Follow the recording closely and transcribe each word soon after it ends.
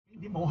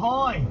冇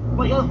開，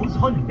我而家好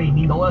可能避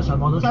免到啊，上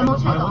網都上網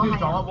check 到我都要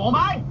撞啊，黃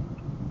牌，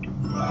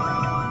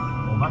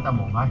黃牌就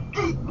黃牌，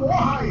結果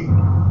係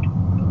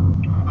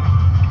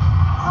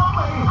收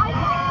尾。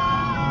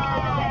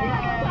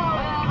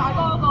大哥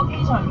個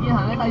機場健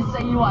行咧第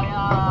4位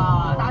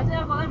啊，大姐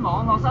嗰啲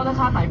網絡收得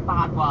差第8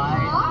位，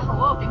阿豪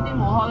嗰個景點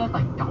冇開咧第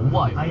9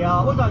位。係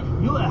啊，喂，但係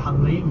如果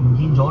行李唔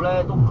見咗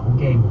咧，都唔係好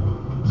驚喎。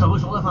就會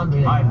數得翻俾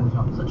你。係冇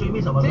錯，最尾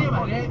就揾。即係因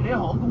為你喺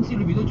航空公司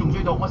裏邊都仲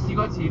追到，我試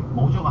過一次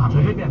冇咗個行李，除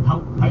非俾人偷，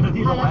睇到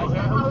啲路位，好似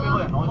俾個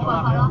人攞咗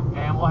啦。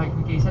我係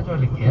佢寄失咗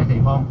去其他地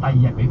方，第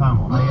2日俾翻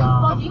我。係啊。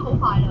哇，已經好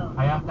快啦。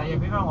係啊，第2日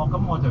俾翻我，咁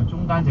我就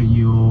中間就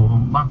要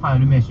mark 翻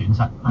有啲咩損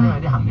失，因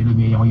為啲行李裏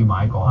面嘅嘢我要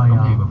買過，咁你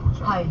要佢賠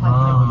償。係係。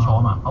因為佢錯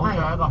啊嘛。好，最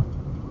後一個。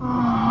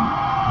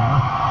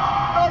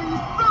第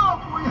3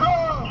回合，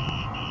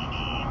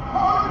開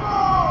波。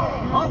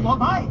好，黃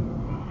牌。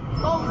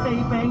當地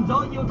病咗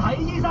要睇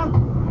醫生，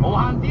無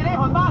限 delay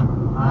航班。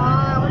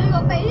我呢個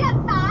俾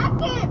人打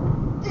劫，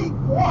結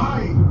果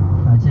係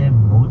大姐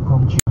唔好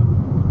講住。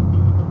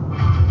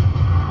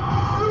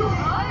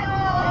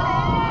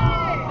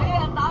俾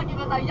人打劫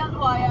嘅第1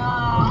位啊！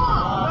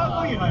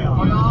當然係啊。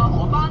係啊，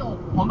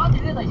航班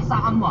跌呢第3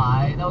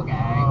位都勁。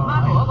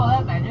Marco 嗰個咧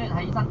病咗要睇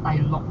醫生第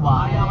6位。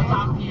係啊，我爭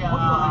啲啊。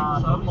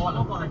上岸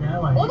嗰個係第1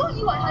位。我都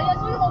以為係啊，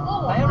所以我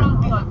嗰個。第1 round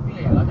邊個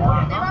贏啊？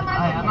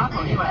係啊 ，Marco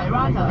以為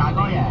round 就大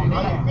哥贏。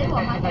第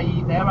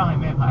1 round 係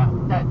咩牌啊？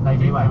即係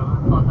第幾位？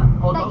第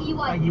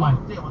2位。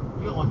即係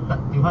我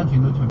調翻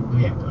轉都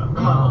贏咗啦。咁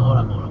啊冇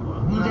啦。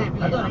咁即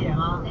係都係你贏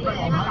啊！你贏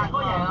啊，大哥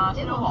贏啊！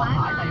先到黃牌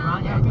第2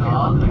 round 贏咗，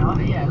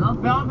你贏咯。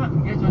咩啊？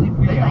唔記得咗啲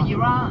邊個贏？你第2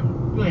 round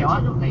邊個贏啊？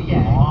你贏。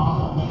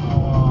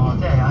哦，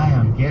即係哎呀，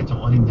唔記得咗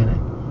添真係。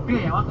邊個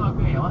贏啊？今日邊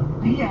個贏啊？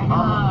你贏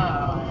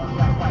啊！真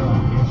係唔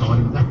記得咗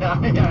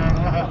添真係。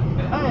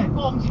唉，光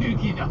柱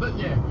傑又得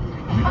贏。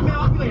咩話？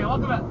邊個贏啊？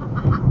今日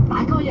大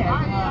哥贏啊！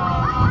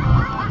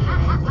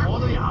我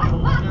都有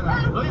真係。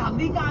旅行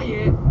呢家嘢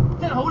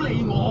真係好利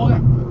我嘅。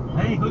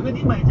佢嗰啲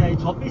咪就係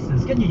坐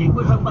business， 跟住影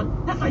杯香檳，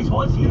一世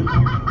坐一次，好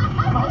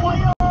威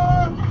啊！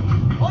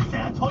我成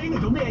日坐呢度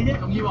做咩啫？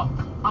仲要啊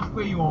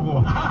upgrade 我喎，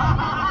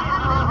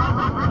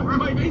唔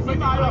係俾錢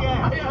買落嘅，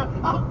係啊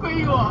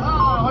upgrade 喎，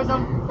開心。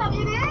12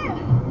點。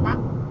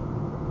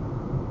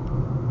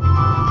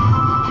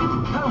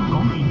香港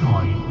電台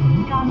午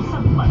間新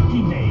聞天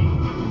地。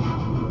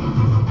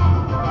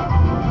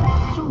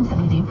中午12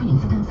點，歡迎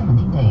收聽新聞天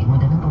地，為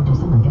大家報道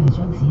新聞嘅係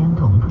張子欣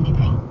同潘潔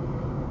平。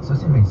首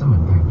先係新聞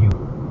提要。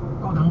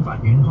高等法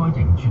院開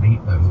庭處理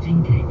梁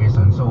天琦嘅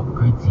上訴，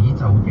佢只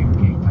就刑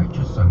期提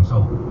出上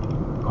訴。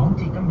港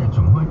鐵今日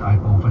重開大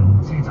部分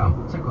車站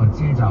，7個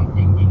車站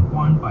仍然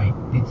關閉，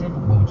列車服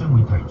務將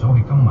會提早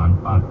喺今晚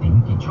8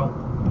點結束。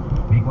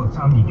美國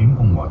參議院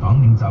共和黨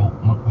領袖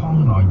麥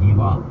康奈爾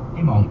話，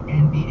希望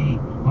NBA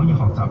可以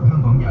學習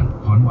香港人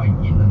捍衛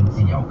言論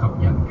自由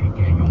及人權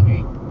嘅勇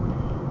氣。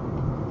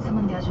新聞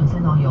嘅詳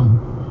細內容。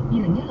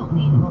2016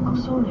年旺角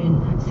騷亂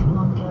涉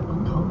案嘅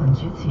本土民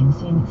主前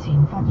線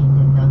前發言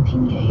人梁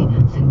天琦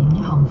承認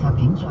一項襲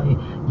警罪，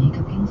以及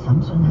經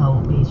審訊後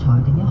被裁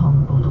定一項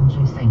暴動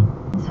罪成，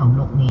囚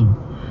6年。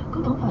高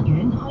等法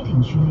院開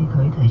庭處理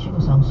佢提出嘅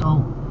上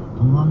訴。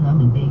同案2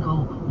名被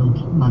告盧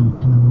建文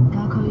同埋黃家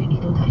駒亦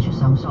都提出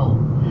上訴。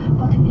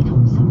法庭一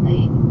同審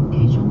理，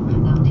其中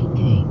梁天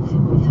琦只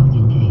會就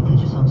刑期提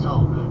出上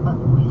訴，不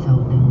會就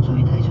定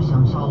罪提出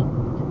上訴。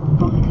控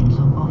方喺庭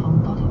上播放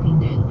多條片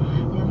段，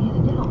由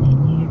2016年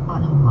2月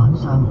8號晚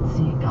上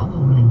至9號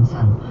凌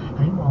晨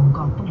喺旺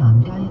角砵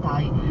蘭街一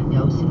帶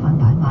有小販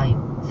擺賣，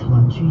食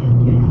環署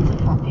人員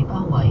執法被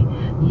包圍，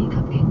以及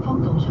警方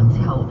到場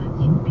之後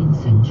演變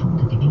成衝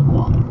突嘅經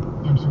過。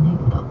任信希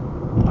報導。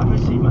大批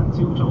市民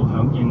朝早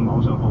響應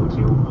網上號召，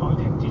開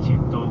庭之前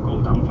到高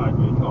等法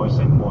院外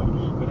城門。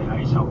佢哋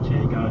喺囚車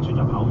嘅出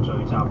入口聚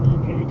集，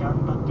期間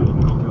不斷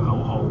高叫口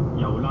號，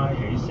又拉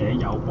起寫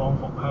有光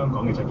復香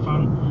港嘅直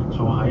幡。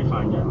坐喺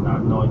犯人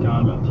欄內嘅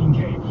梁天琦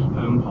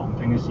向旁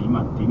聽嘅市民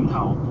點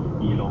頭，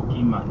而盧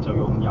建文就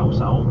用右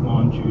手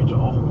按住咗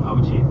胸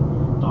口前。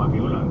代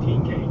表梁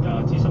天琦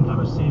嘅資深大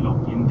律師陸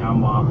建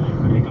鑑話：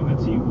佢哋今日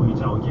只會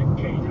就刑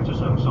期提出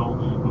上訴，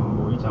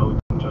唔會就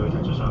定罪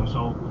提出上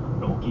訴。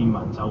盧建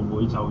文就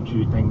會就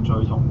住定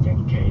罪同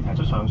刑期提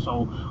出上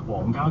訴，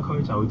黃家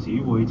駒就只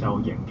會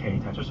就刑期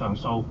提出上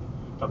訴。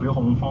代表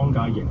控方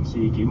嘅刑事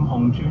檢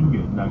控專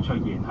員梁卓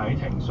賢喺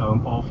庭上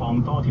播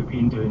放多條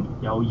片段，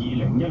由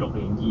2016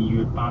年2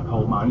月8號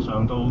晚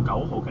上到9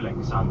號嘅凌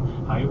晨，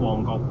喺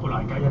旺角砵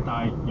蘭街一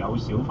帶有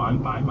小販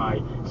擺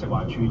賣，食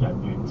環署人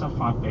員執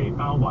法被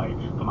包圍，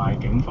同埋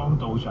警方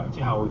到場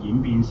之後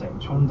演變成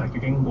衝突嘅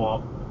經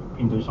過。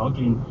片段所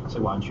見，食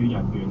環署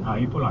人員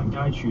喺砵蘭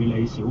街處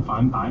理小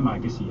販擺賣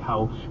嘅時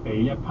候，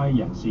被一批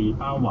人士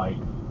包圍。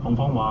控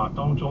方話，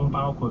當中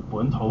包括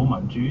本土民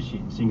主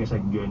前線嘅成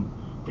員。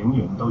警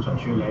員到場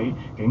處理，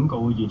警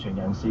告現場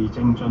人士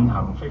正進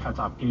行非法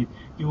集結，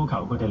要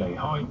求佢哋離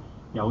開。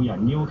有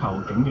人要求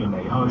警員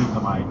離去，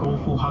同埋高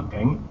呼黑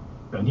警。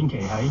梁天琦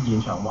喺現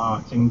場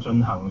話，正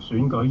進行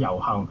選舉遊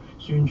行，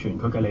宣傳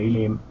佢嘅理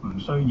念，唔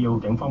需要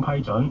警方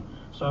批准。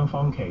雙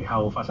方其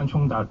後發生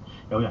衝突，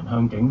有人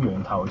向警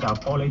員投擲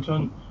玻璃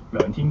樽。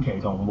梁天琦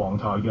同黃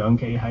台仰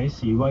企喺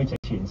示威者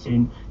前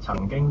線，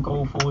曾經高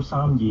呼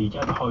3、2、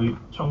1去，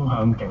衝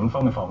向警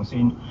方嘅防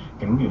線，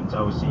警員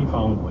就施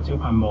放胡椒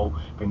噴霧，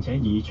並且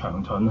以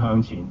長盾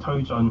向前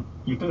推進。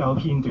亦都有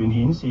片段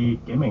顯示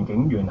幾名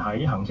警員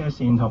喺行車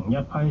線同一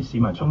批市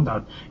民衝突，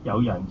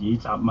有人以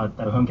雜物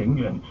掟向警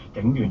員，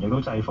警員亦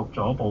都制服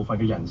咗部分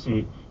嘅人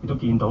士。亦都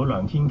見到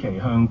梁天琦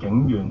向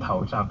警員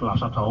投擲垃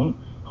圾桶。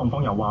控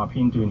方又話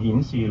片段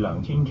顯示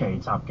梁天琦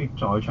襲擊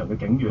在場嘅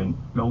警員。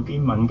盧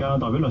建文嘅代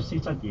表律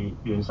師質疑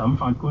原審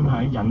法官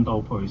喺引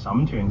導陪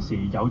審團時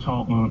有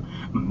錯誤，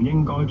唔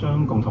應該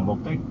將共同目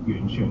的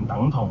完全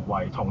等同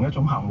為同一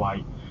種行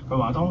為。佢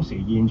話當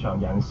時現場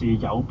人士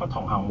有不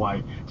同行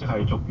為，即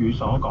係俗語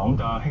所講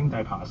嘅兄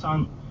弟爬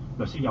山。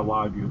律師又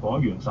話，如果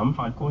原審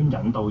法官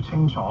引導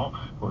清楚，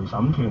陪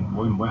審團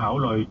會唔會考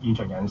慮現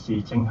場人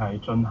士正係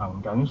進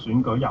行緊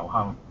選舉遊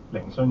行？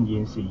聆訊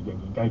現時仍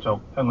然繼續。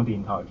香港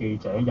電台記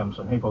者任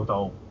順希報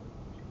導。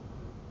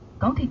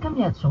港鐵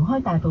今日重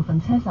開大部分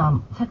車站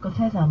，7個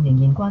車站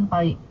仍然關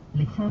閉，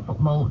列車服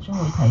務將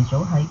會提早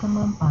喺今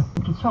晚8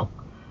點結束。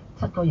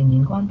7個仍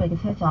然關閉嘅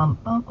車站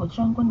包括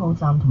將軍澳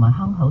站同埋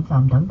坑口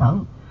站等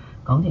等。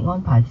港鐵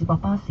安排接駁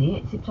巴士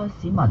接載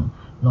市民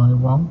來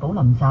往寶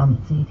林站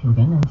至調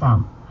景嶺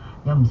站，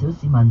有唔少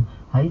市民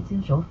喺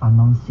朝早繁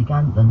忙時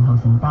間輪候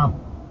乘搭。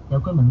有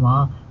居民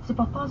話，接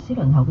駁巴士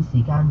輪候嘅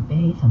時間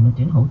比起尋日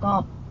短好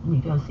多。亦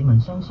都有市民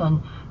相信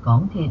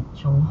港鐵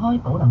重開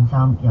寶林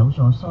站有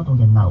助疏導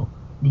人流。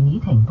連倚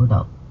婷報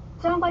導。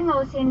將軍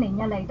澳線連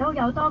日嚟都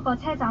有多個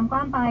車站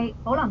關閉，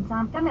寶林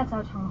站今日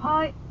就重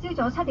開。朝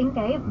早7點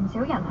幾，唔少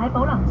人喺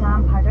寶林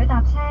站排隊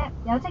搭車，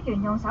有職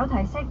員用手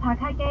提式拍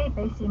卡機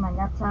俾市民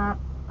入閘。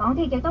港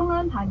鐵亦都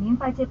安排免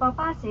費接駁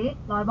巴士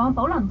來往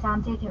寶林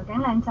站至調景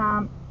嶺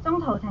站，中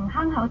途停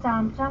坑口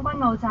站、將軍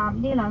澳站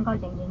呢兩個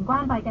仍然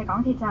關閉嘅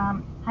港鐵站。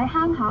喺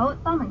坑口，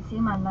多名市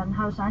民輪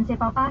候上接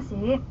駁巴士。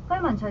居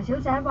民徐小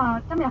姐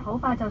話：今日好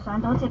快就上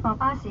到接駁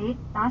巴士，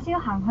打消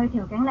行去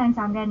調景嶺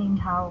站嘅念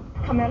頭。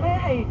琴日咧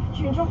係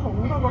轉咗好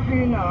多個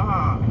圈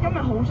啊嚇，今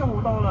日好咗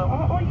好多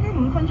啦。我已經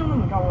5分鐘都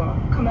唔夠啊！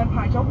琴日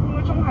排咗半個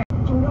鐘係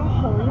仲有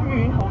好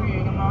遠好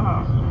遠咁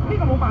啦嚇。呢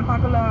個冇辦法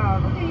㗎啦，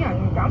嗰啲人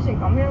搞成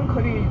咁樣，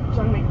佢哋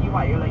盡力而為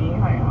㗎啦，已經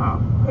係嚇，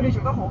佢哋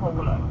做得好好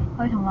㗎啦。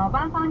去銅鑼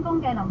灣返工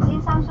嘅林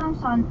先生相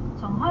信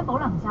重開寶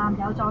林站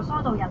有助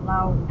疏導人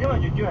流，因為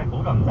最主要係寶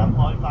林站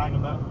開翻咁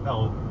樣，就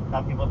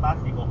搭接駁巴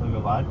士過去嘅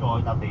話，再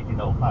搭地鐵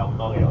就好快好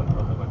多嘅。我就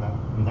覺得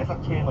唔使塞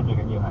車，我最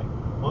緊要係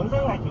本身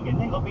係調景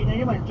嶺嗰邊咧，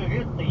因為最緊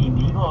要地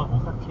面嗰個好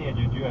塞車，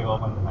最主要係嗰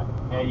個問題。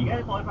而家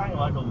開翻嘅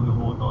話就會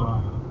好好多啦。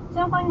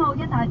將軍澳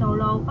一帶道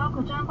路包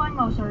括將軍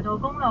澳隧道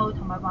公路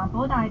同埋環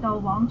保大道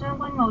往將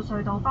軍澳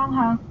隧道方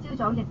向，朝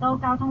早亦都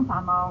交通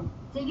繁忙。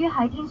至於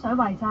喺天水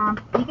圍站，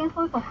已經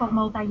恢復服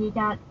務第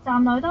2日，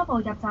站內多部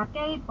入閘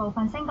機、部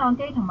分升降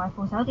機同埋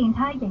扶手電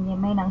梯仍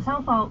然未能修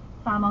復，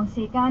繁忙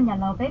時間人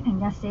流比平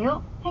日少。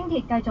輕鐵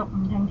繼續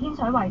唔停天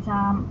水圍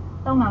站。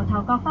到牛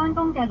頭角返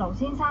工嘅盧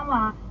先生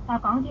話：搭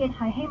港鐵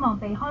係希望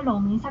避開路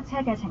面塞車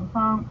嘅情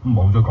況。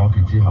冇咗港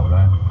鐵之後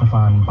呢，得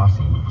翻巴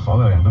士，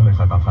所有人都去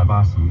晒搭晒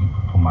巴士，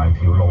同埋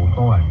條路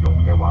多人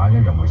用嘅話，一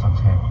樣會塞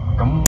車。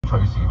咁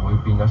隨時會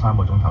變咗3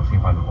個鐘頭先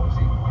返到公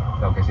司。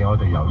尤其是我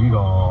哋由呢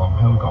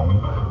個香港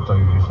最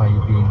西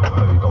邊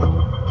去到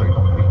最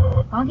東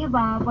邊。港鐵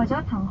話為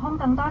咗騰空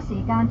更多時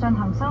間進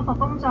行修復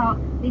工作，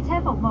列車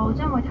服務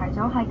將會提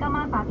早喺今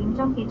晚8點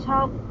鐘結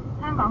束。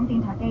香港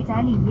電台記者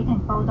連倚婷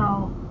報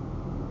導。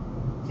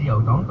自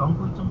由黨黨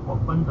魁鍾國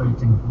斌對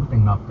政府訂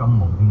立禁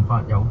蒙面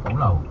法有保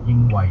留，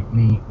認為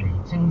未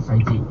釐清細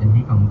節引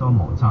起更多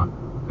摩擦。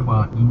佢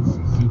話現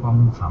時市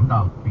況慘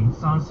淡，比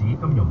沙士金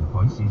融海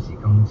嘯時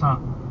更差。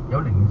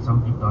有零售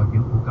業代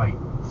表估計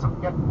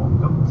11黃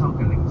金週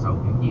嘅零售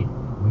表現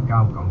會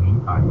較舊年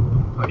大幅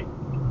倒退。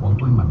黃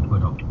貝文報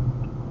導。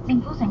政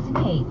府上星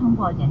期通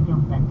過引用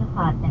緊急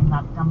法訂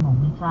立禁蒙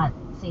面法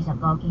，40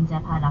個建制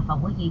派立法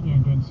會議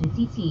員聯署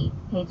支持，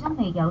其中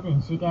未有聯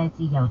署嘅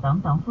自由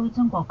黨黨魁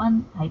鍾國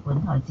斌喺本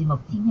台節目《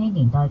千禧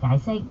年代》解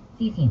釋，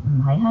之前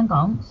唔喺香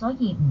港，所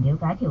以唔了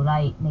解條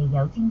例，未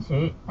有簽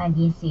署，但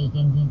現時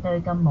仍然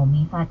對禁蒙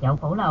面法有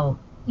保留，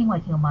認為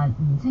條文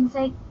唔清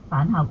晰，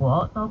反效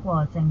果多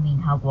過正面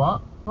效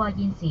果。話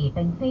現時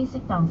並非適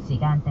當時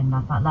間訂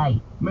立法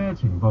例。咩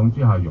情況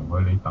之下容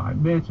許你戴？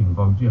咩情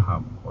況之下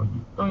唔可以？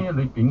當然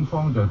你警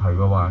方就提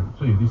過話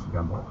需要啲時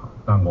間磨合，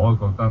但我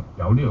覺得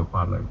有呢條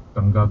法例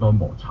更加多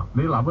摩擦。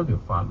你立一條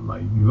法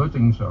例，如果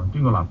正常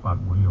經過立法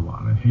會嘅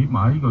話咧，起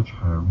碼呢個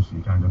長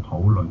時間嘅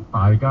討論，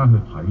大家去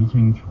睇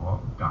清楚、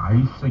解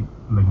釋，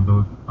令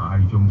到大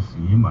眾市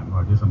民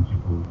或者甚至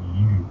乎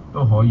議員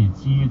都可以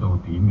知道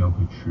點樣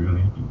去處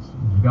理呢件事。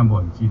而家冇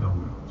人知道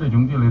嘅，即係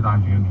總之你戴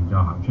住個面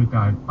罩行出街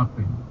得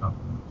定唔得唔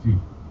知。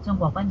鍾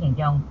國斌形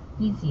容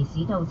現時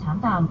市道慘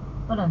淡，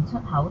不論出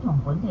口同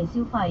本地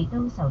消費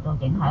都受到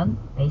影響，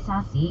比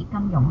沙士金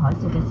融海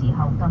嘯嘅時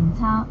候更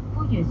差，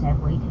呼籲社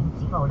會停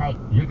止暴力。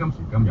而家今時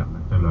今日咧，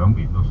就兩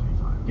邊都死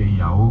晒，既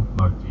有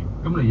內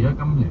戰，咁你而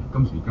家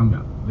今時今日，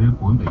你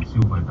本地消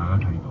費大家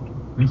睇到，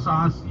你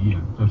沙士啊，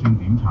就算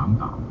點慘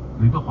淡，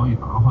你都可以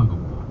打開個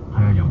門睇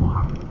下有冇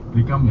客。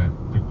你今日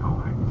直頭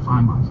係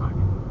閂埋晒啲，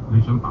你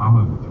想打開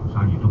門做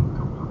生意都唔夠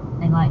客。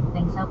另外，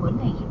零售管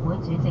理協會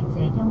主席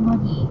謝邱安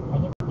儀喺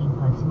一個電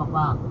台節目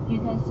話，預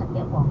計11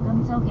黃金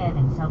週嘅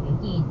零售表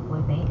現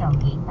會比舊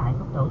年大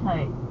幅倒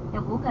退，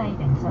又估計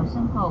零售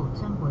商鋪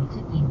將會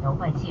出現倒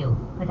閉潮。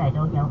佢提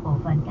到有部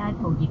分街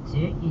鋪業主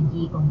願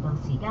意共度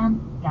時間，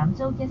減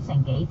租1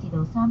成幾至到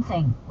3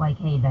成，為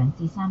期2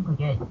至3個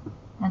月。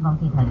香港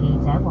電台記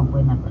者黃貝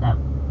文報道。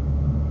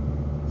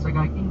世界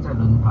經濟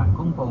論壇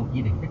公佈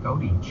2019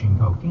年全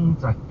球競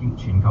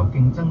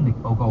爭力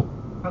報告，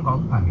香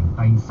港排名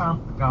第3，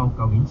較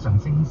舊年上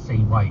升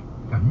4位，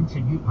僅次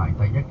於排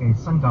第1嘅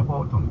新加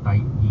坡同第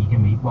2嘅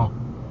美國。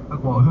不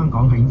過香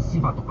港喺司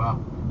法獨立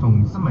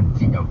同新聞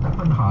自由得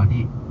分下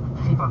跌，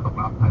司法獨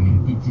立排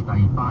名跌至第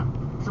8，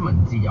新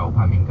聞自由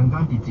排名更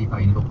加跌至第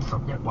61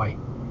位。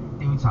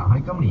調查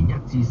喺今年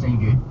1至4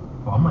月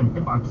訪問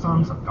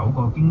139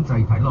個經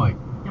濟體內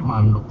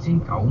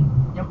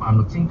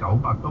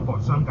16,900多個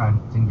商界行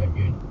政人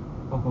員。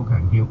報告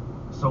強調，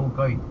數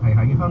據係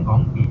喺香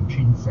港連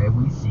串社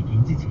會事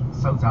件之前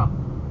收集。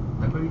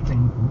特區政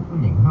府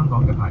歡迎香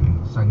港嘅排名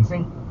上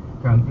升，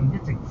強調一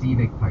直致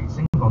力提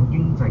升香港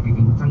經濟嘅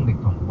競爭力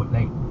同活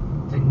力。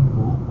政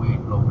府會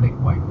努力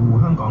維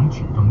護香港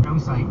傳統優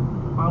勢，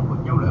包括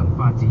優良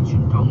法治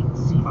傳統、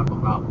司法獨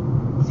立、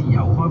自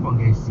由開放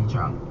嘅市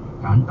場、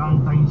簡單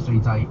低稅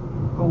制、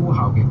高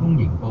效嘅公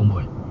營部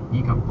門，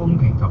以及公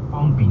平及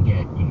方便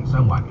嘅營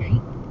商環境。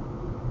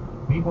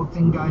美國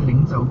政界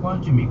領袖關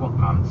注美國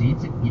男子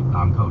職業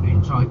籃球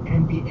聯賽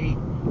NBA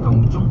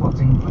同中國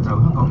政府就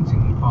香港情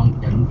況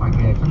引發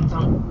嘅紛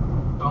爭。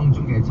當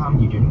中嘅參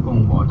議院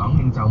共和黨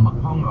領袖麥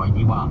康奈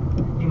爾話，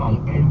希望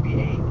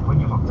NBA 可以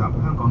學習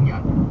香港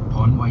人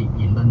捍衛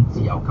言論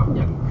自由及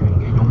人權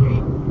嘅勇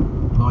氣。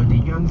內地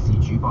央視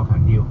主播強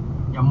調，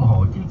任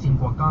何挑戰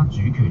國家主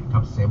權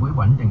及社會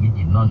穩定嘅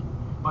言論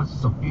不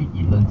屬於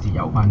言論自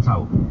由範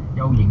疇，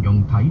又形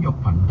容體育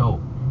頻道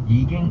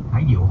已經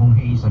喺遙控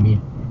器上面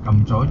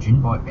撳咗轉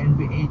播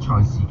NBA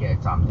賽事嘅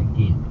暫停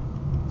鍵。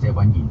謝允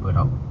賢報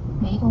導。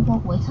美國國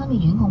會參議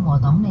院共和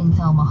黨領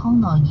袖麥康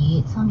奈爾、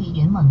參議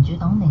院民主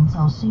黨領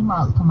袖舒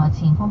默同埋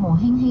前國務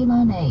卿希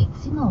拉里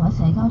先後喺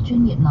社交專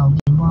頁留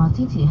言話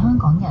支持香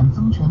港人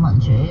爭取民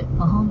主。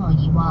麥康奈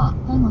爾話：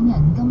香港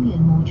人甘願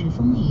冒住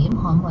風險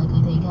捍衛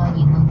佢哋嘅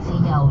言論自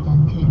由、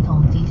人權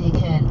同自治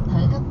權，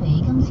睇得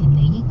比金錢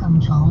利益更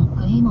重。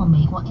佢希望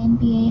美國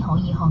NBA 可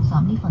以學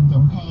習呢份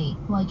勇氣，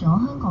為咗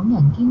香港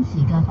人堅持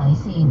嘅底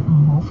線，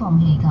唔好放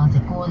棄價值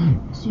觀。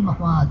舒默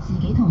話：自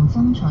己同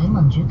爭取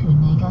民主權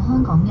利嘅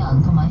香港人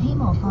同埋希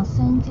望發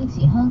聲支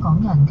持香港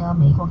人嘅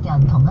美國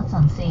人同一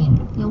陣線，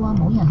又話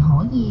冇人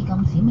可以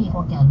禁止美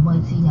國人為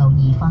自由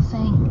而發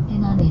聲。希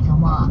拉里就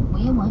話：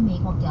每一位美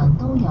國人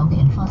都有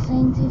權發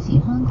聲支持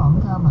香港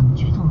嘅民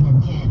主同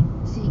人權。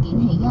事件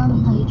起因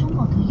係中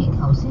國退役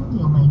球星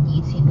姚明以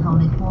前效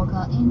力過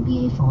嘅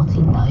NBA 火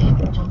箭隊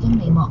總經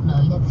理莫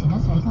雷日前喺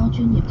社交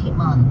專頁貼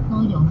文，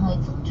內容係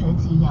爭取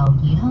自由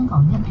而香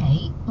港一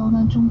起，多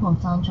間中國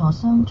贊助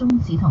商終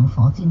止同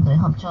火箭隊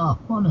合作。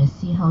莫雷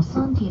事後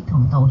刪帖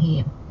同道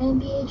歉。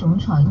NBA 總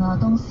裁亞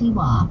當斯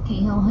話，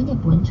其後喺日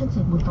本出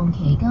席活動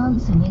期間，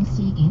承認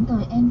事件對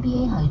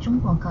NBA 喺中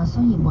國嘅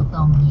商業活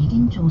動已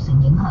經造成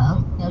影響。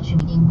有傳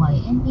媒認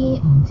為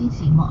NBA 唔支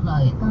持莫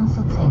雷，但實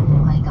情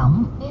唔係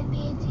咁。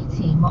NBA 支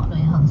持莫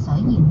雷行使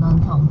言論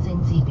同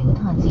政治表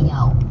態自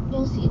由。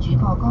央視主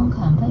播剛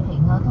強批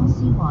評亞當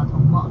斯話同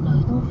莫雷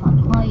都犯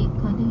規，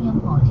強調任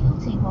何挑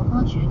戰國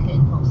家主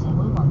權同社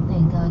會穩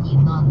定嘅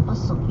言論不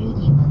屬於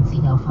言論自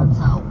由範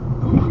疇。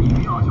中國一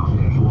定要小心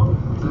點說，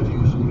在這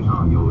個世界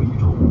上有一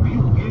種沒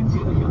有邊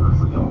界的言論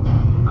自由，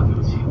但對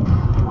不起，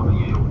我們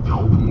也有遙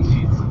控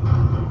器自由。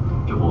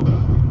之後，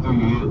對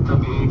於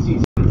NBA 季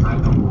前賽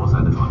中國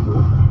賽的傳播，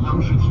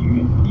央視體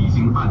育已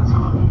經按下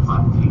了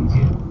暫停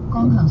鍵。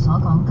江強所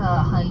講嘅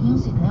係央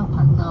視體育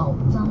頻道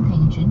暫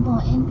停轉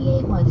播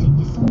NBA 季前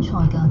熱身賽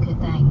嘅決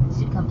定，涉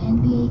及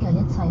NBA 嘅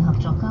一切合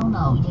作交流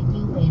亦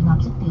要被立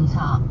即調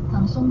查。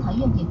騰訊體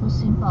育亦都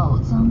宣布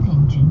暫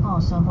停轉播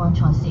相關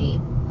賽事。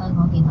香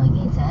港電台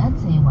記者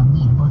謝允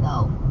賢報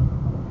導。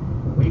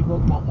美國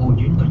國務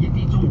院對一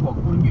啲中國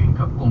官員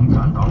及共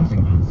產黨成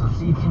員實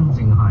施簽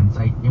證限制，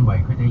認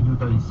為佢哋要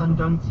對新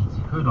疆自治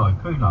區內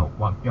拘留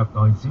或虐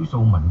待少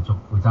數民族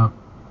負責。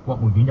國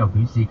務院又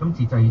表示，今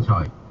次制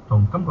裁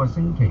同今個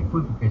星期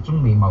恢復嘅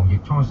中美貿易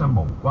磋商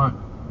無關。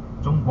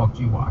中國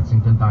駐華盛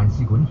頓大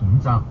使館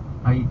譴責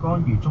係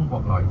干預中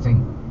國內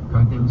政，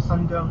強調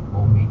新疆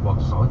冇美國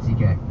所指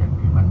嘅人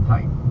權問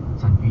題。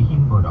陳宇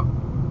軒報導。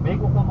美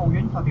國國務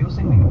院發表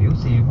聲明表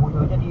示，會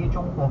對一啲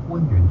中國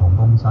官員同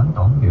共產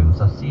黨員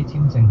實施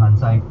簽證限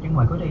制，認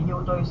為佢哋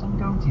要對新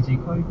疆自治區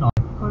內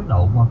拘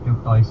留或虐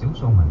待少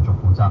數民族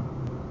負責。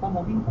國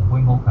務卿蓬佩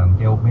奧強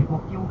調，美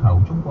國要求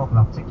中國立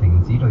即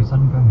停止對新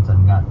疆嘅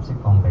鎮壓，釋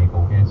放被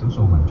捕嘅少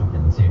數民族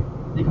人士，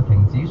以及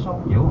停止騷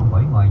擾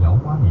毀壞有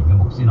關聯嘅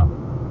穆斯林。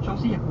措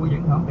施亦會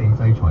影響被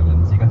制裁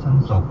人士嘅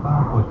親屬，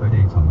包括佢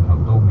哋尋求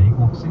到美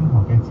國升學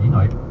嘅子女。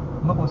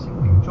不過聲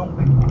明中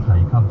並冇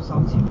提及受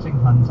簽證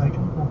限制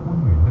中國官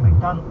員嘅名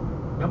單。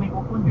有美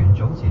國官員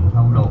早前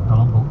透露，特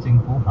朗普政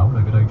府考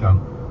慮嘅對象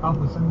包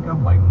括新疆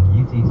維吾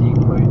爾自治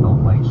區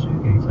黨委書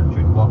記陳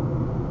全國。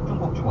中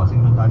國駐華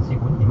盛頓大使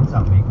館譴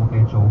責美國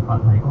嘅做法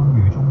係干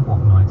預中國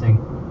內政，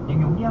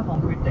形容呢一項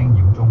決定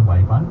嚴重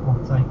違反國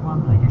際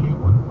關係嘅基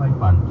本規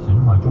範，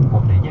損害中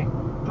國利益。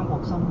中國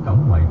深感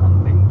遺憾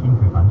並堅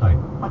決反對。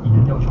發言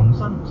人又重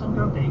申，新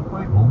疆地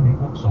區冇美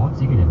國所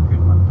指嘅人權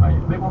問題，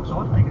美國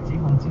所提嘅指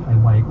控只係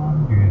為干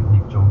預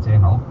捏造藉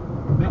口。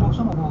美國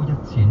商務部日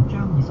前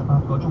將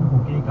28個中國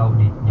機構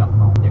列入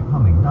貿易黑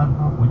名單，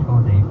包括一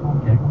個地方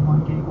嘅公安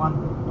機關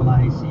同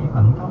埋視頻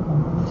監控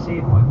公司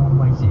海康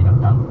威視等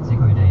等，指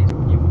佢哋涉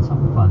嫌侵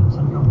犯新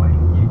疆維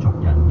吾爾族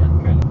人人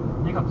權，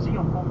以及使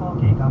用高科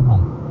技監控。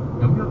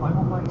由於海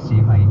康威視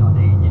係內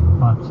地研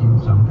發線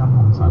上監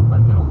控產品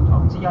嘅龍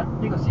頭之一，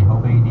呢個時候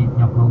被列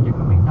入貿易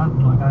黑名單，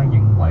外界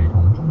認為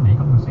同中美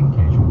今個星期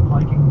重開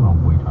經貿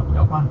會談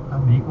有關，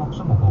但美國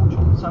商務部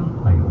重申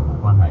係毫無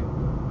關係。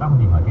香港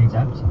電台記者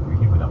陳宇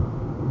軒報道。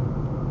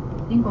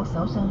英國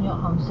首相約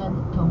翰遜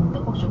同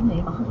德國總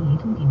理默克爾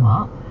通電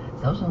話，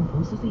首相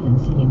府消息人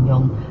士形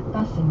容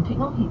達成脫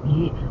歐協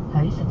議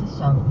喺實質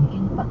上已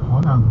經不可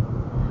能。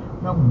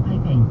歐盟批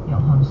評約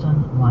翰遜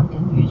玩緊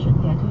愚蠢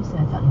嘅推卸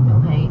責任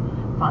遊戲，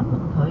反問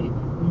佢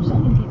唔想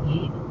要協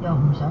議，又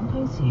唔想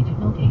推遲脫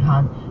歐期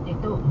限，亦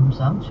都唔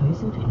想取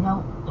消脫歐，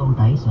到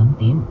底想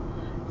點？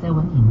謝允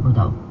賢報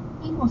導。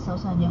英國首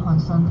相約翰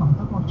遜同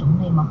德國總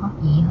理默克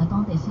爾喺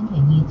當地星期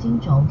二朝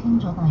早傾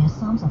咗大約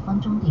30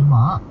分鐘電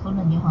話，討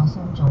論約翰遜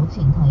早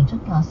前提出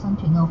嘅新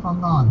脫歐方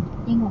案。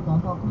英國廣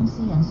播公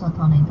司引述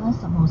唐寧街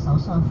10號首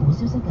相府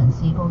消息人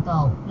士報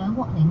導，兩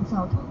國領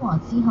袖通話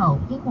之後，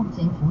英國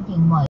政府認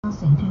為達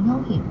成脫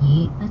歐協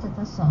議喺實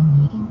質上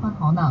已經不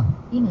可能。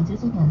呢名消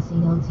息人士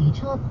又指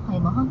出，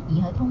係默克爾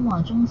喺通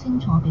話中清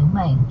楚表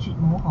明，絕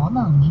冇可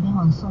能以約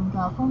翰遜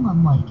嘅方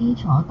案為基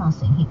礎達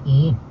成協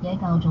議。而喺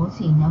較早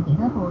前有其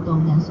他報導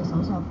引述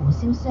首相府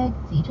消息，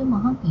指出默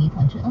克爾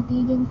提出一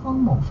啲英方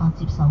無法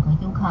接受嘅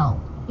要求。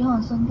約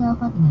翰遜嘅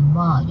發言人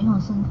話，約翰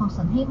遜確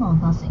實希望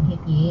達成協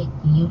議，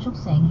而要促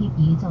成協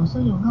議就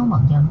需要歐盟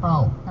讓步。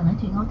但喺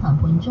脫歐談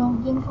判中，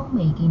英方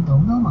未見到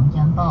歐盟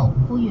讓步，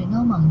呼籲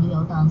歐盟要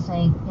有彈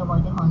性。又話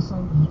約翰遜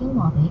已經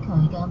話俾佢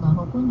嘅內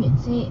閣官員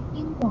知，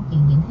英國仍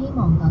然希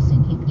望達成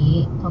協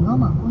議，同歐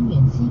盟官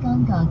員之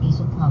間嘅技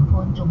術談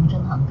判仲進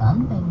行緊，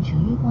並處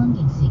於關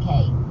鍵時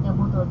期。有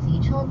報道指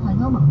出，喺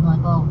歐盟內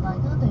部，大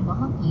家對默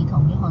克爾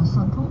同約翰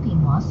遜通電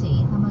話時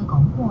係咪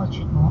講過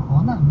絕冇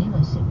可能呢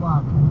類説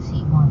話抱持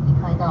懷疑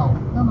態度。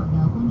歐盟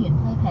有官員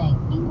批評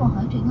英國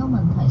喺脫歐問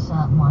題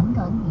上玩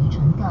緊愚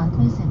蠢嘅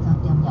推卸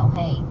責任遊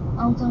戲。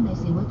歐洲理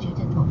事會主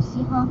席圖斯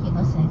克亦喺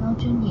社交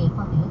專頁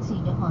發表致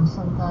約翰遜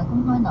嘅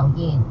公開留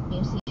言，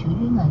表示處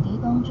於危機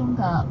當中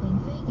嘅並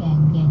非贏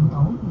唔贏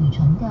到愚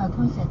蠢嘅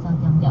推卸責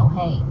任遊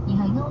戲，而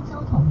係歐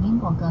洲同英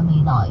國嘅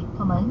未來，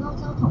同埋歐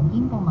洲同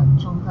英國民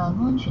眾嘅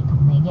安全同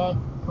利益。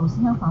圖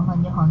斯克反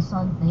問約翰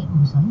遜：你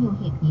唔想要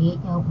協議，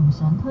又唔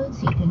想推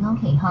遲脫歐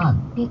期限，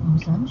亦唔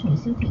想取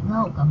消脫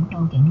歐，咁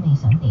究竟你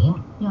想點？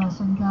約翰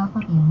遜嘅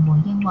發言人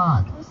回應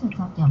話：推卸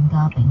責任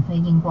嘅並非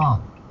英國。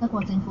德國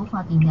政府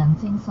發言人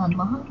證實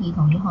默克爾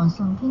同約翰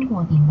遜傾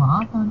過電話，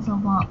但就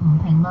話唔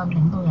評論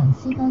領導人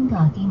之間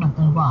嘅機密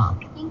對話。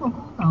英國工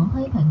黨批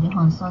評約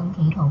翰遜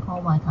企圖破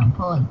壞談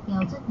判，又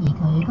質疑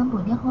佢根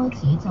本一開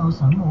始就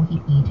想冇協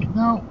議脫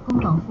歐。工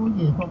黨呼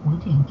籲國會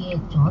團結，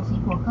阻止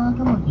國家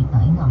今個月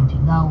底硬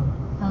脫歐。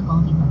香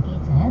港電台記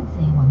者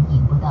謝允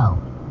賢報導。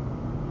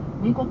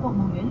美國國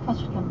務院發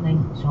出禁令，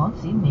阻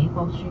止美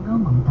國駐歐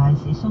盟大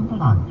使桑德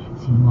蘭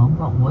前往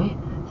國會，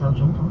就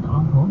總統特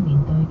朗普面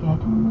對嘅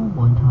通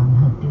烏門彈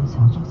劾調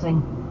查作證。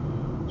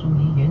眾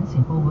議院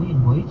情報委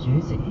員會主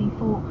席希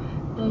夫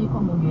對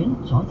國務院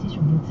阻止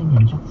重要證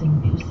人作證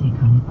表示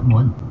強烈不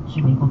滿。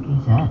駐美國記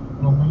者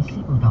黃麗斯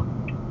報導。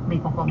美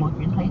國國務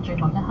院喺最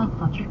後一刻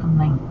發出禁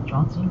令，阻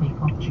止美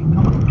國駐歐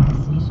盟大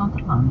使桑德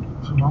蘭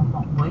前往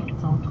國會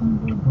就通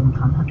烏門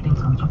彈劾調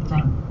查作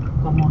證。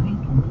國務卿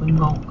蓬佩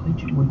奧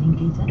拒絕回應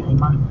記者提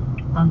問，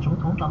但總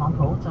統特朗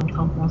普就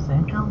透過社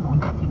交網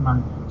頁貼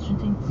文，宣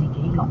稱自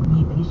己樂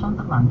意俾桑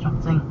德蘭作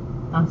證，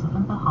但十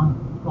分不幸，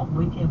國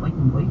會嘅委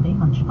員會俾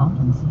民主黨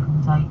人士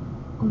控制，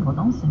共和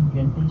黨成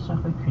員被削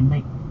去權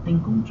力，令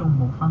公眾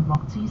無法獲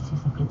知事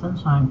實嘅真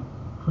相。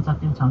負責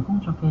調查工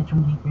作嘅眾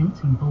議院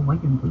情報委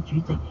員會主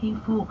席希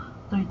夫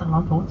對特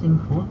朗普政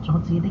府阻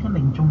止呢一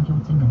名重要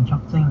證人作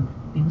證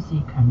表示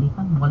強烈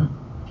不滿，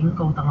警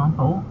告特朗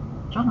普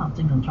阻撓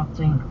證人作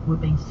證會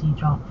被視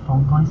作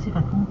妨礙司法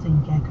公正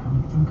嘅強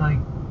烈證據。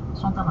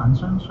桑德蘭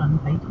相信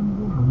喺通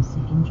烏門事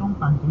件中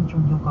扮演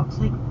重要角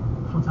色，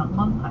負責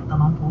安排特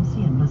朗普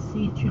私人律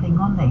師朱利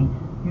安尼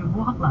與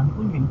烏克蘭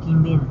官員見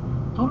面，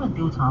討論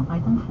調查拜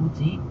登父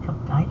子及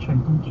解除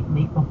凍結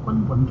美國軍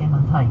援嘅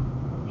問題。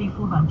希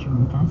夫向傳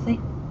媒解釋，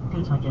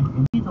調查人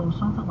員知道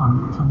桑德蘭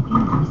曾經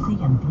以私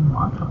人電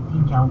話及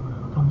電郵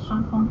同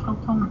雙方溝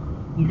通，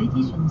而呢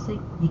啲信息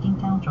已經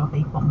交咗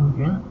俾國務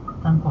院，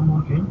但國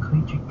務院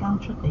拒絕交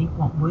出俾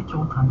國會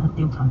做彈劾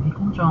調查嘅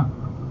工作。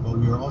but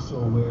we are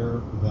also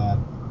aware that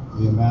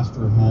the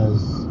ambassador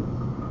has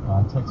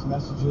text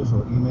messages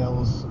or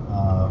emails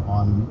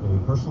on a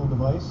personal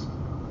device,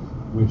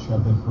 which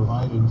have been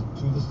provided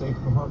to the State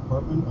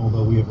Department,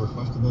 although we have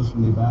requested those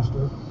from the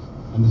ambassador,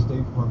 and the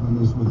State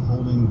Department is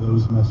withholding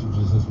those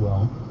messages as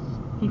well.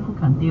 希夫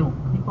強調，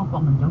美國國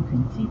民有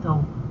權知道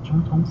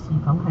總統是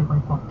否係為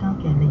國家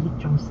嘅利益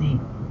做事。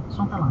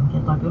桑德蘭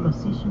嘅代表律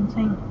師宣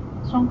稱，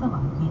桑德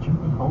蘭已準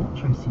備好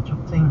隨時作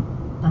證，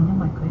但因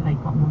為佢係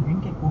國務院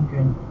嘅僱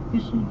員，必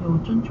須要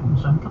遵從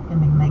上級嘅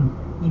命令，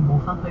而無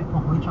法去國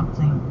會作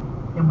證。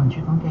有民主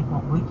黨嘅國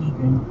會議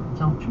員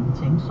就促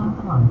請桑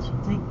德蘭辭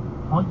職，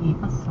可以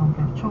不受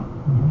約束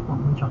而喺國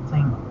會作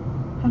證。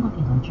香港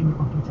電台駐美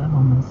國記者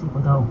黃敏思報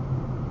導。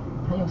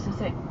體育消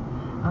息。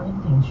阿根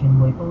廷傳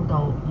媒報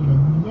道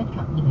，2021及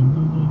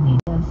2022年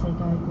嘅世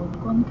界冠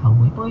軍球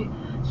會杯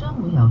將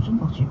會由中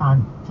國主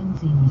辦，增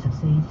至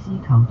24支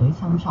球隊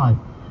參賽。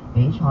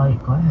比賽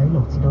改喺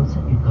6至到7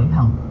月舉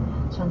行。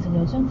詳情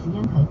由張子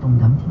欣喺動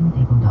感天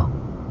地報導。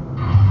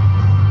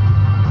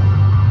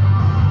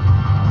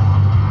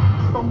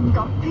動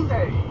感天地。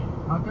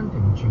阿根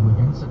廷傳媒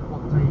引述國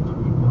際足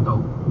協報導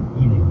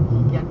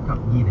，2021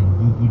及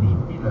2022年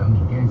呢兩年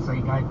嘅世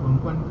界冠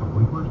軍球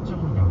會杯將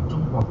會由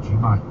中國主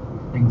辦。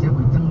並且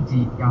會增至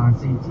24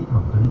支球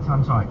隊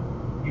參賽，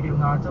預料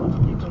亞洲足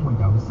協將會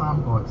有3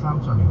個參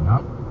賽名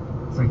額。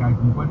世界冠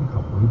軍球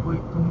會杯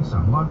通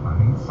常安排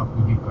喺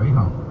12月舉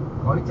行，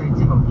改制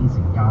之後變成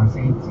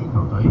24支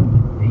球隊，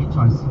比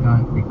賽時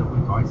間亦都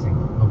會改成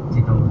6至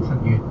到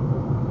7月。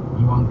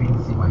以往被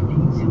視為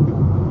英超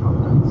豪門球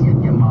隊之一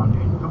嘅曼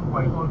聯，今季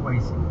開季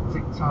成績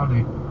差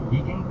劣，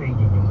已經被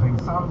形容係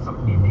30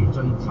年嚟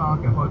最差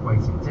嘅開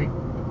季成績。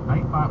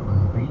喺8輪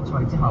比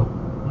賽之後，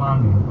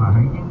曼聯排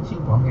喺英超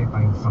榜嘅第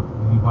12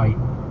位，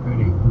距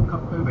離護級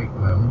區域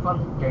2分。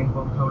鏡報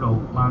透露，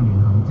曼聯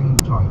行政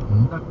裁伍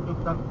德沃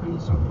德非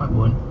常不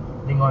滿，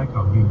另外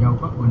球員又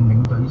不滿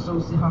領隊蘇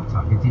斯克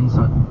查嘅戰術。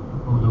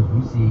報道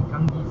表示，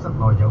更衣室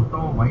內有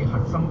多位核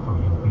心球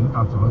員表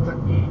達咗質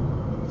疑，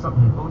失去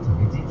高層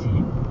嘅支持，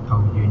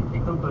球員亦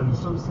都對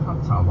蘇斯克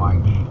查懷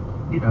疑。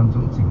呢兩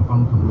種情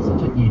況同時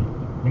出現，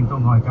令到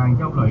外界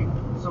憂慮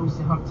蘇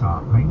斯克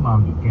查喺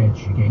曼聯嘅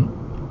處境。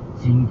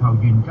前球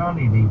員加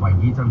利利維爾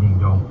就形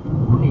容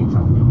管理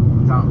層要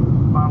負責，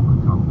包括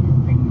球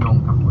員聘用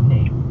及管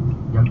理。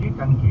由於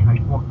近期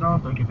係國家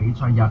隊嘅比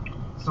賽日，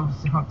蘇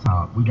斯克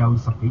查會有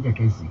10幾日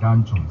嘅時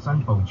間重新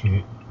部署。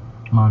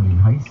曼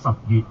聯喺10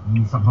月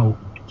20號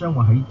將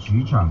會喺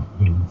主場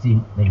迎戰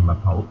利物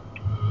浦。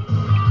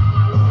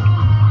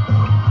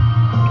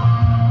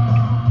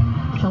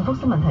重複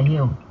新聞提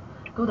要：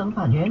高等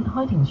法院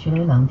開庭處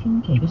理梁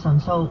天琦嘅上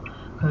訴，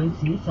佢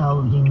只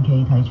就刑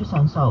期提出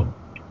上訴。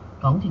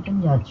港鐵今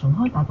日重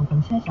開大部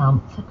分車站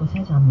，7個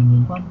車站仍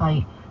然關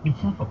閉，列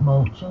車服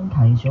務將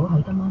提早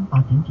喺今晚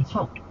8點結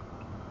束。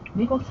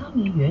美國參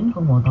議院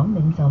共和黨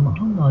領袖麥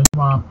康奈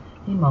話，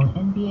希望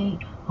NBA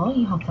可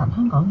以學習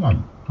香港人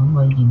捍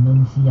衛言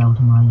論自由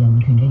同埋人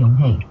權嘅勇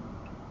氣。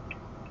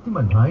天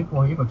文台喺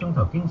過去1個鐘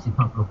頭京士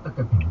柏錄得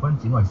嘅平均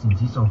紫外線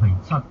指數係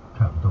7，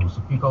強度屬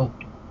於高。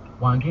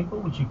環境保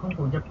護署公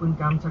布一般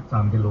監測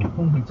站嘅路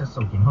空氣質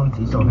素健康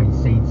指數係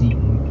4至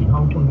5，健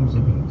康風險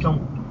水平中。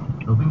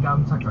路邊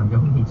監測站嘅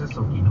空氣質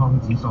素健康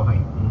指數係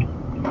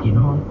5，健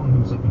康風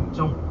險水平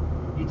中。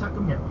預測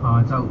今日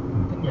下晝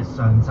同聽日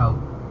上晝，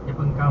一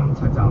般監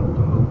測站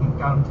同路邊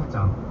監測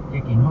站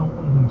嘅健康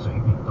風險水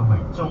平都係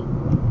中。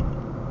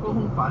高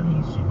空反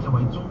氣旋將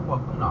為中國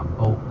東南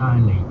部帶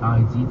嚟大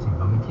致晴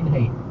朗嘅天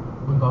氣。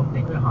本港地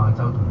區下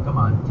晝同今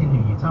晚天氣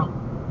預測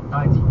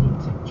大致天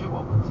晴，吹和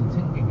緩至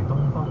清勁嘅東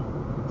風。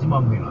展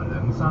望未來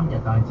2、3日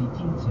大致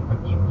天晴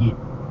及炎熱，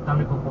但係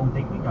局部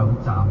地區有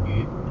驟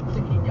雨。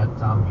星期日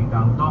驟雨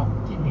較多，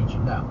天氣轉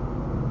涼。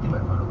天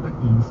文台錄得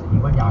現時氣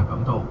温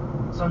29度，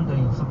相對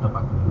濕度68%。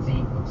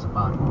香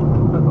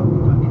港電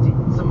台呢節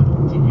新聞同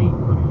天氣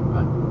報道完畢。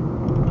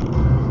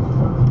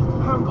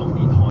香港電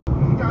台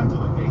午間財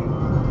經，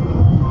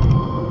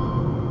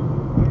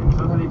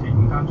收睇呢期午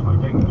間財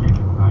經，主持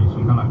係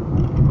宋德良。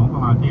港股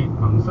下跌，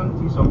恒生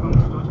指數今朝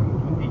早曾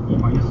經跌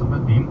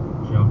211點，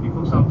隨後跌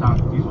幅收窄，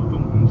指數中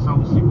午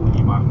收市報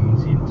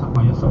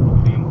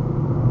25,716點。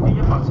跌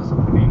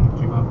170點，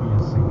主板每日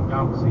成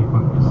交410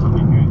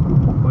億元。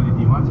我哋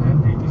電話請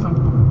嚟資深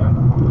投資人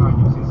郭家耀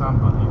先生，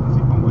我哋分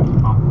析港股情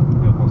況。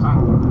你好，郭生。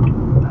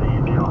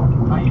你好。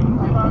係咁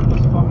睇翻股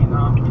市方面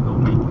啦，見到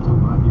美股就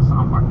話跌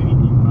300幾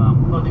點啦，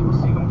咁內地股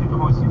市今朝早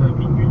開市都係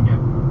偏軟嘅，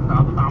咁大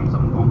家都擔心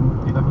港股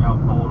跌得比較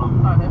多啦。咁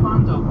但係睇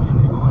翻就個人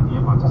嚟講係跌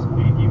170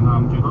幾點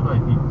啦，咁最多都係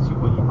跌超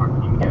過200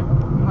點嘅。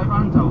咁睇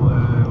翻就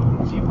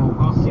似乎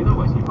個市都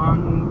維持翻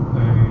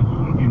已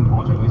經段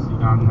頗長嘅時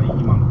間喺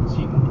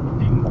26,000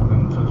點附近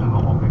上上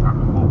落落嘅格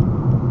局。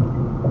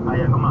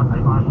係啊，咁啊睇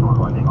翻外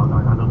圍嚟講，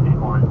大家都幾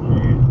關注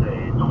即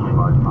係中美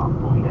貿易談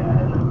判嘅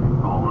情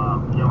況啦。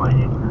因為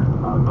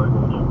據報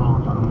中方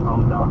想收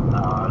窄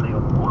呢個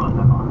討論嘅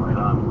範圍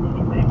啦，而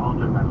美方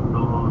最近都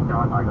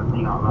加大個施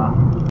壓啦，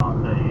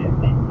即係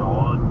跌咗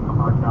10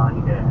萬間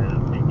嘅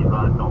飛機業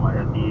啦，作為一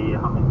啲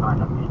黑名單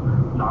入面。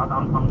大家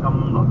擔心今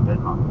輪嘅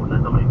談判咧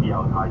都未必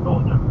有太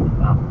多進展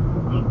啦。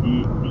咁至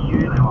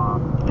於你話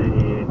金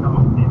融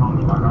市方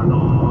面，大家都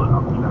諗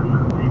緊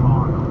希望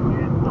會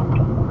用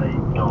嚟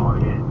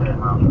再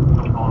向中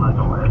方咧作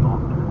為一個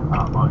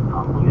貿易談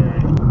判嘅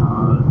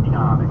施加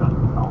壓力嘅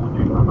手段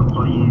啦。咁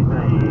所以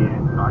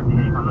大致氣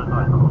氛咧都係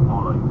受到拖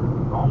累。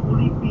港股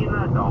呢邊咧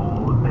就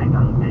近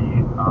期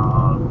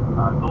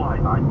都係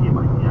大致維持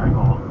喺一個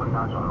區間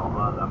上落啦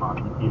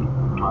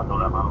，24,500到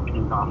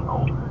26,300度。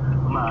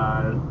咁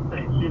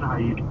算係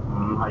唔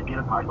係跌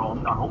得太多，咁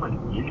但係好明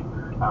顯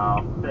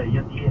一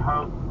啲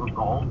香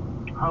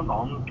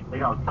港比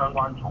較相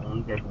關重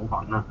嘅股份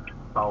咧，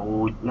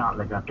就壓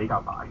力係比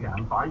較大嘅。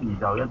咁反而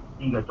就一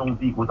啲嘅中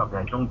資股，特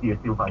別係中資嘅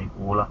消費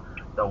股啦，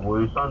就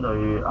會相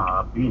對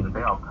表現比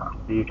較強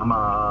啲。咁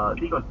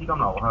呢個資金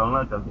流向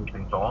咧就形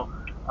成咗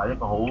一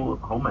個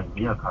好明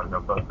顯嘅強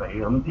弱對比。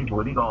咁似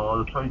乎呢個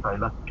趨勢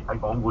咧喺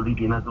港股呢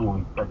邊咧都會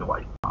繼續維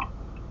持。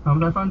咁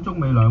睇翻中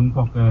美兩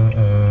國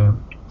嘅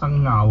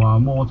爭拗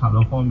摩擦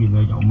方面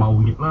由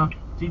貿易啦，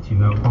之前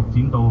擴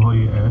展到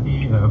去一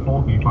啲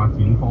科技發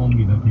展方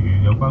面譬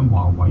如有關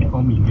華為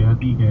方面嘅一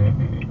啲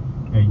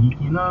嘅意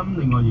見啦。咁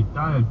另外而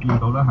家見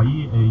到咧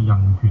喺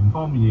人權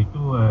方面亦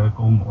都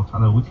個摩擦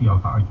好似又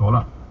大咗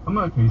啦。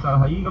咁其實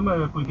喺咁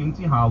嘅背景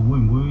之下，會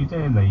唔會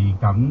嚟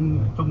緊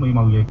中美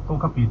貿易高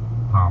級別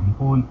談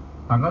判，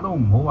大家都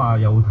唔好話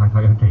有太大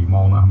嘅期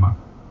望啦，係嘛？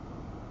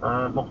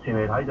目前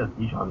嚟睇就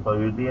市場對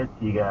呢一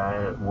次嘅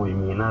會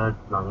面咧，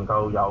能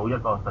夠有一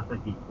個實質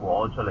結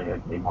果出嚟嘅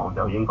期望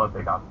就應該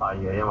比較低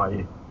嘅，因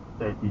為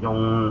始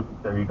終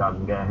最近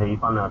嘅氣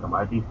氛同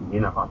埋一啲事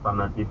件發生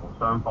啦，似乎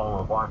雙方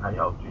嘅關係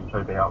又轉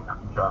趨比較緊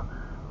張。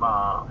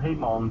希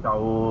望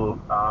就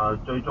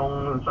最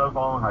終雙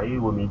方喺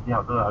會面之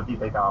後都有啲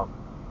比較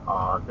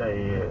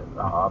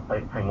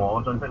平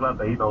和嘅信息啦，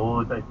俾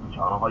到市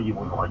場可以緩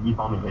和呢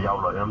方面嘅憂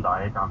慮。咁但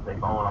係暫時嚟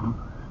講，我諗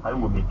喺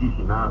會面之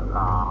前啦，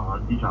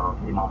市場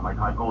期望唔係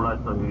太高咧，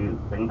對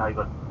整體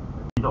個指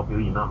數表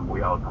現啦唔會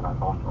有太大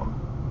幫助。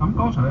咁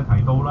剛才你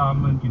提到啦，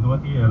咁見到一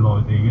啲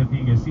內地一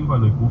啲嘅消費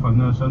類股份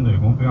咧，相對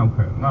嚟講比較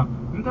強啦。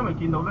咁今日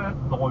見到咧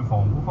內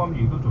房股方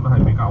面亦都做得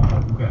係比較好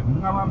嘅。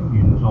咁啱啱完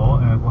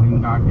咗國慶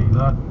假期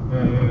啦，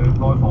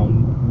內房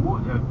股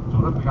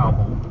做得比較好，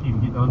見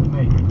唔見到有啲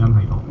咩原因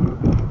喺度？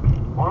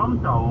我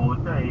諗就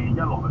一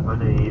來佢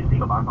哋呢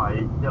個板塊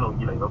一路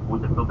以嚟個估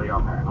值都比較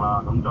平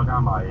啦，咁再加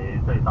埋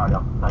踏入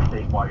第四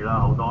季啦，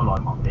好多內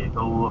房企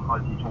都開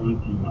始衝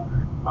刺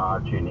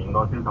全年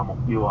個銷售目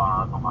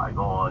標同埋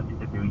個業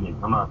績表現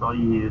咁所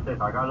以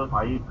大家都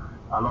睇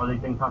內地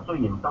政策雖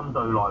然針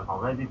對內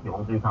房呢啲調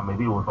控政策未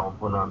必會放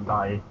寬啦，但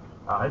係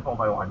喺貨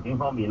幣環境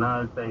方面啦，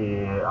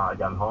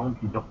人行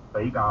持續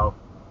比較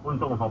寬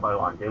鬆嘅貨幣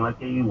環境咧，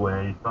機會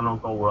係相當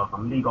高啦。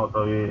咁呢個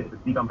對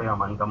資金比較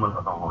敏感嘅內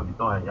房行業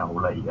都係有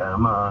利嘅。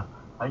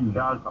喺而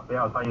家比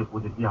較低嘅估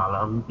值之下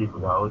啦，咁似乎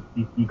有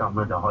啲資金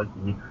咧就開始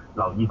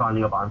留意翻呢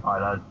個板塊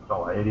啦，作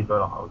為一啲追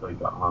落後對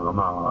象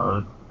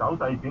啦。走勢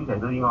短期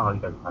都應該可以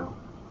繼續睇。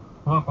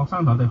好郭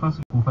生同我哋分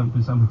析股份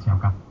本身會持有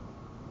㗎？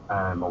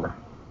冇嘅。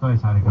多謝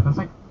晒你嘅分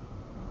析。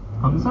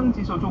恒生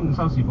指數中午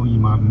收市報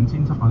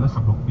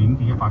25,716點，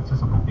跌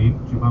176點，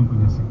主板半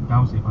日成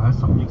交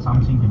410億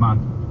3000幾萬。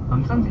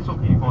恒生指數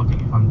期貨即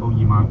月份報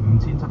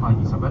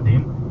25,721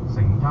點，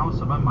成交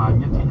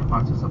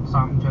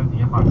111173張，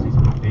跌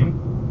146點。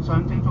上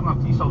證綜合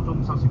指數中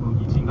午收市報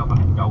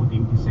2909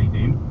點，跌4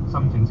點。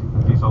深證成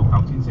分指數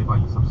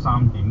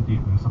9423點，跌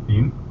50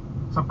點。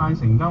十大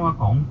成交額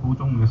港股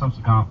中午嘅收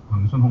市價：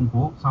騰訊控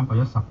股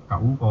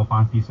319個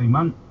8跌4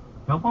蚊，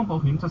友邦保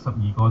險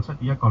72個7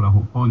跌1個2毫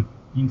半，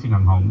建設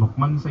銀行6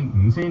蚊升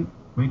5仙，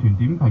美團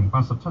點評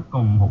87個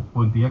5毫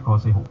半跌1個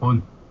4毫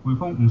半，匯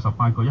豐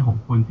58個1毫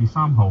半跌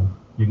3毫，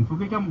盈富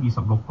基金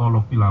26個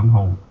6跌2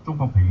毫，中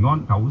國平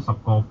安90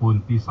個半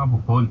跌3毫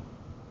半，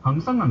恒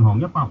生銀行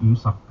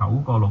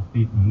159個6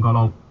跌5個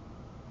6，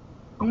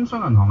工商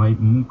銀行係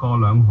5個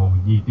2毫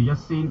2跌1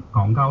仙，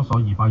港交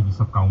所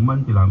229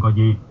蚊跌2個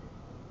2。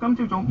今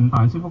朝早五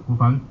大升幅股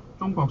份：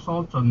中國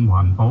疏浚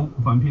環保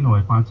股份編號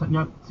係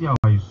871，之後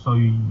係瑞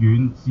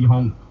遠智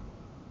控、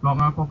諾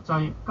亞國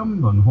際、金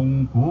輪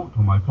控股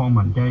同埋礦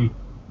文記。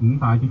五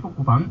大跌幅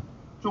股份：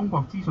中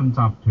國資訊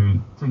集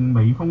團、正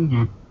美豐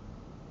業、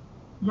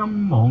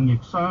鑫網易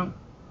商、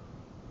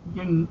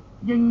英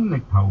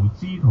力投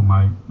資同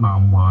埋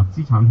南華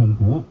資產控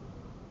股。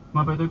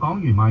外幣對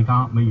港元賣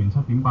價：美元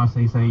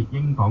7.844，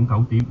英鎊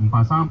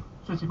9.583。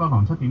瑞士法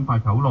郎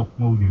7.896，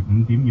澳元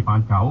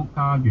5.289，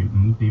加元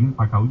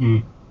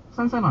5.892，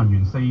新西蘭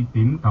元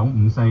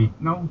4.954，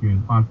歐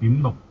元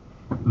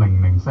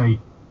8.6004，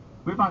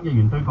每百日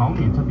元對港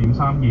元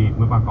7.32，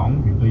每百港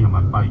元對人民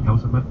幣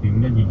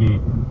91.122。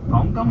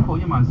港金報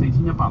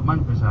14,100蚊，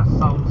佢上日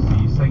收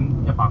市升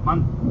100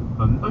蚊。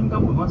倫敦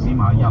金每安士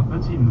買入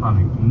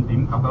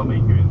1505.99美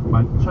元，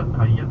賣出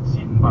係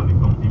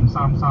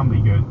1506.33美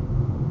元。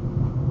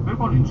美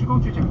國聯儲局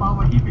主席鮑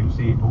威爾表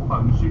示，好快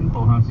會宣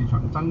布向市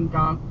場增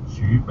加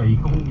儲備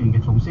供應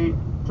嘅措施，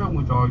將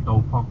會再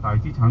度擴大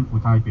資產負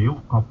債表，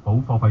確保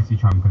貨幣市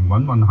場平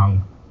穩運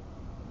行。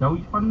有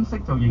分析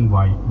就認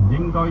為唔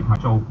應該太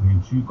早，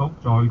聯儲局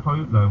再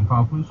推量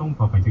化寬鬆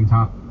貨幣政策。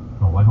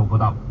羅偉浩報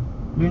道。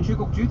聯儲局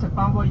主席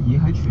鮑威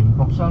爾喺全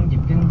國商業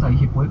經濟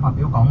協會發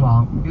表講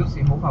話，表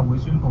示好快會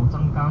宣布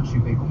增加儲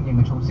備供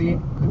應嘅措施。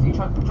佢指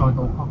出，再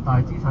度擴大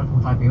資產負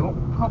債表，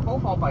確保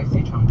貨幣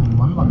市場平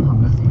穩運行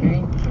嘅時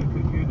機取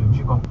決於聯儲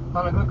局。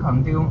但係佢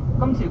強調，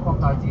今次擴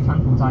大資產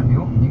負債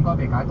表唔應該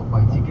被解讀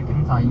為刺激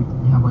經濟，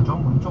而係為咗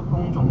滿足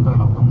公眾對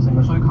流動性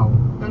嘅需求。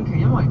近期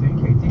因為短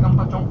期資金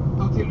不足，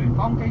導致聯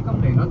邦基金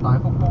利率大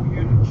幅高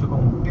於聯儲局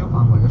目標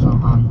範圍嘅上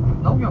限。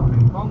紐約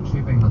聯邦儲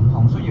備銀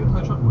行需要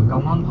推出回購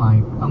安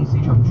排，向市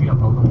場注入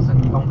流動性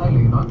以降低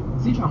利率。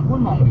市場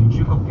觀望聯儲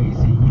局幾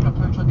時以及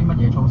推出啲乜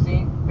嘢措施，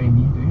避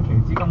免短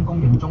期資金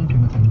供應中斷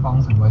嘅情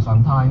況成為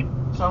常態。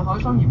上海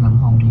商業銀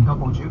行研究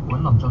部主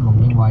管林俊龍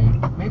認為，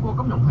美國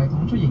金融系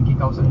統出現結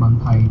構性問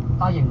題，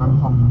大型銀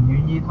行唔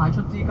願意貸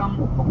出資金，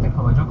目的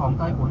係為咗降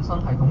低本身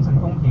系統性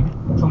風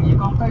險，從而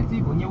降低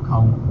資本要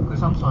求。佢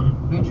相信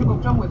聯儲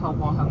局將會透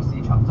過向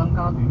市場增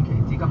加短期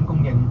資金供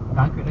應，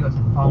解決呢個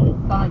情況，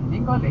但係唔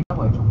應該理解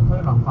為重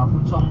推量化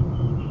寬鬆。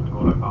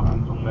個量化寬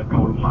鬆咧，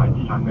購買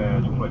資產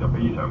嘅種類就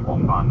非常廣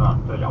泛啦，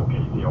即係尤其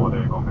是我哋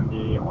講緊啲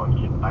按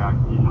揭抵押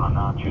資產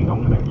啦，傳統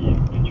嘅定義，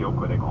聯儲局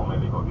佢哋講咧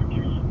呢個叫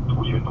QE，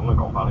好傳統嘅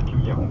講法咧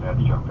QE 係控制一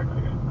啲長息嚟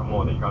嘅，咁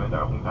我哋而家咧就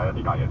係控制一啲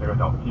假嘅息咧，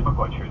就只不過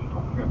係傳統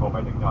嘅貨幣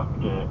政策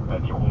嘅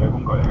調控嘅工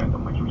具嚟嘅，就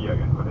唔係 QE 嚟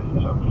嘅，佢哋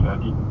上面嘅一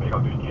啲比較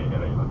短期嘅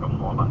利率，咁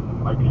可能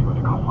例如佢哋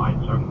購買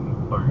相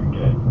對嘅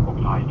國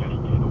債嘅年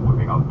期都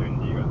會比較短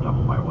啲嘅，就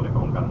唔係我哋講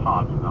緊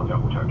30年啊，即係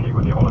好長期嗰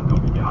啲可能就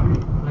未必係。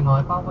另外，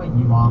鮑威爾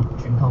話：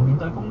全球面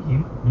對風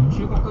險，聯儲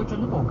局對進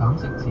一步減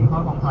息持開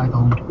放態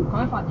度。佢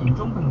喺發言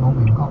中並冇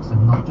明確承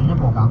諾進一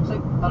步減息，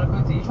但係佢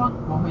指出，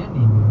過去1年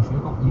聯儲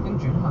局已經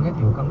轉向一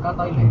條更加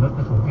低利率嘅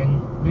途徑。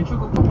聯儲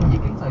局都會以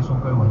經濟數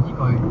據為依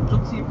據，逐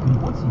次評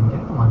估前景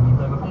同埋面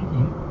對嘅風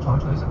險，採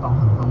取適當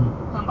行動。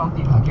香港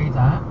電台記者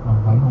羅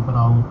偉浩報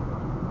道。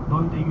內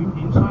地軟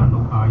件商老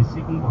大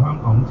師公布香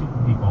港招股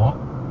結果，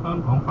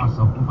香港發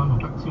售股份錄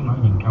得超額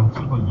認購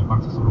超過276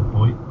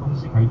倍，公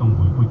司啟動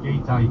回撥機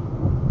制，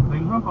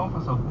令香港發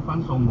售股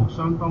份數目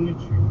相當於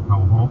全球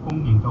可供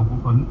認購股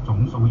份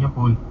總數嘅一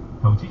半。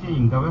投資者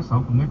認購一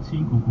手共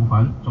1000股股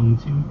份，中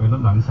籤比率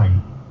2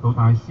成。老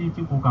大師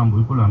招股價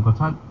每股2個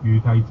7，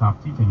預計集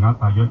資淨額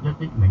大約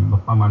1億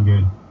600萬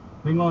元。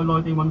另外，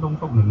內地運動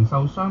服零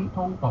售商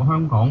滔博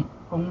香港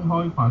公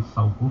開發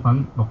售股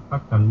份，錄得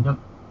近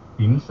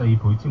1.4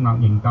倍超額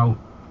認購。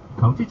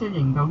投資者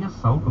認購一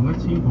手共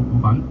1000股股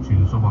份，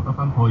全數獲得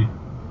分配。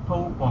滔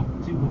博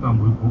招股價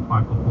每股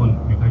8個半，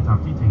預計集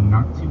資淨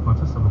額超過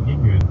76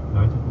億元。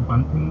兩隻股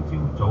份聽朝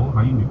早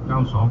喺聯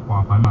交所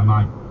掛牌買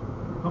賣。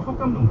樂福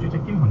金融主席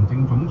兼行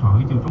政總裁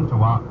許照中就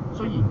話：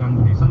雖然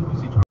近期新股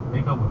市場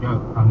比較活躍，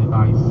但係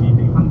大市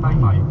氣氛低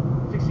迷，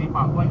即使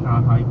百威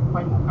亞太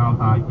規模較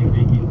大，亦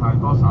未見太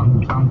多散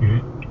戶參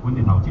與。本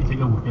地投資者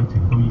嘅活躍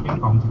程度已經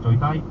降至最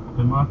低，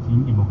對孖展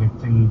業務嘅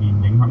正面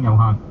影響有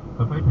限。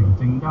佢批評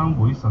證監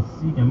會實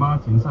施嘅孖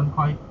展新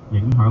規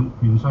影響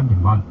券商營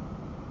運。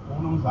普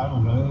通散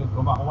戶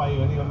嗰百威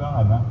嗰啲咁樣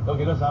係咪啊？有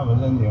幾多散戶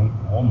申請？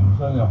我唔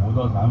相信好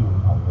多散戶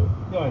投佢，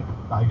因為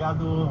大家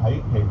都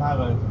喺其他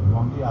嘅情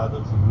況之下都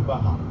自顧不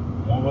暇。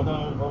我覺得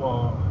嗰個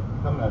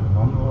今日嚟講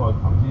嗰個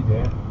投資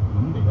者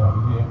本地嘅投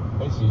資者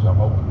喺市場嘅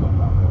活動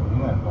能力已經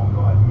係降到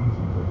係空前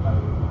最低。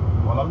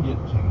我諗疫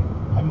情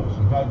喺目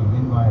前階段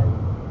應該係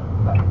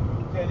好低。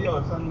即係呢個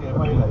新嘅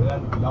規例咧，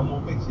有冇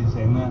迫切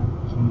性咧？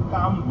從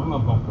監管嘅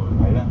角度嚟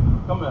睇咧，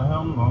今日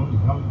香港而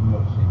家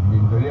目前面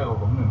對呢一個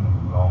咁嘅明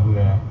朗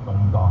嘅動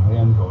盪嘅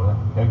因素咧，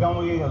其實監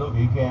管機構都幾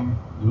驚。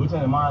如果真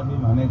係孖展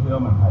品咧出咗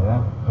問題咧，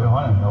佢可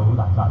能有好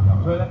大責任。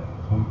所以咧，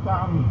從監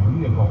管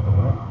嘅角度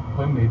咧，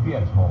佢未必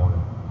係錯嘅。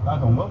但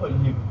係同嗰個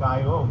業界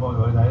嗰個角度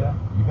去睇咧，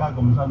而家咁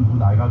辛苦，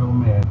大家都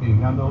咩？突然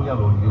間都一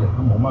路以嚟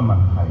都冇乜問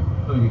題，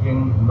都已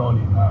經咁多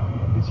年啦。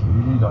你遲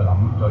啲先再諗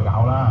再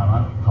搞啦，係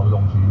嘛？求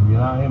同存異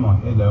啦，希望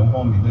呢兩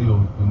方面都要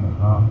證明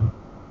啦。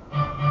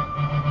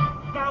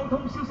交通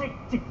消息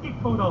直擊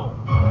報導。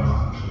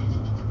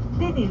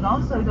Diddy 講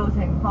隧道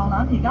情況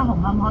啦，而家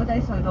紅磡海底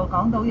隧道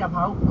港島入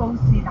口告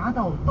士打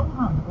道東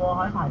行過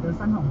海排到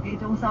新鴻基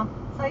中心，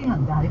西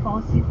行就喺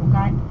波斯富街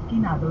堅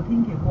拿道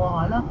天橋過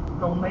海啦。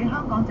龍尾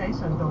香港仔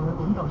隧道嘅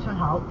管道出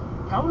口，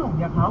九龍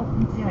入口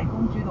只係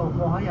公主道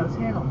過海有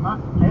車龍啦，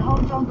喺康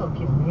莊道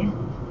橋面。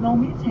路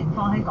面情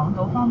況喺港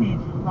島方面，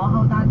皇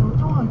后大道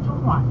中去中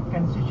環近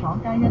雪廠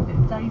街一段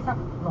擠塞，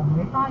龍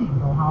尾花園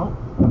道口。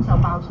咁受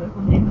爆水管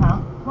影響，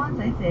灣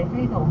仔謝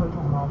斐道去銅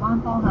鑼灣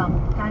方向，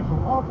介乎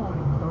柯布連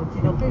道至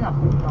到菲林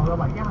明道嘅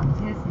唯一行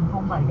車線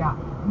封閉㗎。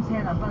咁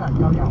車輛不能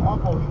夠由柯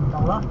布連道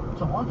啦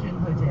左轉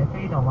去謝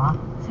斐道啊，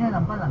車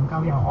輛不能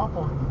夠由柯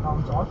布連道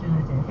左轉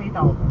去謝斐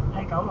道。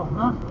喺九龍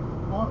啦，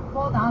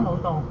窩打老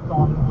道來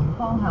回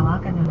方向啊，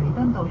近住彌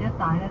敦道一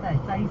帶咧都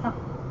係擠塞。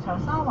長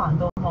沙灣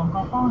道旺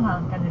角方向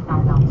近住大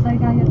南西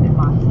街一段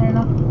慢車啦，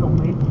龍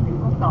尾蝴蝶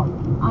谷道；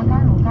亞皆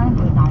老街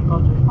去大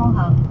角咀方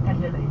向近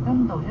住彌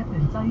敦道一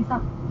段擠塞，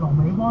龍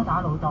尾窩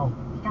打老道。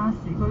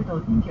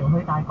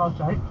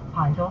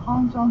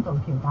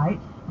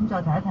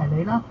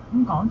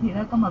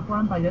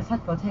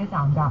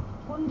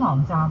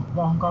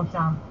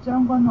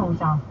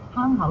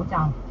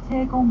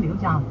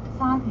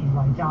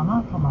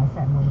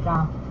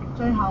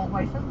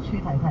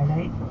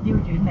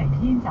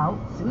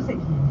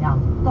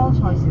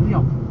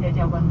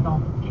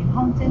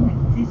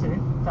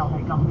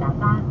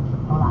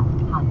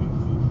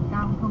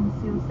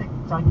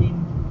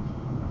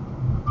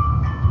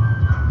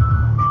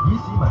以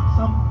市民心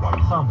為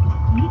心，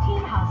以天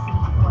下事為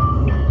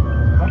事。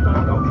FM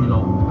 926，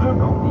香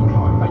港電台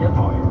第一台，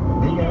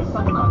你嘅新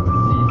聞時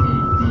事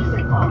知識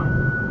台。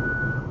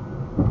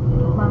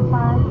文化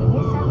源於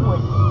生活，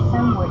生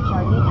活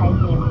在於體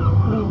驗。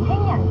年輕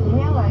人點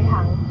樣旅行？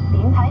點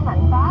睇文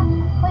化？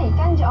不如跟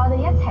住我哋一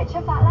齊出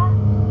發啦！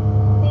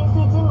電視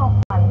節目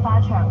《文化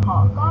長河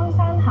江山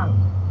行》，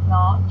我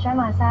張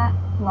曼莎、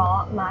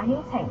我馬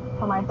曉晴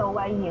同埋杜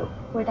慧瑤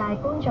會帶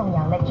觀眾遊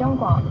歷中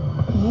國，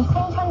以青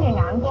春嘅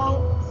眼光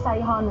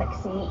細看歷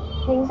史，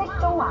認識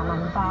中華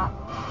文化。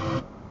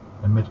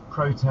Amid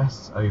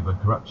protests over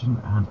corruption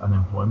and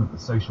unemployment, the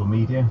social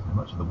media and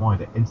much of the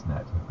wider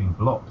internet have been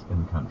blocked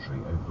in the country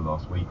over the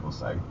last week or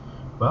so.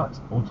 But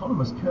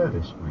autonomous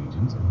Kurdish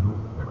regions in north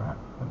of Iraq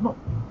have not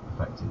been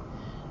affected.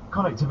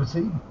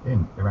 Connectivity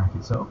in Iraq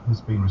itself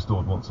has been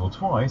restored once or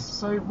twice,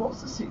 so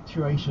what's the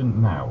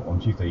situation now on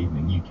Tuesday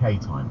evening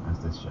UK time as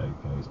this show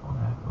goes on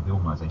air? Well, the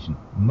organisation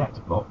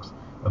NetBlocks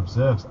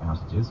observes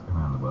outages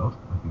around the world.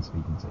 I've been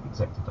speaking to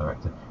Executive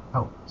Director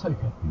Al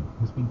Toker, who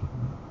has been giving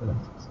me the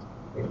latest.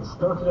 It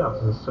started out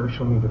as a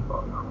social media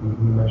block. We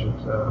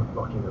measured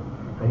blocking of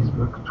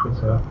Facebook,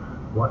 Twitter,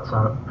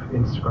 WhatsApp,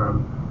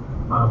 Instagram,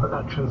 but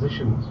that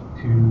transitioned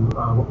to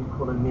what we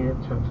call a near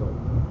total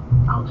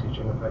outage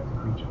in affected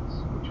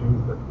regions, which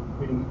means that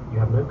really you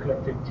have no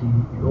connectivity,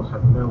 you also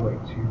have no way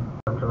to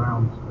work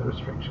around the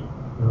restriction.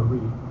 You're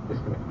really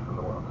disconnected from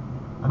the world.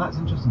 And that's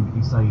interesting that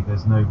you say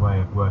there's no way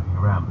of working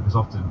around, because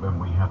often when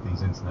we have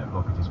these internet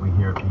blockages, we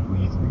hear of people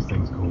using these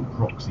things called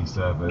proxy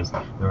servers.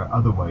 There are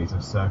other ways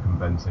of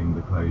circumventing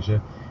the closure.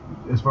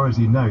 As far as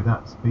you know,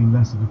 that's been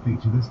less of a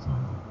feature this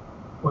time.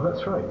 Well,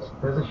 that's right.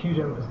 There's a huge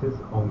emphasis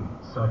on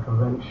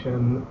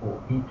circumvention or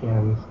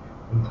VPNs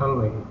and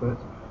tunneling, but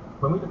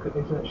when we look at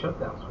internet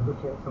shutdowns, we're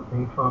looking at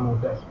something far more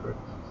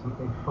desperate,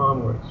 something far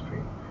more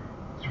extreme.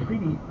 It's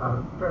really a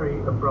very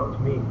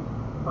abrupt means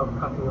of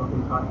cutting off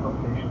entire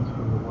populations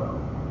from the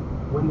world.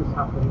 When this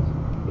happens,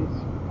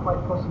 it's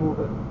quite possible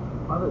that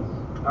others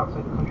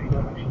outside the country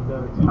don't actually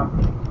know it's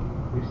happening.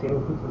 We've seen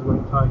instances where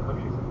entire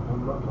countries have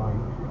gone offline,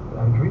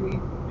 and really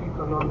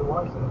people are none the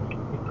wiser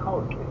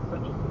because it's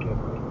such a severe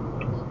problem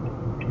for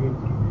the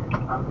community,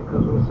 and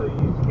because we're so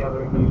used to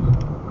gathering news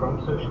from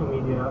social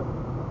media.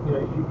 You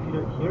know, if you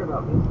don't hear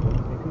about this,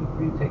 it can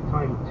really take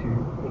time to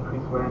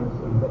increase awareness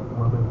and let the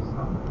world know this is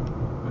happening.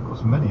 Of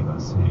course, for many of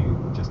us who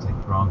just take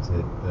for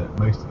granted that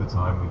most of the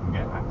time we can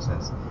get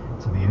access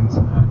to the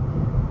internet,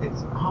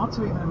 it's hard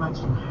to even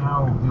imagine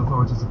how the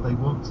authorities, if they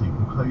want to,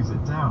 can close it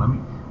down. I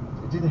mean,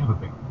 do they have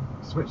a big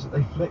switch that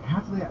they flick?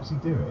 How do they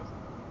actually do it?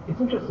 It's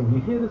interesting.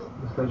 You hear this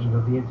legend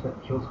of the internet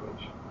kill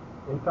switch.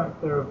 In fact,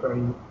 there are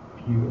very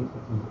few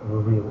instances of a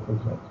real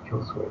internet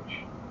kill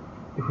switch.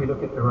 If we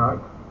look at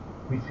Iraq,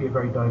 we see a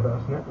very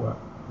diverse network.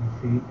 We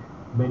see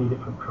many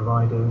different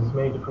providers,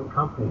 many different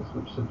companies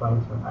which supply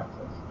internet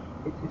access.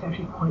 It's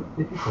actually quite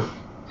difficult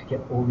to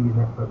get all these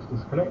networks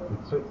disconnected.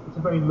 So it's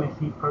a very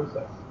messy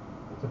process.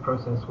 It's a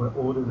process where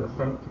orders are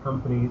sent to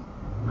companies.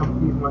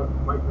 Companies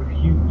might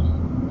refuse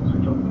to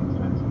switch off the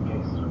internet in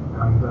case,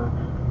 and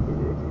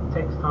it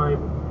takes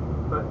time,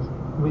 but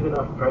with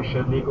enough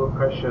pressure, legal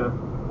pressure,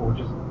 or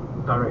just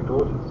direct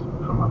orders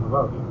from up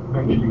above,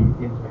 eventually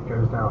the internet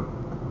goes down.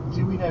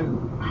 Do we know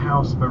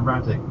how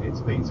sporadic it's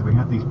been? So we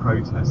had these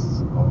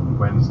protests on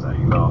Wednesday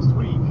last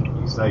week.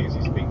 You say as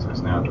you speak to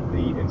us now that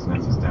the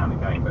internet is down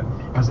again, but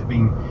has it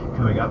been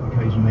coming up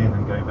occasionally and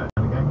then going back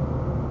down again?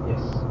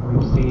 Yes,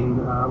 we've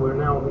seen, we're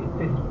now on the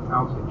 5th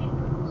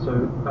outage.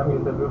 So that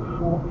means that there are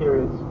 4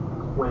 periods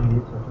when the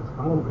internet has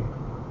come on briefly.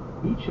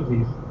 Each of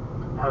these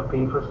have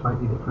been for a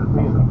slightly different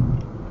reason.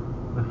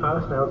 The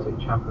first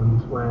outage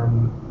happened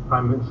when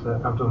Prime Minister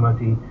Abdul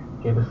Mahdi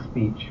gave a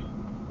speech.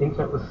 The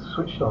internet was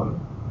switched on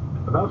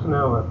about an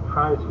hour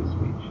prior to his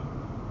speech,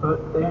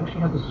 but they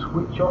actually had to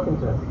switch off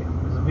internet again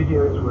because the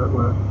videos were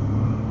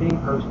being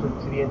posted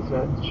to the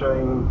internet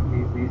showing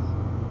these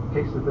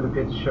cases that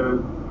appeared to show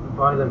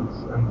violence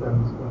and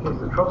in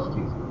cases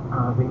atrocities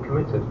being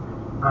committed,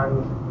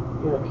 and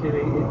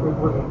clearly it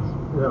wasn't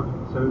enough.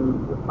 So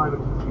the Prime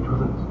Minister's speech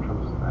wasn't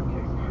Trump's in that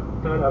case.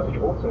 The third outage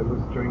also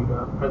was during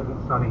President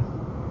Salih's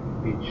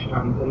speech,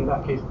 and in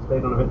that case it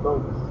stayed on a bit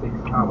longer, 6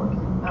 hours.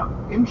 Now,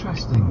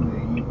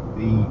 interestingly,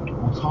 the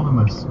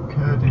autonomous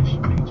Kurdish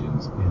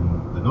regions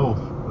in the north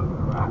of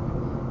Iraq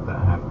that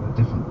have a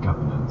different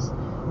governance,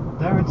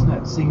 their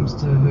internet seems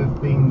to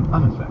have been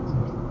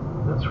unaffected.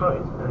 That's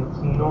right, and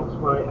it's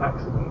not by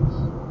accident.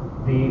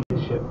 The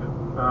leadership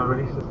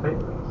released a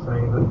statement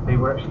saying that they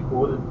were actually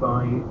ordered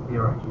by the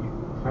Iraqi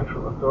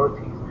central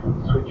authorities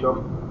to switch off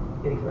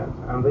internet,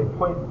 and they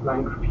point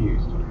blank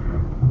refused,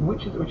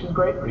 which is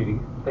great really.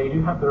 They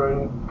do have their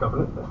own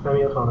government, they're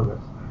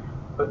semi-autonomous,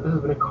 but this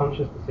has been a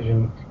conscious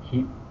decision to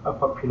keep a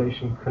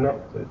population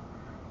connected.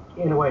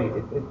 In a way,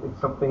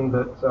 it's something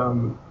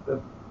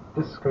that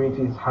this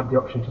community has had the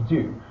option to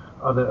do.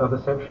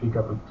 Other centrally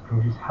governed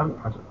communities haven't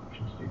had the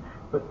option to do.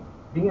 But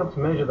being able to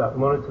measure that,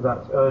 monitor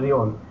that early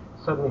on,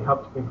 certainly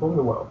helped inform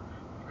the world.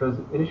 Because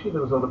initially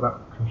there was all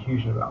about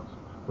confusion about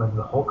whether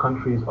the whole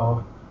country is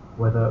off,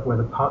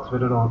 whether parts of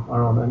it are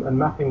on, and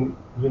mapping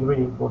has been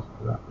really important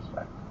in that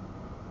respect.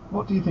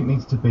 What do you think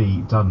needs to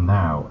be done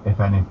now, if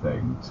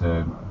anything,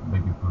 to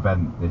maybe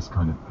prevent this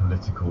kind of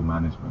political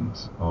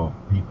management of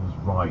people's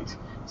right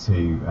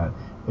to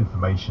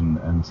information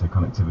and to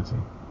connectivity?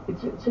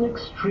 It's an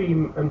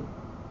extreme and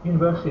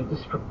universally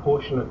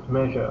disproportionate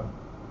measure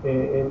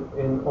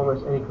in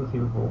almost any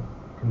conceivable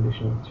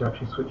condition to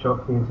actually switch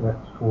off the internet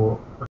for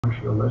a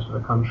country or most of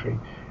a country.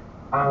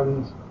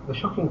 And the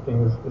shocking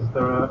thing is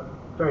there are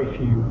very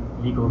few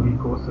legal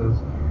recourses.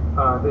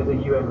 There's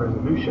a UN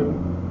resolution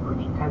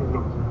which tends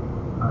not to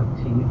have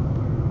teeth.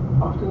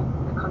 Often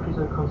the country's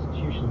own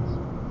constitutions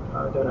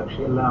don't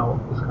actually allow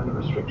this kind of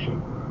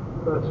restriction,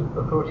 but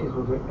authorities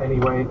will do it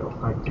anyway. They'll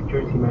cite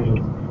security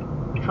measures.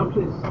 The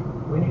trouble is,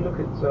 when you look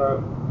at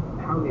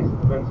how these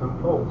events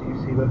unfold, you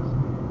see that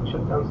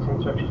shutdowns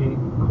tend to actually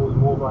cause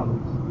more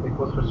violence. They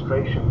cause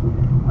frustration,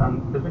 and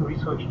there's been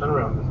research done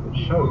around this that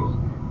shows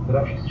that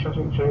actually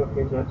shutting off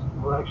the internet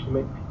will actually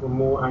make people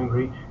more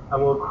angry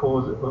and will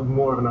cause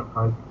more of an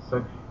uprising.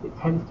 So it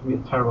tends to be a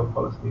terrible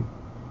policy.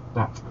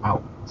 That's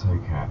out.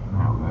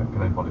 Now,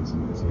 Glenn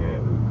Boddington is here.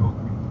 Of course,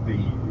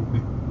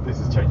 this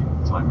is changing all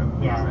the time, and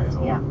things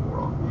all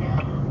wrong. Yeah.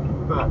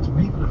 But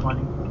people are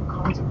finding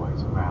all kinds of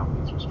ways around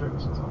these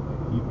restrictions, aren't they?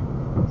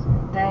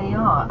 They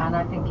are, and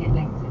I think it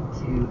links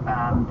it to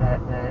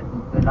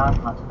the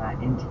last part of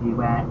that interview,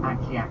 where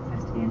actually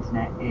access to the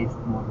internet is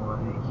more and more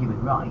of a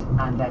human right,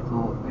 and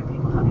therefore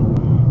people having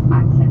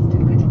access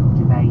to critical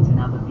debate and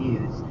other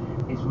views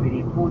is really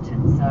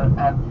important. So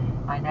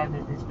I know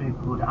there's this group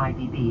called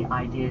IBB,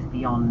 Ideas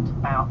Beyond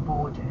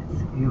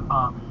Borders, who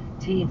are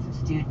teams of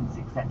students,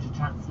 etc.,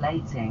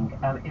 translating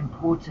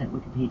important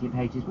Wikipedia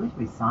pages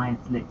with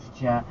science,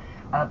 literature,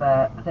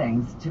 other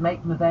things, to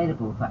make them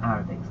available for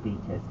Arabic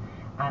speakers.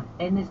 And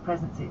in this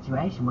present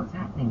situation, what's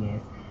happening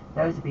is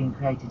those are being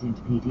created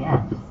into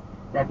PDFs,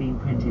 they're being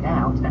printed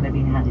out, and they're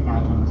being handed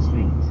out on the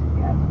street,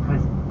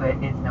 because there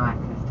is no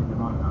access to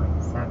them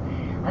online. So,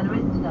 and there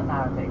isn't enough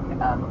Arabic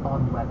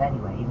on the web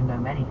anyway, even though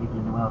many people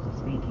in the world are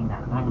speaking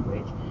that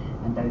language,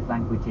 and those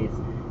languages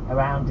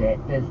around it,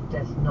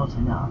 there's not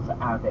enough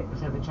Arabic.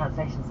 So the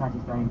translation side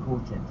is very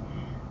important.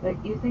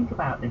 But you think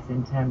about this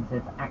in terms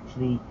of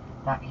actually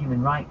that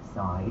human rights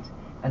side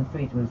and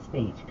freedom of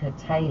speech,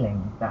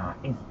 curtailing that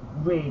is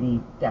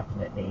really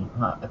definitely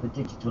part of the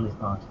digital is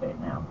part of it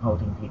now,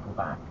 holding people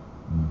back.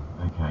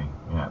 Okay,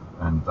 yeah,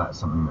 and that's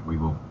something that we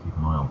will keep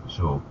an eye on for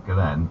sure.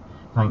 Glenn,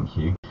 thank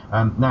you.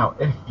 Now,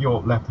 if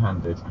you're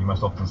left-handed, you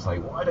must often say,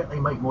 why don't they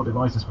make more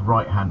devices for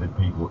right-handed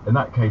people? In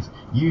that case,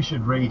 you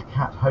should read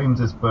Kat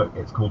Holmes's book.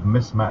 It's called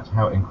Mismatch: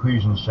 How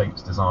Inclusion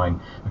Shapes Design,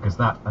 because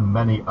that and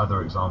many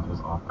other examples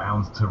are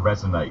bound to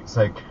resonate.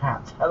 So,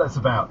 Kat, tell us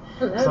about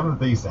some of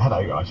these.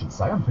 Hello, I should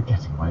say. I'm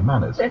forgetting my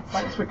manners.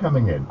 Thanks for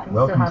coming in.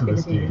 Welcome to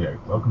the studio.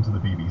 Welcome to the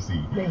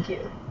BBC. Thank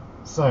you.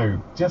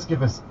 So, just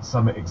give us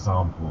some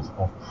examples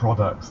of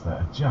products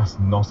that are just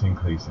not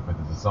inclusive, where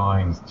the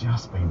design's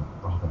just been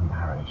rather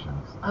narrow, shall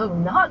we say? Oh,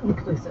 not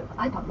inclusive.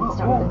 I thought we'd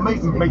start with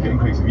inclusive. Make it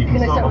inclusive. You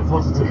can start off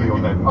positively or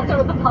negatively. I'll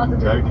start with the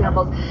positive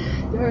examples.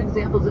 There are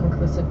examples of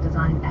inclusive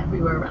design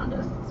everywhere around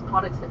us. It's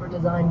products that were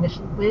designed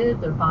initially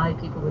with or by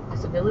people with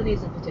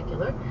disabilities in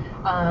particular.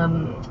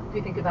 If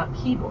you think about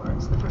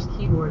keyboards, the first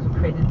keyboards were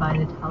created by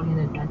an Italian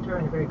inventor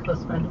and a very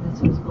close friend of his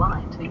who was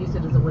blind. They used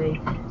it as a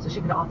way so she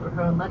could author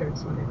her own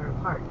letters when they were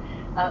apart.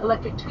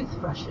 Electric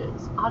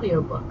toothbrushes,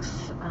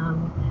 audiobooks,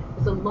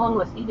 there's a long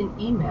list, even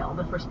email.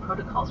 The first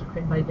protocols were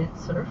created by Vint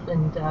Cerf,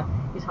 and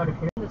he's hard of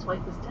hearing, his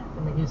wife was deaf,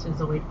 and they used it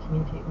as a way to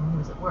communicate when he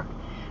was at work.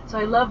 So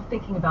I love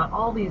thinking about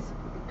all these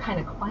kind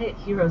of quiet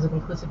heroes of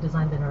inclusive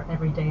design in our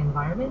everyday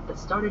environment that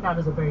started out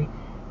as a very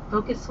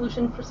focused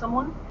solution for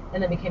someone,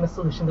 and then became a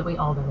solution that we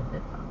all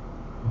benefit from.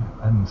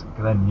 And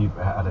Glenn, you've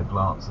had a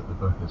glance at the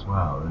book as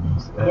well, and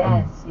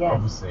yes.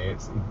 Obviously,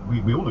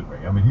 we all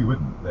agree. I mean, who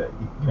wouldn't? That,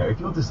 you know, if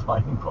you're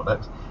designing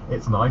products,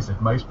 it's nice if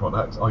most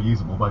products are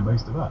usable by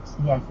most of us.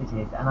 Yes, it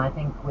is, and I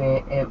think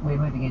we're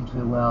moving into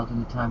a world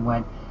and a time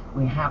when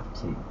we have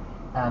to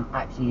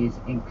actually use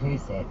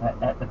inclusive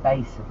at the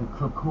base of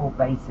the core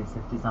basis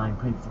of design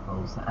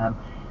principles.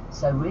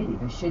 So really,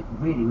 there should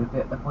really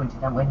be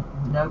pointed out when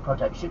no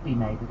product should be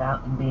made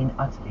without them being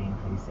utterly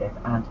inclusive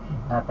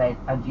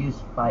and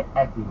used by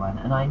everyone.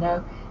 And I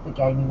know the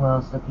gaming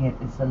world's looking at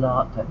this a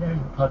lot, but the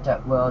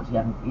product world,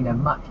 you know,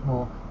 much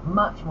more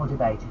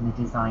debate in the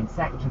design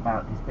sector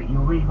about this. But you're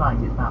really right,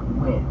 it's about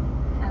width.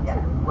 Absolutely.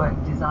 Yeah, we're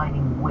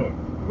designing width.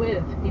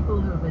 with people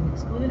who have been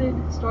excluded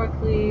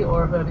historically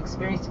or who have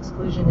experienced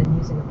exclusion in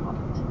using the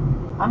product.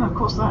 And of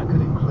course that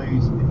could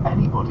include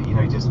anybody,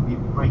 just you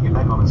break your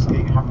leg on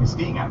having a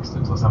skiing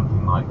accident or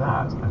something like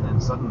that, and then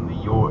suddenly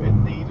you're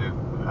in need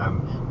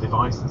of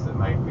devices that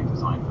may have been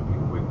designed for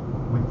people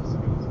with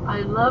disabilities. I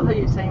love how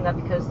you're saying that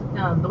because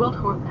the World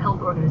Health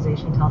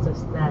Organization tells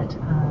us that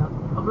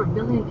over 1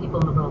 billion people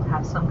in the world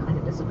have some kind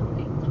of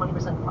disability, 20%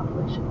 of the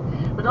population.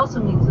 But it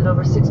also means that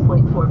over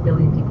 6.4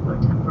 billion people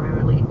are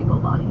temporarily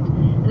able-bodied.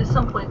 And at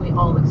some point we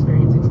all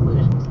experience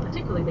exclusions,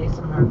 particularly based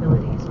on our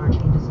abilities or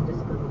changes in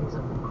disabilities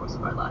over the course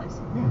of our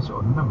lives. Yeah,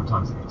 sure. A number of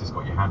times you've just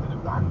got your hand in a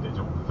bandage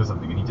or for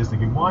something and you're just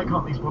thinking, why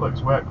can't these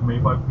products work for me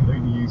if I can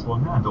only use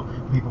one hand? Or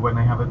people when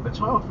they have a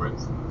child, for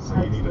instance.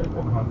 So you need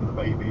one hand for the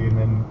baby and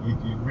then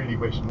you really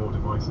wish more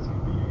devices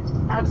could be used.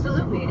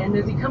 Absolutely. And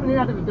as you come in and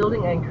out of a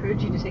building, I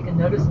encourage you to take a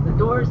notice of the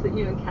doors that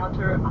you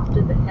encounter.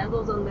 Often the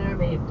handles on there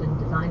may have been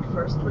designed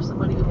first for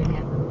somebody who maybe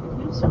has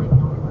limited use or maybe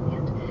only one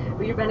hand.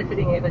 But you're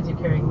benefiting it as you're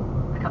carrying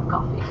a cup of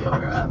coffee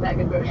or a bag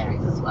of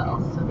groceries as well.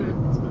 So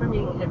it's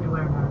permeating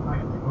everywhere in our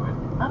environment.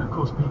 And of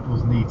course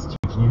people's needs change.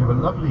 And you have a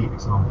lovely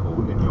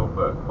example in your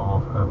book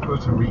of a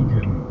Puerto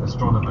Rican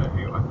astronomer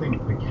who I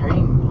think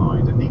became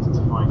blind and needed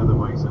to find other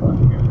ways of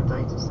looking at her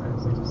data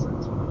sets. So just set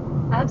this one up.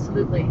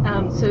 Absolutely.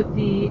 So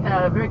the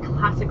very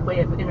classic way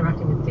of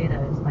interacting with data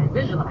is by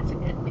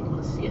visualizing it, being able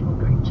to see it in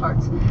great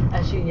charts.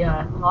 As she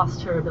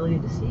lost her ability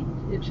to see,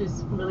 which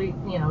is really,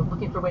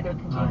 looking for a way to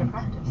continue her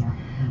practice.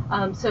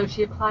 Yeah. So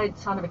she applied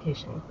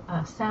sonification,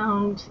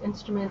 sound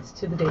instruments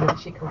to the data that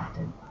she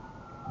collected.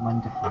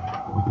 Wonderful.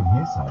 We can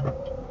hear some.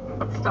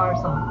 Star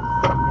songs.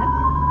 Yes.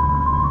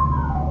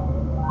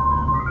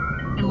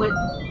 And what?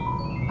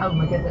 Oh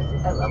my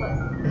goodness, I love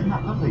it. Isn't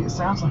that lovely? It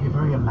sounds like a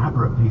very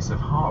elaborate piece of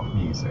harp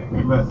music,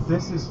 but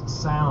this is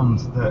sound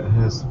that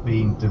has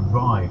been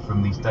derived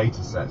from these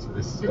data sets that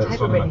this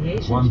astronomer,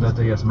 Wanda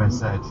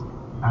Diaz-Merced,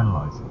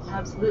 analyzes.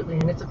 Absolutely,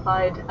 and it's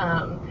applied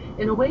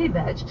in a way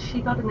that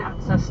she got an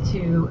access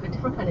to a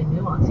different kind of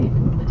nuance even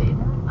in the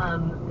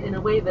data, in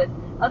a way that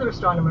other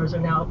astronomers are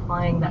now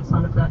applying that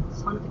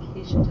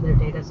sonification to their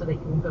data so they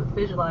can both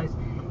visualize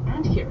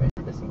and hear it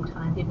at the same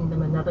time, giving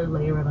them another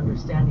layer of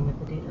understanding of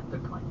the data that they're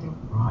collecting.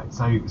 Right,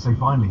 so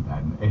finally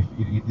then,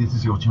 if this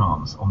is your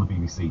chance on the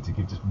BBC to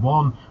give just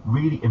one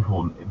really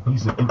important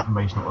piece of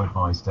information or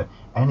advice to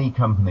any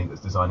company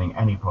that's designing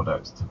any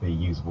product to be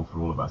usable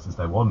for all of us, is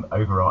there one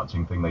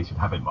overarching thing they should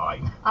have in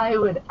mind? I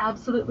would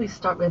absolutely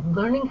start with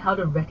learning how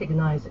to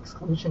recognize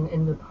exclusion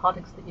in the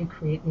products that you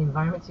create, the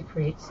environments you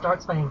create.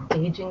 Starts by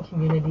engaging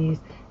communities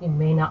you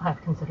may not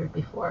have considered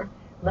before.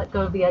 Let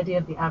go of the idea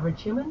of the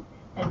average human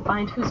and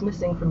find who's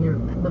missing from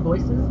the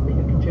voices that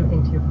you're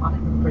contributing to your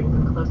product and bring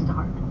them close to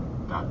heart.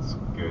 That's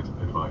good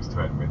advice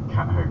to end with.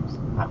 Kat Holmes,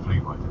 that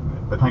flew by, didn't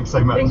it? But thanks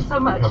so much for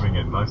coming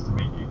in. Nice to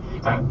meet you.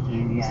 Thank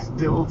you. Yeah.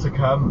 Still to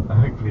come, a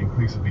hopefully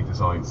inclusively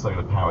designed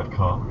solar-powered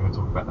car. We're going to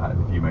talk about that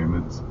in a few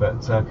moments.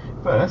 But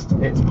first,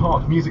 it's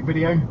part music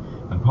video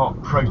and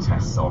part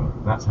protest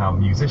song. That's how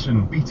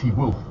musician BT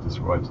Wolf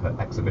describes her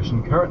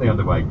exhibition currently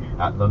underway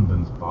at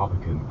London's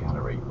Barbican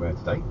Gallery, where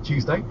today,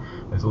 Tuesday,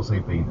 there's also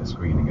been a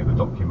screening of a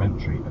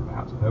documentary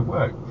about her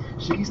work.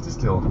 She's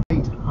distilled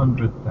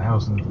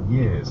 800,000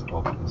 years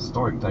of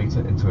historic data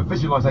into a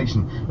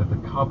visualization of the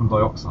carbon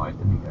dioxide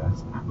in the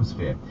Earth's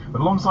atmosphere.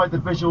 But alongside the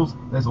visuals,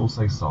 there's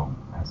also song,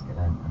 as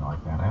Glenn and I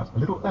found out a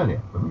little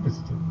earlier when we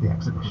visited the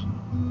exhibition.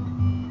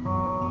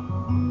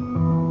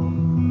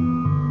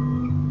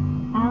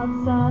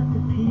 Outside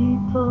the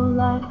people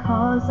like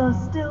cars are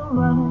still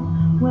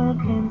running, when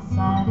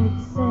inside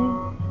it's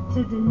safe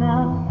to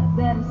deny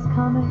that it's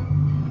coming.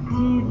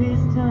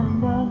 TV's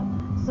turned up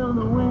so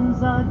the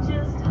winds are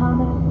just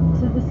humming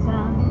to the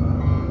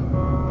sound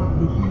of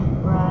the heat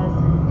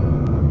rising.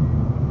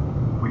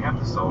 We have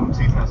the song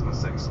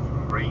 2006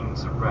 From Green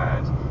to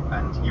Red,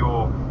 and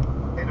you're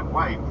in a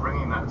way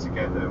bringing that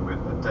together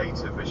with the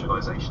data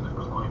visualization of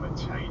climate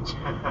change.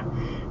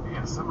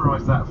 Yeah,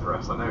 summarise that for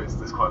us. I know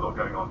there's quite a lot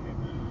going on here.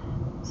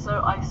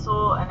 So I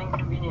saw An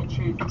Inconvenient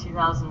Truth in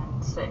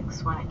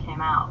 2006 when it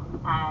came out,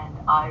 and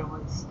I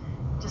was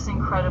just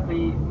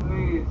incredibly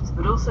moved,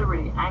 but also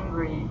really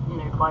angry,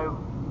 by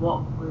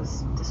what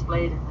was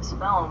displayed in this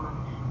film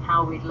and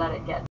how we'd let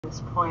it get to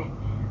this point.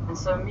 And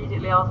so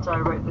immediately after, I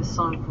wrote this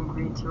song From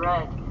Green to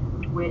Red,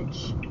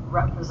 which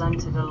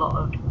represented a lot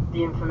of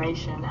the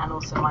information and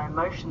also my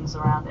emotions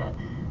around it.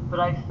 But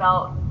I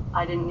felt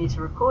I didn't need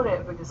to record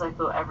it because I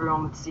thought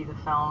everyone would see the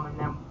film, and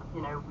then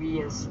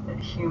we as a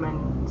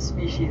human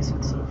species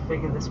would sort of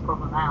figure this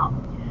problem out.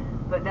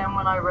 But then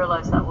when I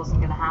realized that wasn't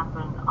going to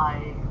happen,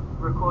 I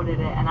recorded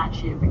it, and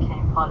actually it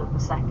became part of the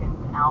second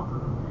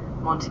album,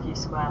 Montague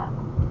Square.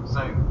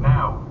 So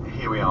now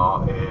here we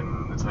are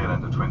in the tail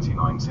end of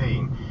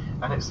 2019,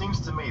 and it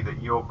seems to me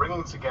that you're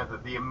bringing together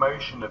the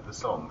emotion of the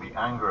song, the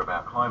anger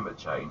about climate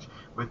change,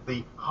 with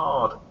the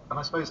hard and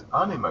I suppose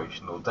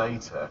unemotional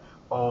data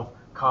of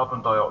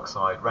carbon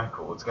dioxide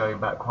records going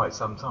back quite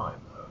some time.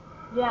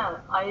 Yeah,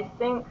 I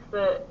think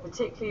that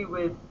particularly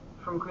with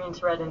From Green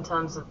to Red in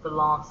terms of the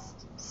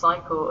last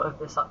cycle of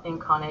this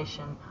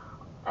incarnation,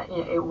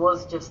 it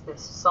was just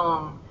this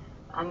song.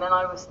 And then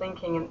I was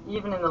thinking, and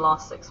even in the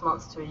last 6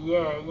 months to a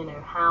year,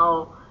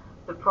 how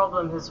the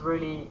problem has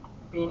really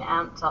been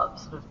amped up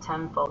sort of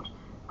tenfold.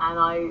 And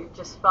I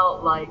just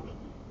felt like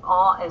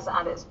art is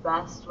at its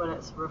best when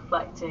it's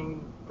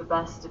reflecting the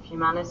best of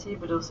humanity,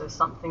 but also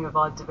something of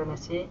our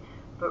divinity.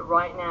 But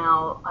right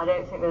now, I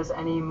don't think there's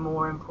any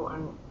more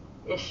important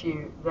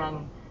issue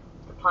than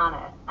the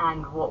planet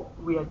and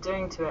what we are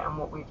doing to it and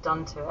what we've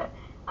done to it.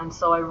 And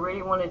so I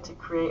really wanted to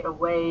create a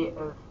way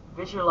of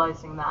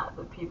visualizing that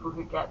people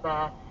could get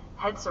their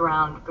heads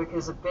around,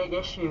 because a big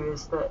issue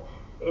is that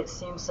it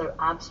seems so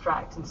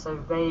abstract and so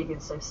vague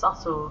and so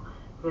subtle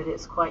that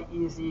it's quite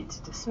easy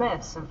to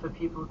dismiss and for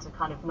people to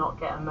kind of not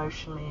get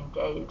emotionally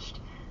engaged.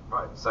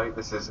 Right, so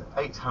this is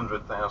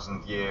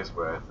 800,000 years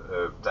worth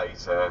of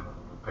data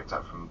picked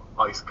up from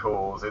ice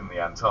cores in the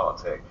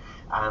Antarctic,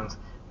 and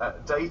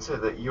data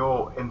that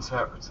you're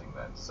interpreting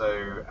then.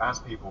 So as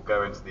people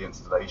go into the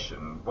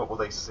installation, what will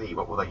they see,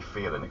 what will they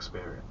feel and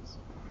experience?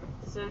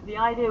 So the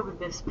idea with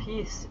this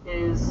piece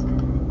is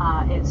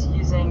it's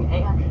using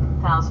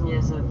 800,000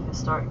 years of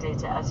historic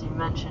data, as you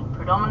mentioned,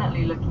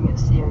 predominantly looking at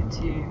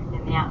CO2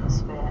 in the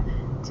atmosphere,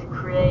 to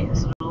create a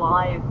sort of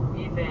live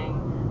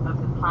weaving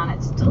of the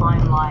planet's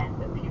timeline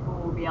that people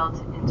will be able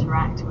to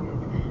interact with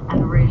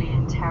and really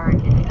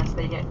interrogate. As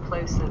they get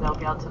closer, they'll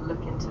be able to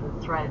look into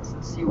the threads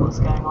and see what's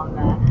going on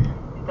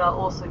there. There'll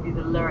also be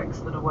the lyrics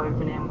that are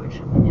woven in, which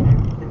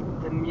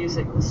are, the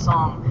music, the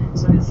song.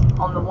 So it's,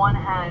 on the one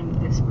hand,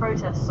 this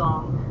protest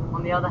song,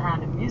 on the other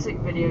hand, a music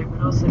video,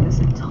 but also this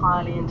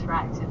entirely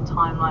interactive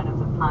timeline of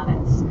the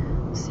planet's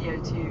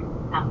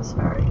CO2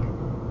 atmospheric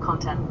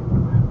content.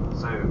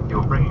 So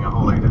you're bringing a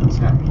whole load of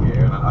tech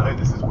here, and I know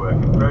this is work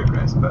in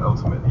progress, but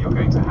ultimately you're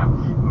going to have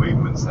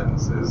movement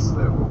sensors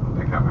that will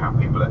pick up how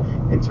people are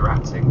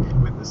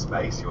interacting with the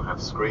space. You'll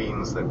have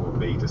screens that will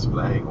be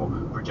displaying or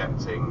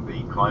projecting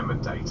the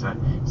climate data.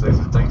 So it's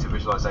data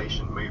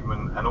visualization,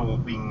 movement, and all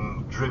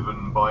being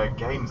driven by a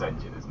games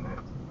engine, isn't it?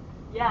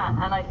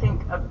 Yeah, and I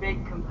think a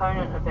big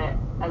component of it,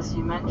 as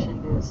you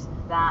mentioned, is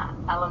that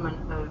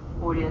element of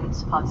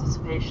audience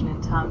participation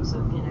in terms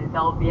of,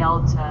 they'll be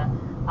able to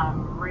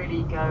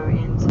really go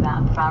into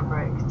that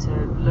fabric to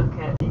look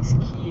at these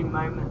key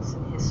moments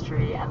in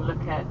history and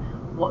look at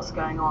what's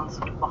going on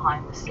sort of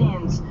behind the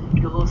scenes.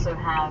 You'll also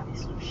have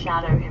these sort of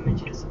shadow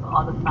images of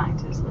other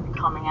factors that are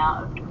coming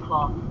out of the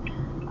cloth,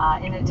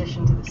 in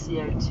addition to the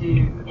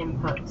CO2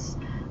 inputs.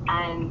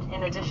 And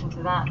in addition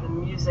to that, the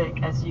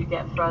music, as you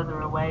get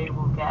further away,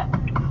 will get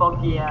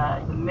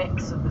foggier. The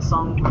mix of the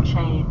song will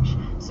change,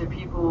 so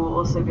people will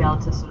also be able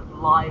to sort of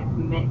live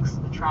mix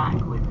the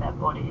track with their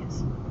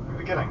bodies.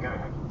 Go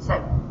ahead. So,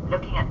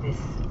 looking at this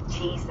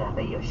teaser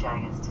that you're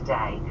showing us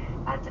today,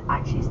 and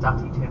actually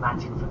starting to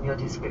imagine from your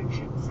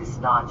descriptions this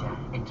larger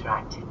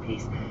interactive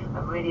piece,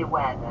 I'm really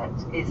aware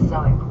that it's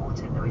so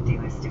important that we're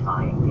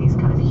demystifying these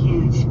kind of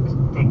huge,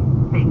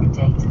 big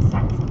data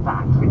sets of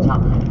fact, which are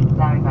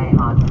very, very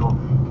hard for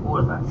all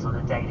of us on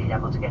a daily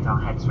level to get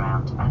our heads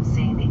around, and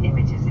seeing the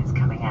images it's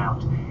coming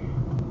out.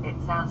 It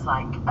sounds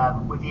like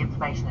with the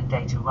information and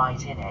data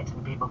right in it,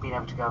 and people being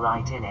able to go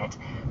right in it,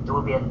 there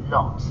will be a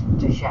lot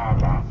to share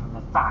there from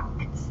the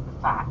facts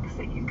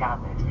that you've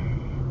gathered.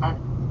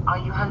 And are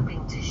you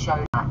hoping to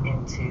show that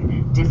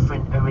into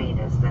different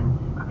arenas than,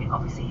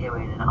 obviously here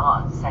we're in an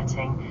art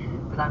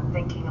setting, but I'm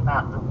thinking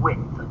about the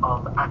width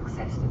of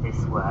access to this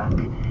work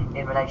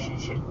in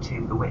relationship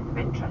to the width of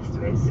interest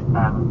there is,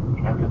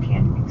 looking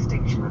at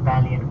Extinction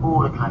Rebellion,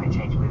 all the climate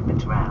change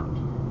movement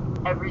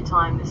around. Every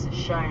time this is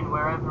shown,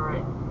 wherever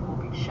it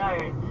will be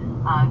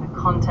shown, the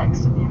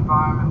context of the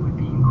environment would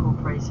be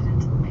incorporated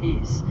into the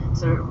piece.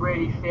 So it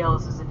really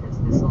feels as if it's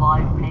this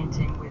live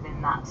painting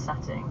within that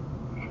setting.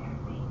 It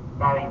would be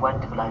very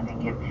wonderful, I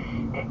think, if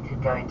it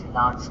could go into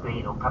large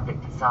screen or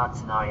public facade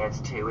scenarios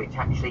too, which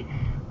actually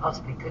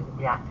possibly couldn't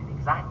react in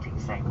exactly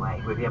the same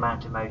way with the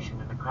amount of motion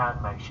and the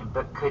crowd motion,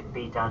 but could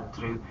be done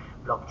through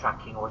block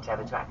tracking or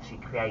whatever to actually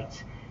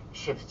create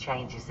shift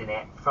changes in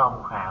it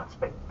from crowds,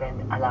 but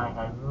then allowing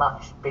a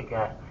much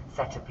bigger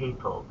set of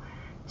people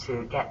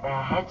to get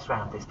their heads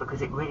around this,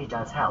 because it really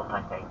does help,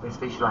 I think. This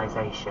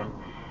visualization,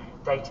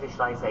 data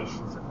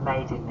visualizations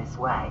made in this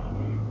way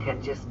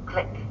can just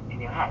click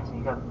in your head and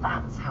you go,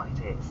 that's how it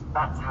is,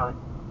 that's how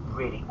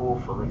really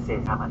awful this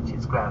is, how much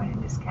it's growing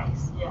in this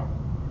case. Yeah.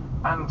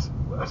 And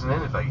as an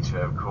innovator,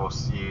 of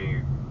course,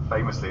 you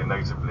famously and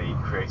notably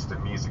created a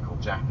musical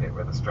jacket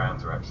where the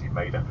strands are actually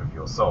made up of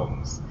your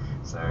songs,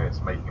 so it's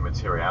making a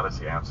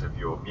materiality out of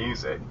your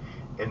music.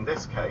 In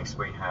this case,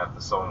 we have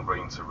the song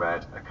Green to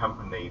Red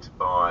accompanied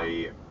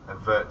by a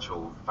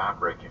virtual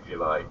fabric, if you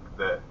like,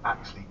 that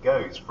actually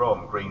goes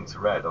from green to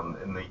red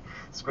in the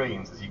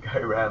screens as you go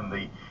around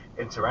the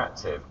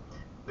interactive.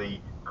 The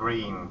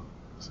green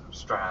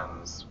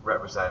strands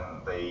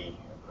represent the,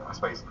 I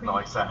suppose,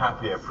 nicer,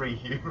 happier,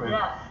 pre-human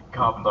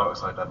carbon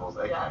dioxide levels.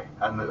 Okay,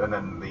 and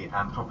then the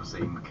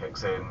Anthropocene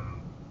kicks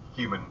in,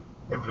 human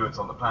influence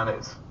on the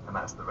planet, and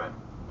that's the red.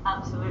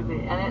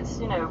 Absolutely, and it's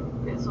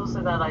it's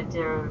also that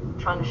idea of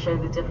trying to show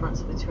the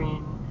difference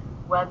between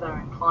weather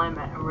and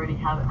climate, and really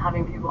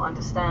having people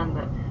understand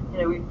that, you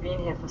know, we've been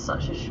here for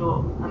such a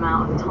short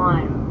amount of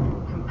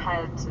time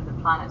compared to the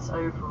planet's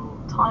overall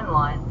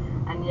timeline,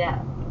 and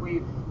yet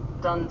we've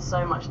done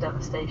so much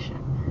devastation.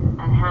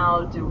 And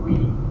how do we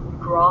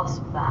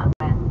grasp that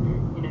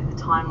when, you know, the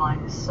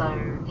timeline is so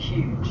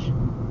huge?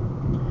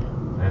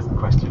 There's the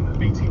question that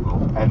BT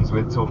Wolf ends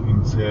with,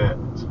 talking to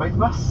both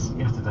of us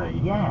yesterday.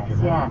 Yes,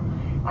 yeah.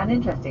 And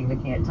interesting,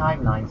 looking at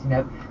timelines, you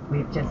know,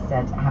 we've just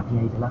said Happy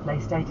Ada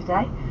Lovelace Day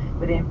today,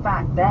 but in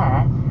fact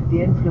there,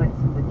 the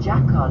influence of the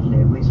jacquard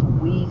loom is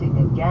weaving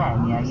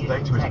again, yeah, using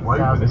Data is textiles,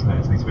 woven, isn't it?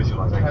 It's these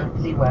visualisations.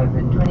 totally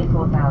woven,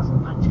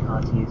 24,000 punch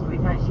cards used,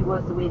 which actually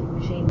was the weaving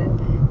machine that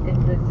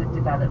influenced the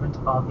development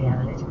of the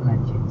analytical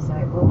engine. So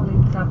it all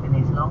links up in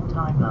these long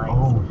timelines.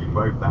 Oh, you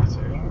wove that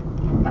in. Yeah.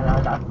 And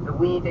I love the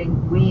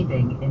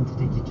weaving into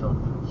digital.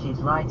 She's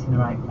right in the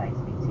right place,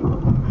 BT.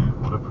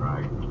 What a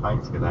pro.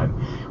 Thanks for that.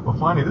 Well,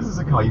 finally, this is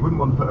a car you wouldn't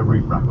want to put a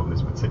roof rack on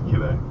this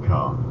particular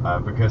car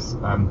because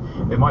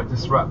it might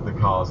disrupt the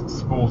car's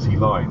sporty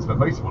lines, but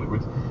most of all, it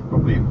would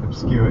probably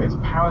obscure its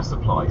power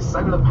supply.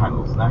 Solar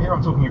panels. Now, here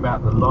I'm talking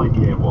about the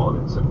Lightyear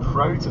one. It's a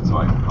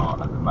prototype car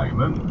at the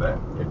moment, but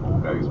if all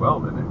goes well,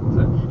 then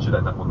it should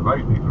end up on the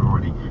road. People are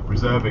already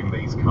reserving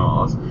these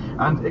cars,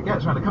 and it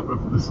gets around a couple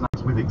of the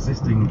snags with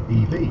existing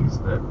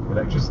EVs. The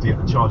electricity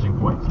at the charging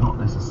point is not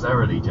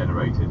necessarily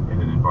generated in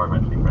an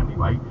environmentally friendly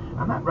way,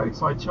 and that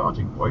roadside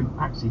charging point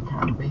actually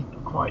can be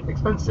quite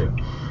expensive.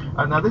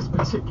 Now, this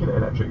particular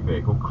electric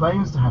vehicle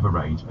claims to have a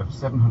range of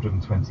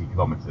 720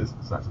 kilometres,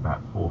 so that's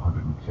about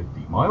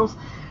 450 miles,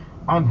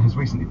 and has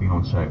recently been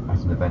on show at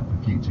an event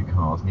for future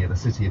cars near the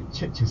city of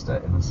Chichester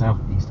in the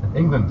southeast of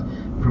England,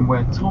 from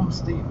where Tom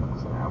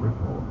Stevens now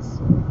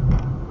reports.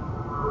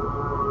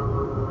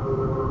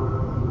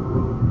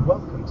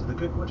 Welcome to the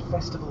Goodwood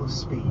Festival of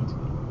Speed,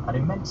 an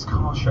immense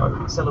car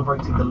show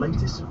celebrating the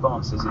latest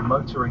advances in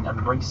motoring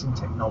and racing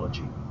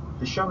technology.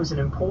 The show is an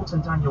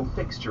important annual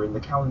fixture in the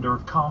calendar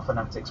of car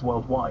fanatics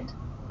worldwide,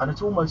 and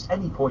at almost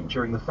any point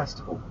during the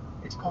festival,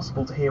 it's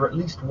possible to hear at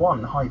least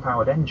one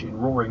high-powered engine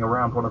roaring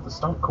around one of the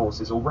stunt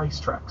courses or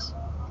racetracks.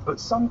 But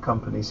some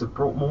companies have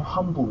brought more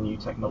humble new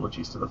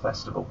technologies to the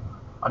festival,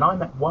 and I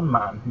met one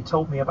man who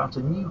told me about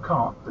a new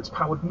car that's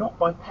powered not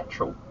by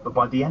petrol, but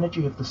by the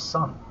energy of the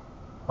sun.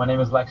 My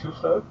name is Lex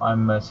Hoefsloot.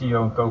 I'm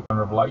CEO and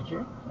co-founder of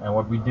Lightyear, and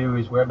what we do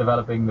is we're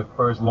developing the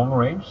first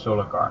long-range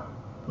solar car.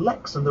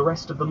 Lex and the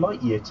rest of the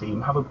Lightyear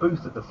team have a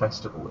booth at the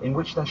festival in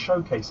which they're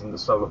showcasing the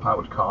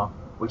solar-powered car,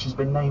 which has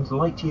been named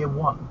Lightyear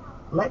 1.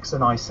 Lex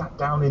and I sat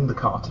down in the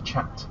car to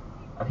chat,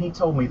 and he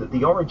told me that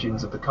the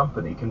origins of the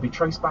company can be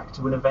traced back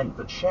to an event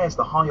that shares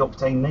the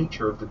high-octane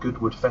nature of the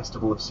Goodwood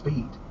Festival of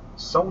Speed,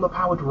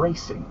 solar-powered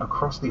racing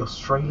across the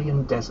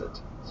Australian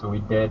desert. So we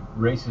did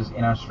races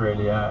in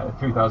Australia,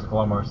 3,000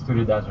 kilometers through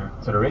the desert.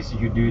 So the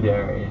races you do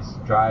there is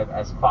drive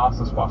as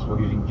fast as possible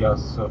using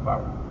just solar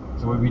power.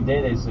 So what we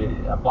did is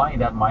applying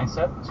that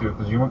mindset to a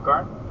consumer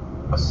car.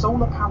 A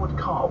solar-powered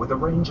car with a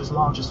range as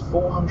large as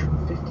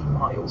 450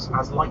 miles,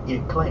 as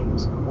Lightyear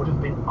claims, would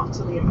have been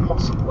utterly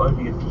impossible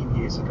only a few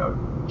years ago,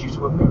 due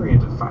to a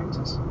myriad of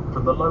factors,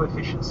 from the low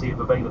efficiency of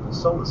available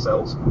solar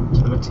cells to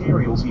the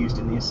materials used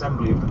in the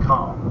assembly of the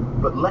car.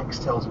 But Lex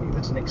tells me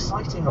that an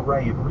exciting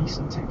array of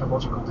recent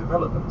technological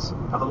developments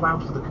have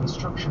allowed for the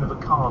construction of a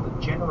car that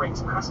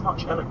generates as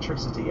much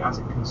electricity as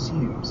it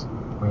consumes.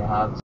 We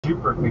have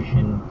super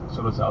efficient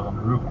solar cells on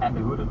the roof and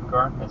the hood of the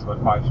car. That's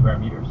about 5 square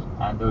meters.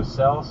 And those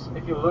cells,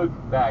 if you look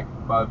back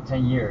about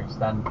 10 years,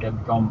 then they've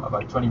become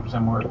about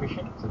 20% more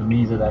efficient. So that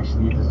means that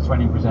actually it is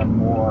 20%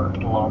 more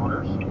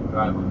kilometers you can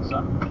drive on the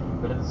sun.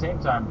 But at the same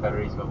time,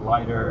 batteries got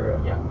lighter.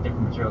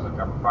 Different materials like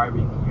carbon fiber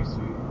you can use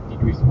to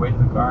decrease the weight of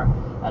the car.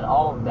 And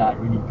all of that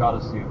really got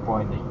us to a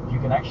point that you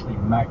can actually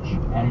match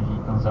energy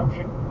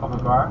consumption of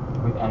the car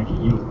with energy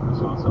yield from the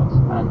solar cells.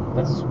 And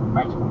that's a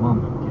magical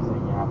moment because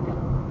then you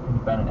have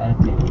independent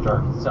entity to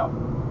charge itself.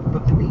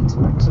 But the need to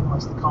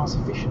maximise the car's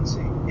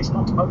efficiency is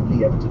not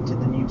only evident in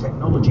the new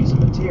technologies and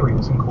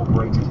materials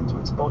incorporated into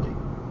its body.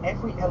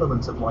 Every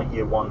element of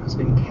Lightyear 1 has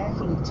been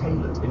carefully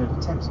tailored in an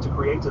attempt to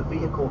create a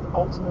vehicle of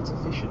ultimate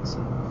efficiency,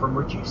 from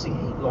reducing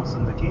heat loss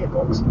in the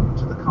gearbox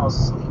to the car's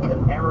sleek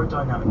and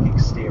aerodynamic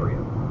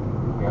exterior.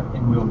 We have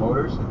in-wheel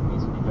motors, that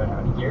means that you don't have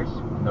any gears.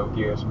 No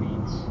gears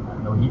means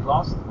no heat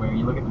loss. When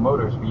you look at the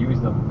motors, we use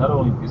them not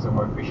only because they're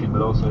more efficient,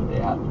 but also they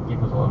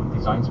give us a lot of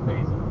design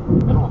space in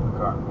the middle of the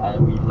car.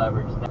 And we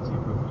leverage that to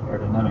improve the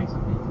aerodynamics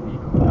of the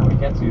vehicle. And we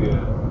get to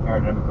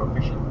aerodynamic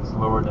coefficient that's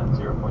lower than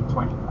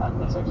 0.20, and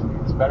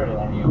it's better than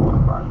any other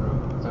car on the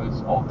road. So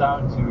it's all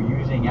down to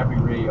using every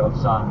ray of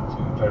sun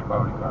to try to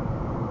power the car.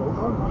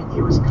 Although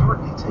Lightyear is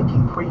currently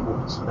taking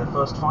pre-orders for their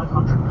first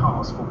 500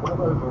 cars for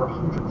well over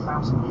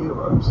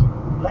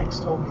 €100,000, Lex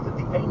told me that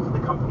the aim for the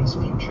company's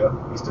future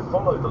is to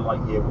follow the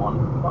Lightyear 1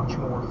 with much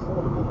more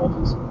affordable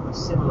models with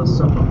similar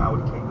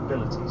solar-powered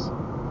capabilities.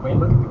 when you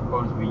look at the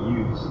components we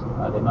use,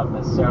 they're not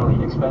necessarily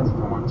expensive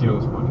from a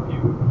materials point of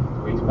view.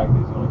 So we expect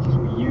the technologies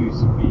we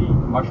use to be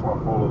much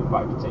more affordable in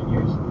 5 to 10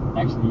 years. And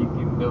actually, you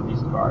can build these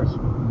cars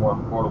more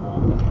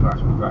affordable than the cars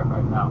we drive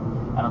right now.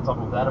 And on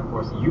top of that, of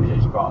course, the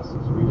usage cost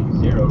is really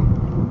zero.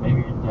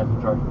 Maybe you have to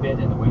charge a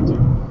bit in the winter,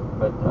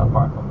 but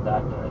apart from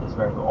that, there's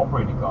very low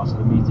operating costs.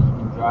 So it means that you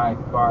can drive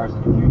cars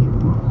in the future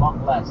for a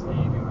lot less than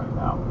you do right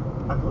now.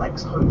 And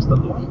Lex hopes that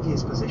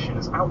Lightyear's position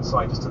as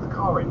outsiders to the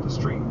car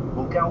industry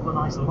will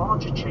galvanise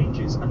larger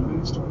changes and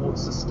moves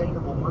towards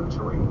sustainable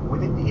motoring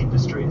within the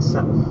industry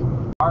itself.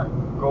 Our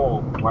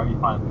goal, why we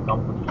founded the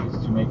company, is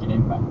to make an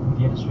impact.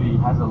 The industry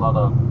has a lot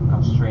of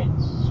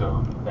constraints,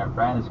 so their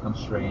brand is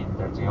constrained,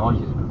 their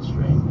technology is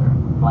constrained, their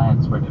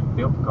plants where they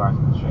build cars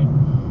are constrained,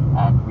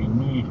 and we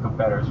need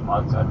competitors from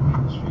outside the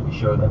industry to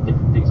show that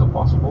different things are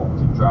possible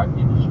to drive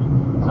the industry.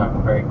 So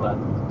I'm very glad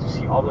to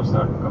see other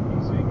startup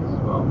companies doing this as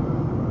well.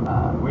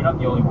 We're not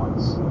the only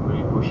ones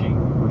really pushing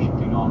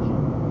technology.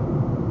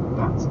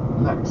 That's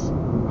Lex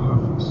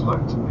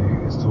Sloat,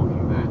 who is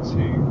talking there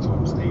to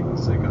Tom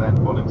Stevens. So Glenn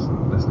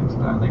Bollington listening to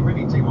that, and they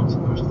really do want to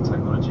push the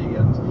technology,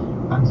 and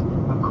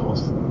of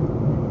course,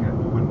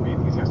 wouldn't be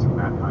enthusiastic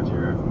about the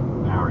idea of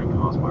powering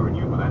cars by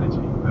renewable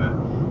energy, but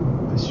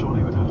this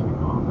surely would have to be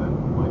part of a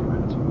wider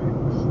energy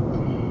mix.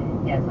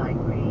 Yes, I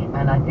agree,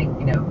 and I think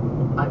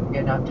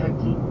I'm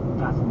totally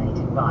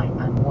fascinated by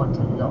and want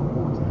a lot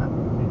more to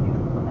happen with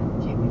renewable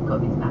energy. We've got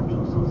these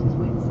natural sources,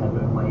 wind,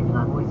 solar, and wave, and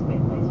I've always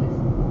been baseless.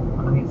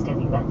 I mean, it's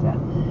getting better,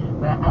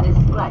 and it's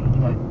great,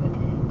 the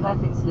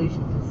perfect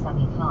solution for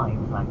sunny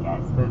climes, I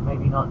guess, but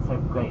maybe not so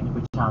great in the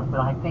British Isles.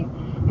 But I think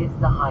it's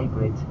the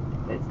hybrid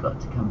that's got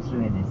to come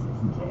through in this,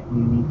 isn't it?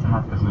 We need to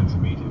have as an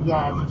intermediate.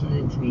 Yes, as an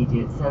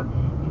intermediate. So,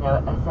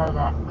 a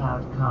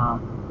solar-powered car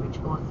which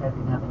also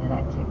can have an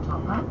electric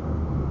top-up.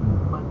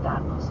 Would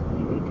that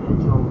possibly be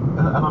good?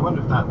 And I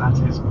wonder if that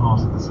is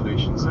part of the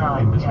solution. So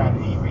right, in between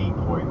yes. EV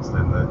points,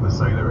 then the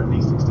solar at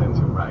least extends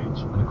your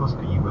range. And of course,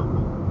 you will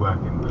work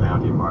in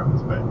cloudy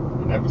environments, but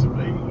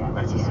inevitably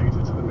better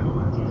suited to the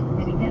Midlands.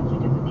 And it gets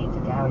rid of the need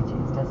for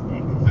garages, doesn't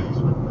it? Because you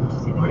just wouldn't put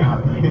it in a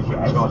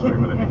garage. Charge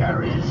room in a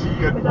garage.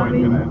 Good but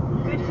point, Glenn.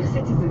 Good for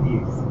citizen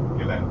use.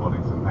 Glenn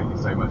Bollington, thank you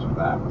so much for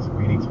that.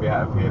 We need to be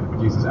out of here. The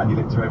producers, and you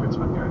linked her over to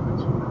Mango.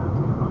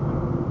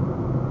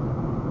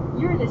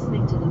 You're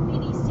listening to the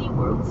BBC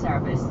World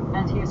Service,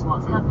 and here's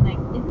what's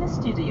happening in the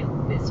studio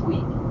this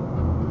week.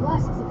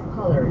 Blasts of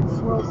colour and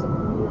swirls of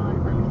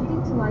neon are beginning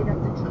to light up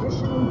the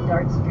traditionally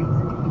dark streets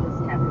of Cuba's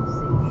capital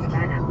city,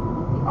 Havana.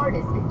 The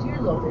artist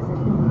Kadir Lopez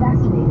has been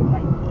fascinated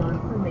by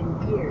neon for many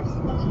years.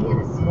 He and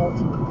a small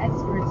team of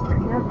experts are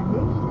now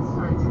remaking the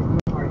signs of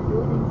neon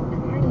buildings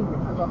and hanging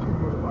them above the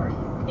boulevards.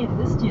 In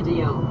the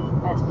studio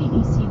at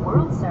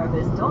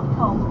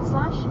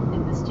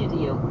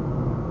bbcworldservice.com/in-the-studio.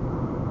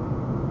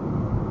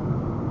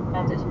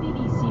 And at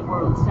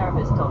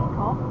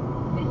bbcworldservice.com,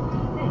 50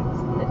 things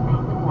that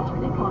made the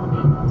modern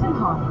economy. Tim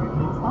Harford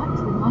goes back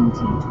to the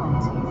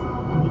 1920s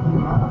in the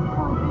era of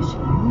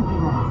prohibition in the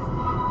US.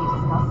 He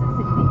discusses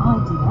if the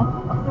idea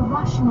of the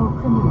rational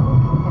criminal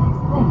can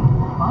explain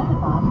why the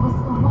ban was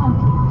so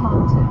widely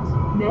flouted.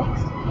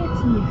 Next, it's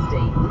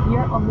Newsday,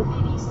 here on the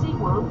BBC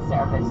World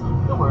Service,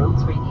 the world's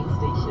radio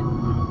station.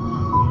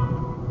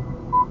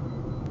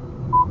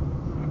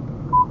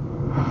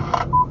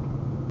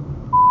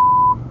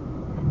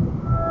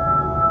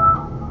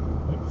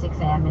 6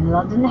 a.m. in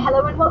London.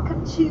 Hello and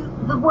welcome to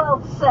the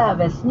World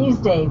Service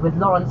Newsday with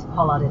Lawrence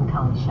Pollard and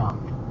Kai Sharp.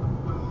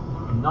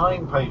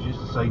 9 pages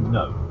to say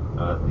no.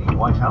 The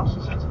White House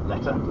has sent a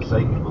letter to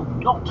say it will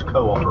not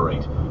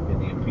cooperate in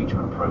the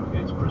impeachment probe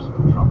against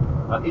President Trump.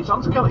 It's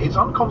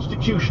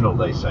unconstitutional,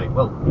 they say.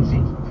 Well, is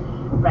it?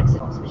 Brexit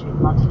talks between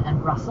London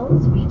and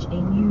Brussels reach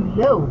a new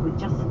low with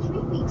just 3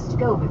 weeks to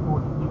go before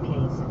the UK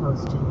is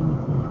supposed to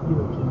leave the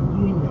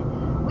European Union.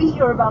 We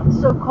hear about the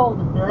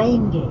so-called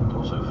blame game.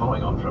 Also,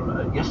 following on from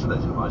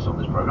yesterday's advice on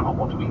this programme on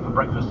what to eat for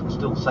breakfast and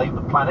still save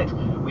the planet,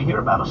 we hear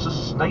about a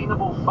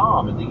sustainable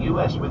farm in the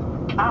US with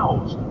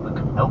cows that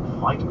can help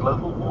fight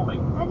global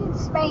warming. And in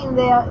Spain,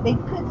 they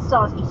could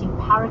start eating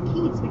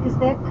parakeets because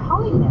they're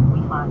culling them.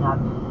 We found out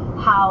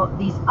how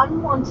these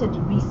unwanted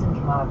recent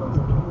arrivals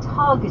are being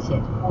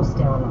targeted for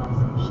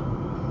sterilisation.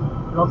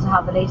 We'll also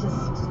have the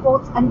latest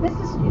sports and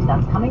business news.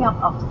 That's coming up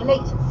after the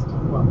latest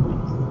world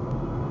news.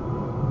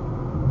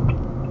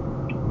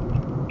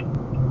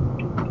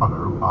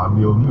 Hello, I'm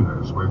Neil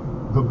Nunes with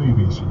the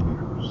BBC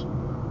News.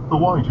 The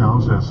White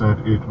House has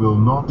said it will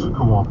not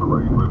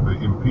cooperate with the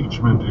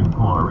impeachment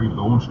inquiry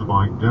launched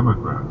by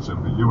Democrats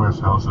in the US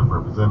House of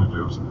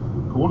Representatives,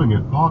 calling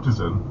it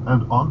partisan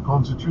and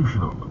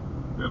unconstitutional.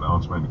 The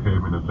announcement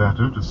came in a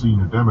letter to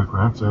senior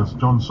Democrats, as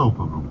John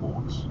Soper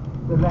reports.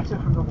 The letter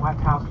from the White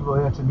House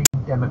lawyer to lead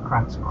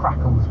Democrats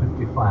crackles with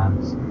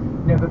defiance.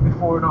 Never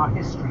before in our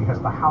history has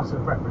the House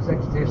of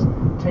Representatives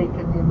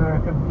taken the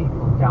American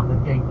people down the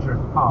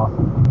dangerous path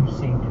you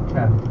seem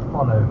determined to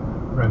follow,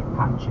 wrote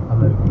Pat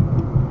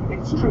Cipollone.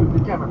 It's true the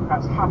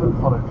Democrats haven't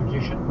followed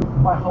tradition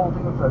by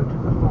holding a vote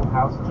of the full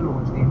House to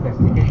launch the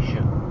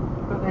investigation,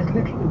 but but there's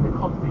little in the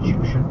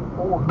Constitution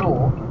or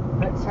law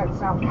that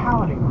sets out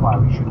how an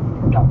inquiry should be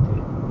conducted.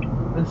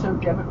 And so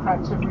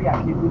Democrats have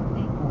reacted with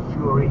equal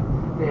fury.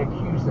 They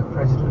accuse the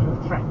president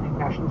of threatening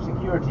national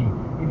security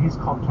in his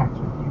contacts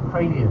with the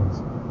Ukrainians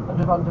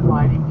and of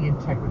undermining the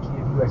integrity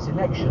of US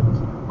elections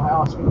by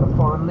asking a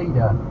foreign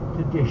leader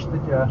to dish the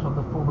dirt on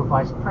the former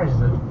vice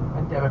president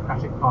and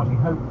Democratic Party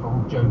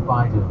hopeful Joe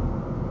Biden.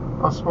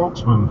 A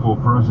spokesman for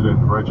President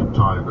Recep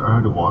Tayyip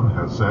Erdogan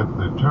has said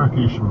the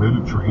Turkish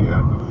military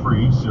and the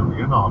Free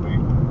Syrian Army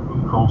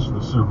will cross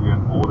the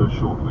Syrian border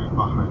shortly.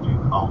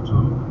 Bahattin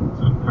Altun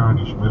said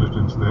Kurdish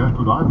militants there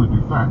could either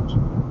defect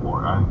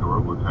or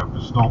Ankara would have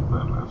to stop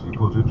them, as he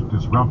put it,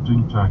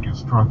 disrupting Turkey's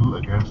struggle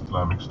against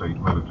Islamic State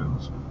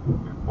militants.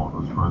 It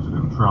follows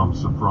President Trump's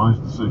surprise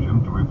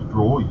decision to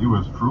withdraw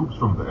US troops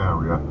from the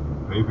area,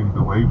 paving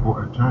the way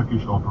for a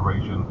Turkish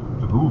operation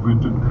to move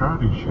into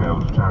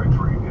Kurdish-held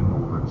territory in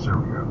northern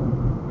Syria.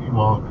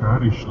 Meanwhile,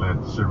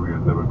 Kurdish-led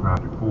Syrian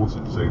Democratic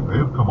Forces say they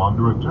have come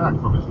under attack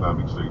from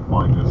Islamic State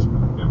fighters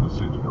in the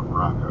city of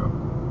Raqqa.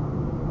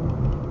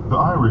 The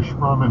Irish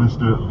Prime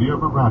Minister Leo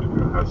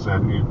Varadkar has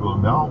said it will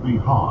now be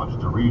hard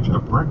to reach a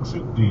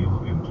Brexit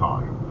deal in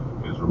time.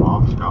 His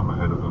remarks come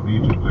ahead of a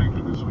meeting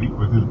later this week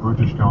with his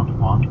British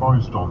counterpart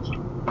Boris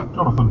Johnson.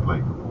 Jonathan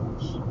Blake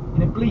reports.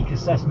 In a bleak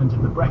assessment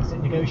of the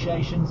Brexit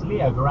negotiations,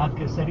 Leo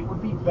Varadkar said it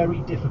would be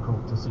very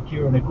difficult to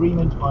secure an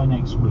agreement by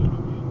next week.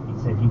 He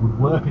said he would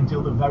work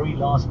until the very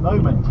last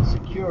moment to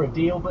secure a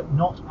deal, but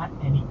not at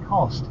any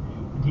cost.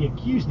 And he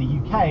accused the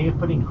UK of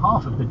putting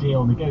half of the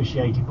deal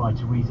negotiated by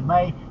Theresa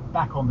May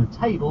back on the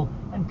table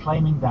and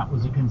claiming that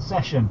was a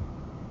concession.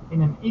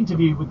 In an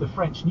interview with the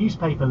French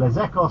newspaper Les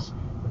Echos,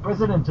 the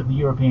President of the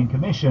European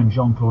Commission,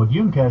 Jean-Claude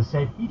Juncker,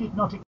 said he did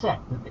not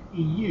accept that the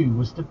EU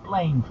was to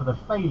blame for the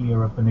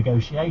failure of the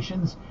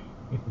negotiations.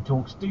 If the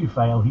talks do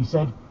fail, he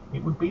said,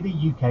 it would be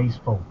the UK's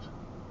fault.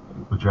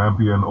 The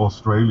champion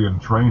Australian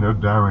trainer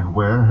Darren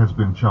Ware has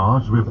been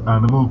charged with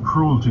animal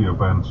cruelty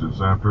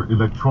offences after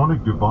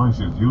electronic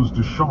devices used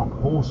to shock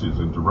horses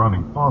into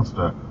running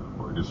faster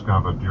were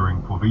discovered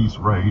during police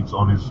raids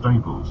on his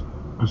stables.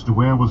 Mr.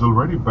 Ware was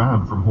already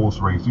banned from horse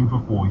racing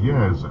for 4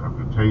 years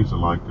after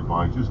taser-like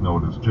devices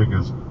known as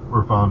jiggers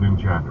were found in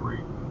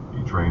January.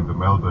 He trained the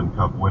Melbourne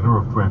Cup winner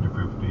of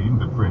 2015,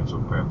 the Prince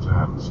of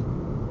Penzance.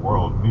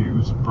 World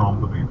News from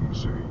the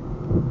BBC.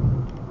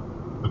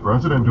 The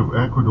President of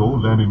Ecuador,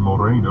 Lenin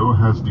Moreno,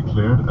 has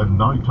declared a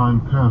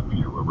nighttime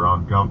curfew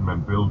around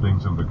government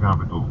buildings in the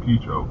capital,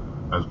 Quito,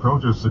 as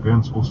protests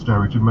against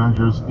austerity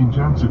measures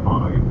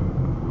intensify.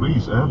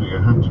 Police earlier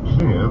had to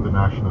clear the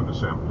National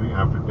Assembly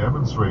after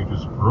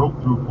demonstrators broke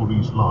through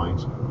police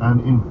lines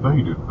and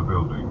invaded the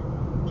building.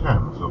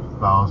 Tens of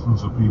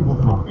thousands of people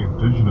from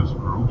indigenous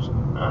groups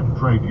and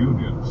trade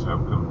unions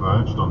have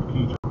converged on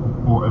Quito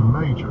for a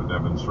major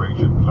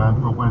demonstration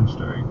planned for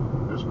Wednesday.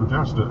 This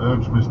protester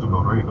urged Mr.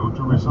 Moreno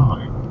to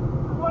resign.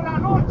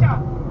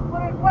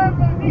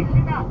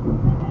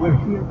 We're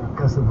here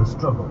because of the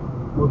struggle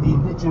for the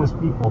indigenous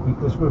people,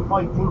 because we're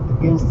fighting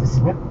against this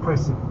inept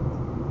president.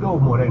 Go,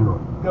 Moreno,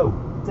 go,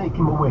 take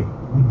him away.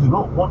 We do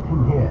not want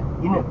him here.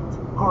 Inept,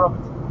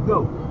 corrupt,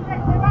 go.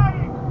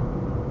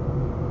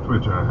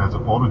 Twitter has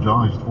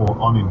apologized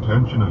for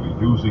unintentionally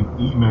using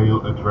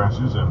email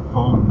addresses and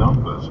phone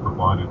numbers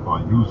provided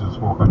by users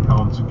for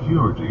account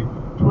security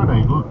to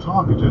enable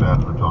targeted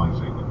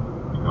advertising.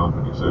 The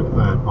company said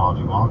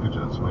third-party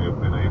marketers may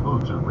have been able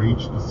to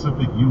reach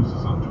specific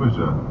users on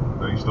Twitter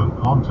based on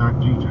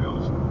contact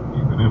details,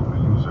 even if the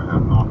user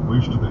had not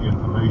wished the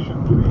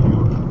information to be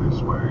used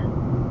this way.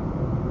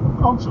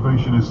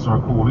 Conservationists are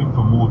calling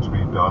for more to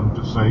be done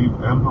to save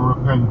emperor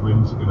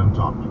penguins in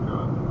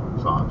Antarctica.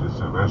 Scientists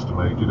have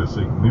estimated a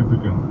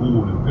significant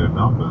fall in their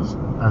numbers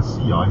as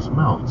sea ice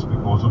melts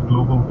because of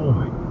global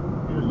warming.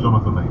 Here's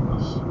Jonathan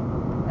Amos.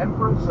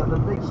 Emperors are the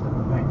biggest of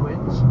the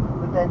penguins,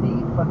 but their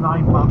need for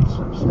 9 months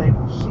of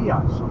stable sea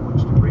ice on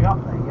which to bring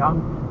up their young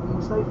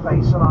means they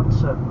face an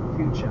uncertain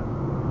future.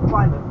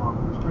 Climate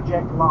models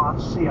project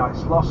large sea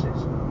ice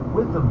losses,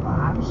 with them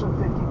perhaps a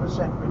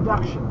 50%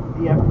 reduction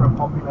in the emperor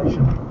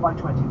population by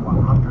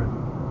 2100.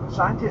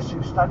 Scientists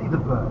who study the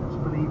birds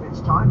believe it's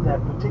time their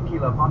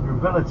particular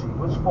vulnerability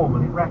was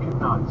formally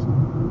recognized.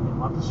 They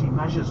want to see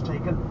measures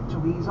taken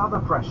to ease other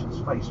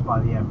pressures faced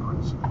by the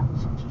emperors,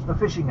 such as the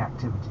fishing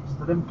activities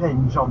that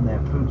impinge on their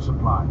food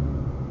supply.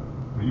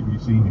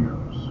 BBC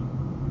News.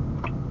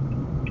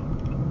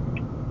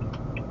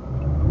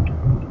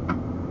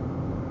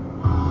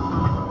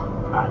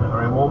 And a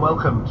very warm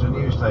welcome to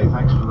Newsday.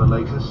 Thanks for the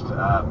latest.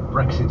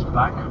 Brexit's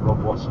back.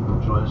 Rob Watson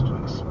will join us to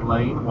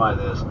explain why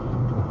there's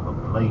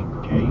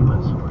blame game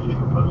as British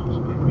proposals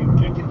appear to be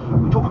rejected.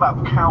 We talk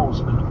about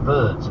cows and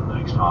birds in the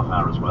next half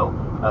hour as well.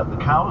 The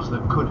cows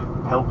that could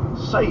help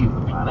save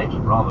the planet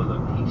rather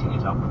than heating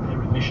it up with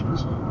their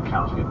emissions.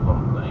 Cows get a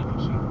lot of blame, you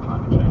see, for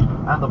climate change.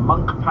 And the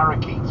monk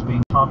parakeets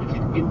being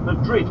targeted in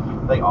Madrid.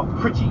 They are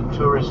pretty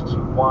tourists.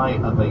 Why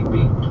are they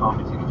being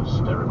targeted for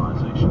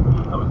sterilisation?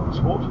 With on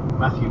sport,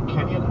 Matthew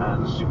Kenyon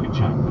and Super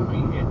Chang will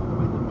be here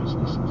with the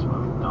business as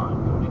well. 9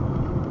 morning.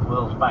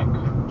 World Bank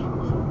to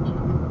look forward to.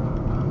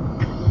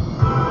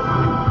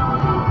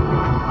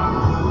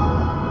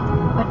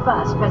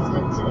 First,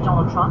 President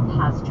Donald Trump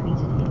has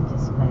tweeted his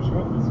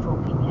displeasure. His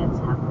talking heads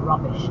have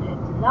rubbished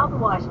it. Now the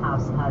White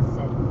House has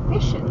said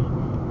officially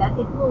that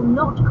it will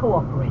not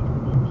cooperate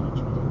with the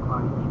impeachment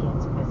inquiry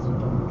against President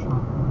Donald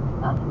Trump,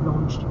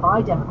 launched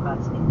by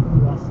Democrats in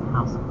the U.S.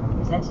 House of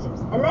Representatives.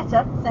 A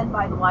letter sent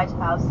by the White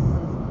House's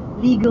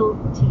legal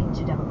team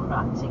to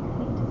Democratic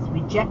leaders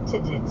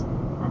rejected it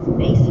as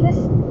baseless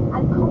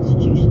and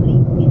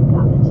constitutionally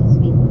invalid.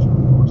 Speaking to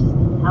reporters,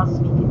 the House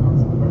Speaker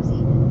Nancy Pelosi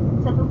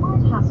said the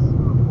White House's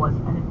move was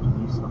an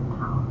abuse of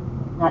power.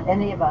 Not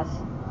any of us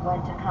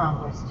went to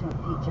Congress to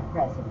impeach a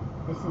president.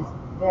 This is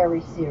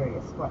very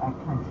serious for our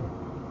country.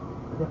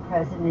 The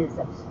president is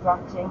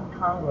obstructing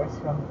Congress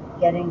from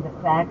getting the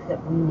facts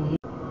that we need.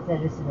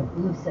 That it's an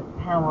abuse of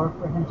power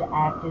for him to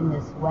act in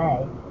this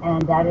way.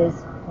 And that is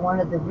one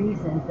of the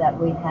reasons that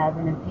we have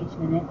an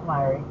impeachment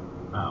inquiry.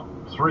 Now,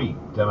 3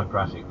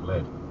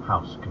 Democratic-led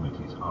House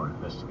committees are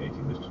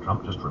investigating Mr.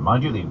 Trump. Just to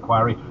remind you, the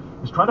inquiry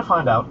is trying to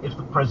find out if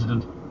the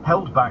president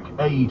held back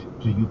aid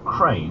to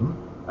Ukraine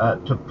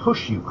to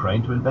push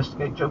Ukraine to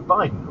investigate Joe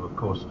Biden, who, of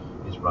course,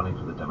 is running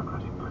for the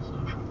Democratic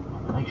presidential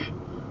nomination.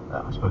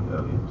 I spoke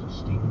earlier to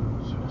Stephen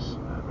Zunis,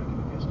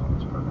 regular guest on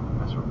this program,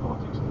 professor of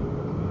politics at the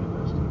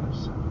University of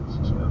San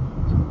Francisco.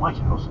 So the White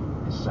House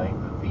is saying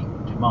that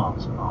the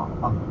demands are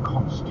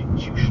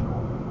unconstitutional,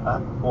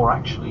 or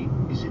actually,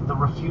 is it the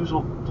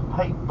refusal to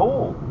pay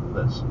ball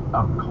that's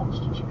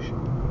unconstitutional?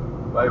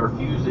 By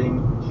refusing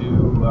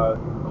to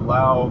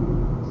allow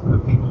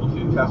people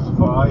to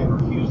testify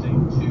and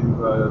refusing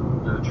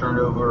to turn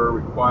over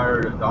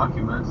required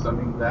documents, I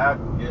mean, that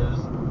is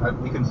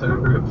we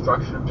consider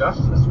obstruction of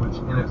justice, which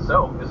in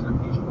itself is an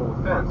impeachable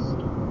offense,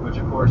 which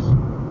of course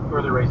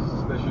further raises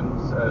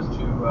suspicions as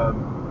to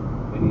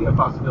the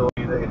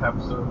possibility they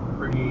have some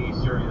pretty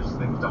serious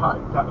things to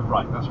hide.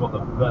 Right, that's what the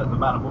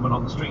man and woman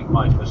on the street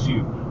might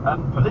assume.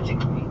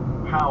 Politically,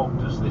 how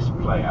does this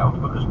play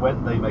out? Because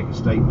when they make a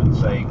statement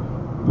saying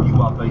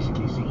you are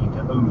basically seeking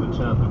to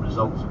overturn the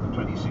results of the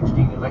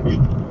 2016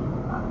 election,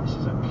 this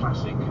is a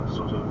classic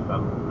sort of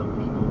the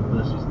people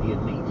versus the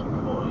elite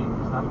ploy.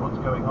 Is that what's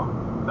going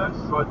on? That's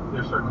what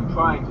they're certainly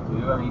trying to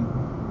do. I mean,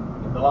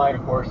 the line,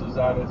 of course, is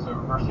that it's a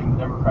reversing the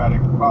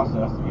democratic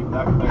process. I mean,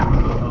 that's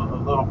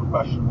a little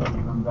questionable,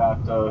 given that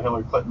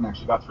Hillary Clinton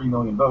actually got 3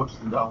 million votes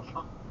than Donald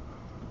Trump.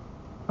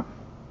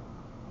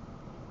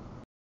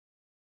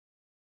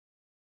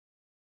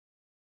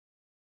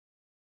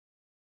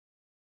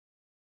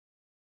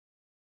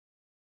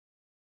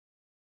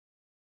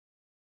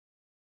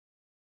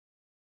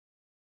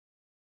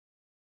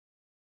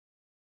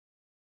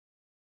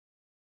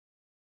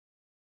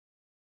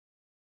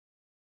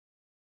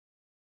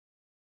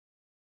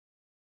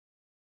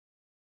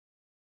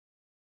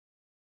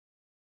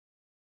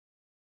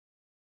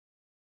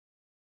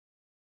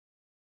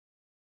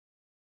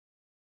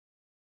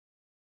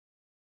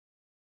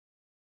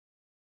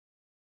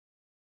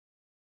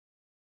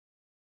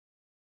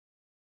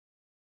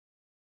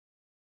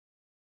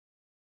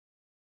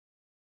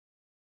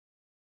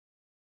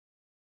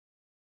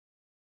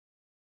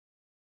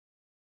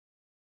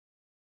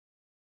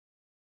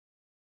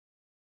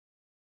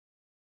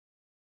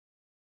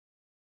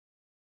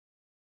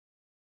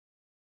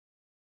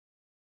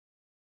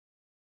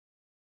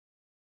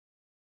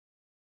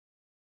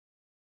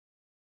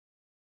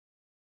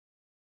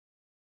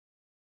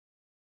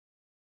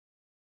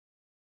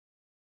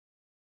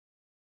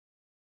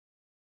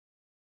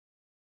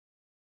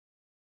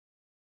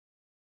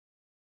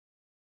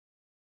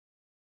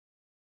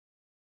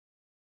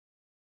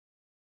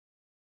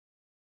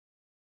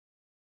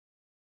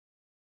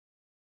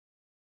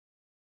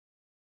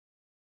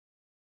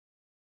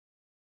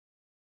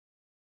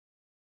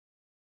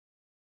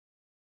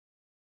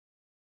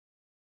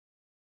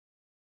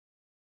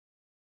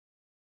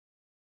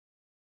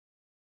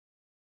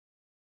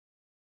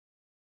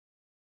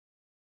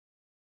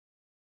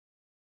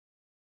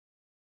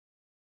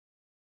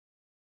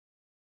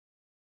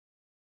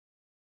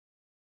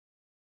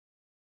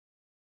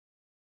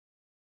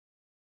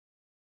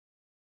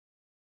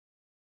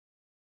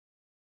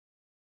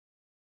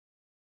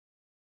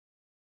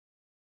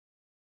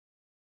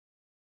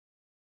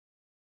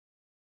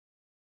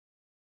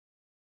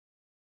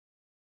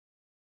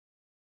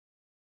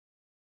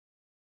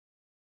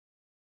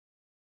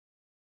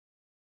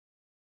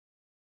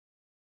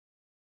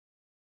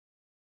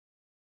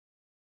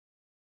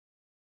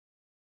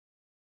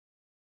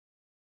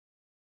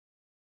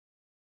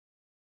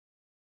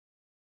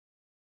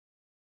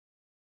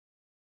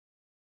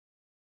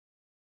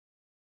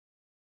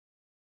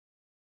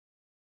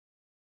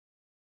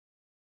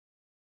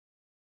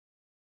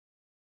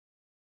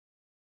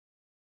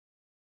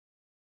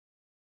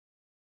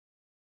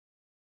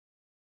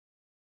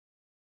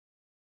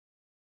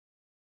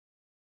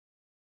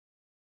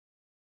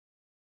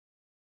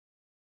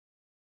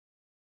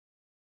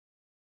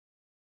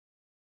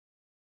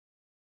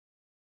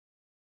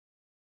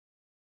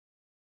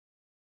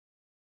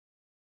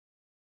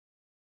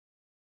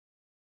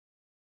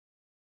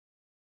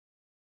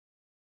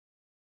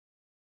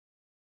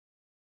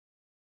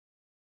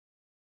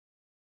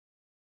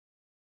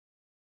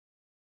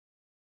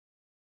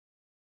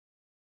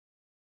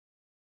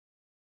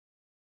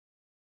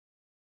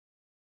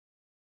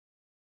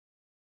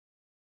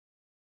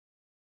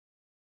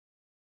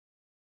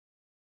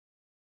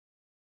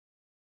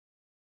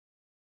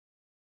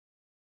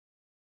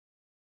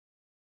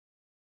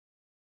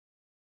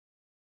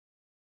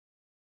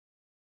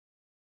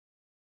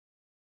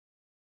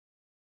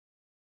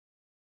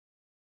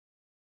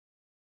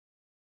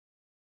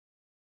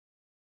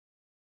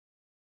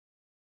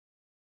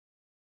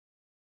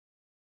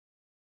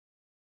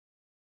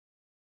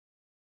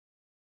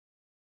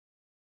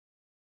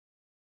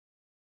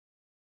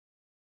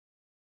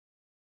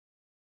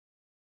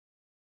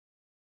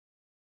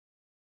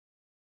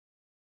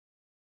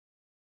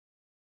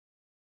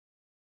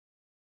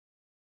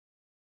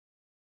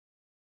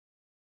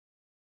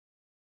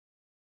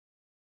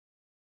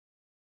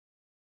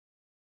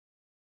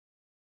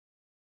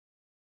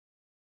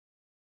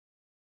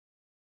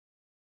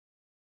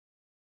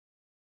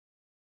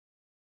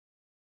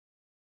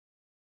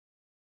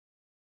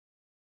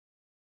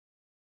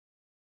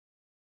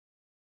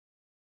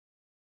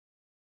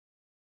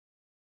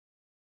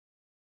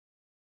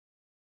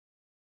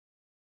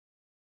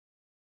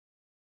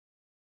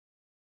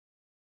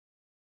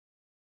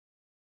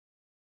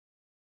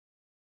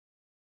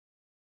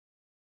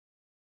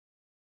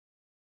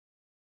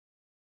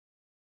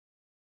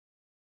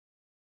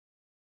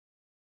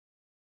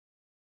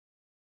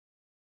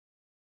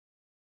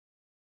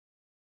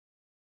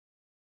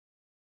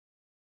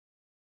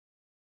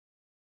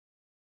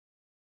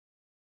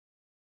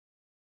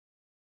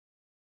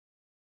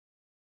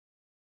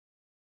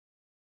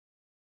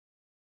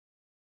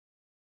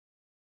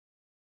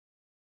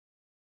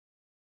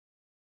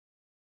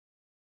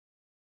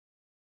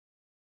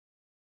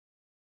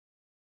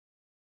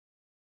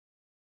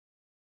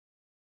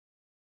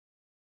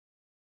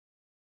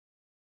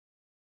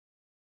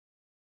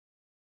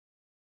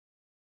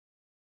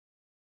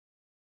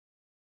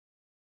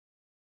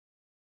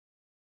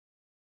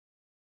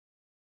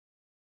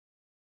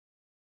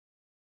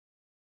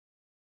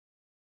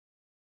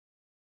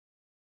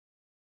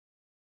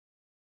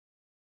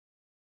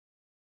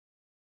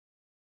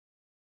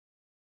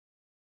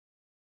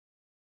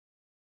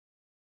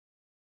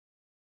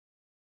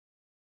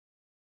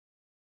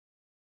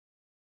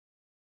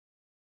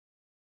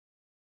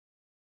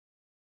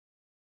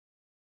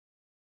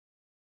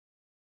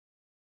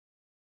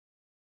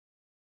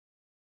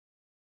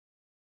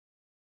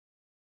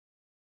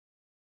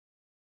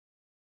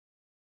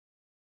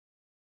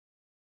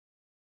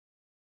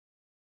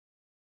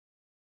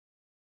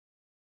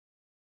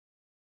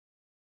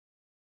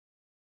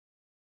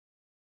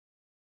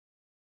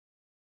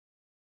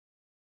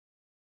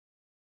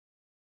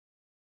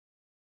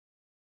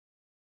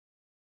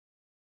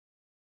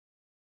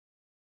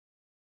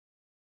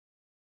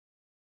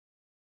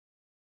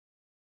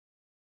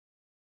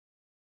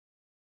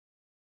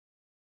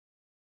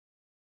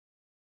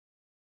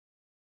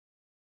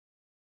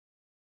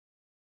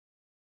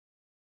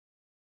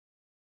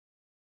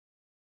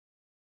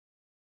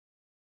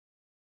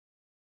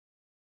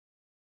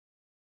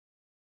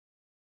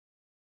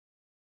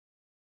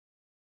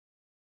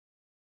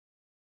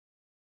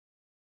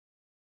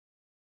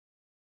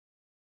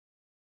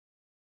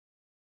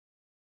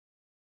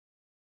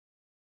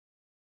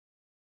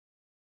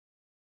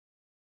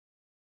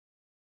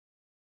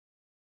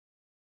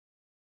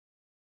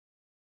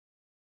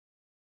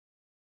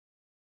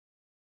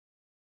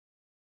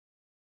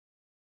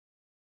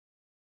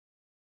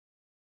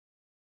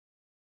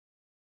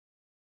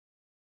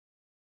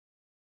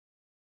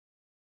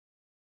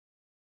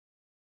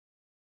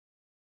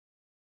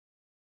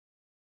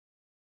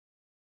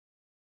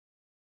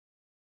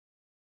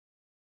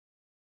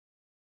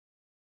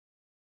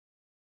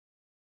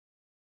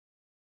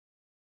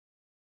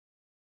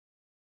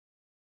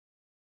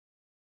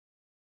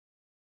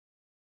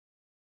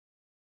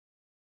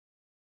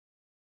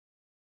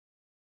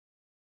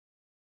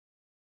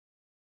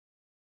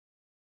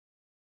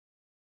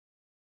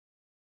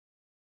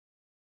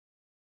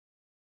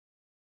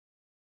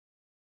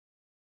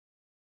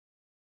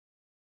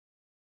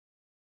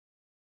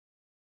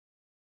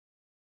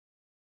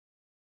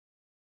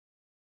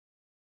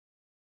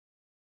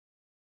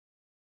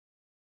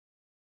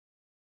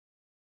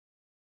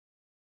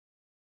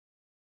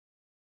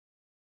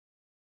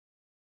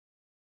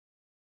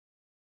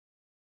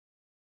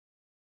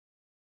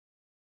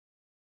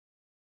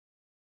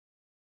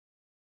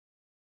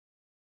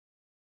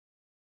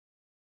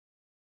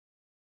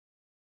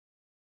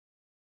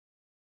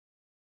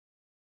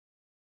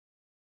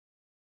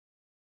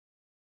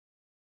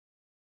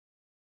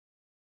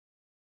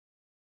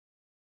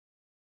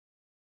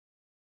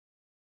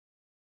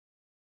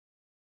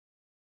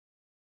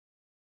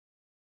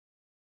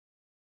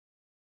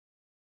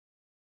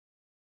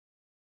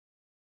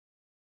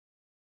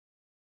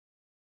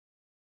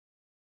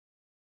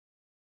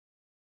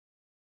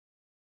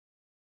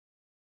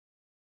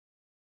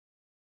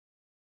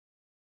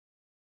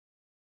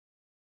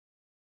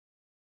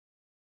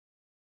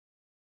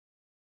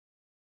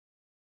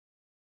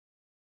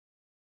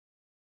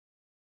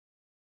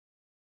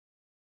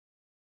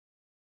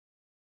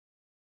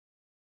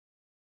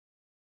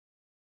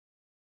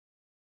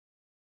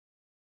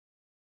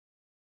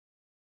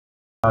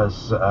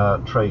 as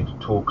trade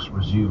talks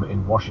resume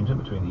in Washington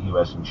between the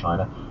US and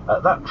China.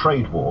 That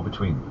trade war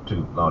between the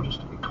two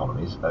largest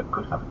economies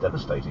could have a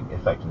devastating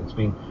effect, and it's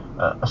been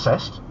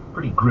assessed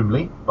pretty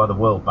grimly by the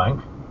World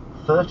Bank.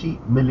 30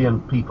 million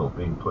people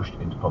being pushed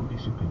into poverty.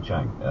 Su-Pin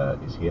Chang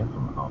is here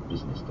from our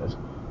business desk.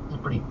 It's a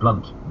pretty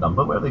blunt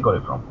number. Where have they got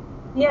it from?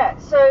 Yeah,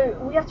 so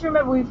we have to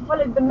remember we've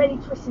followed the many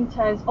twists and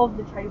turns of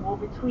the trade war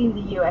between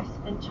the US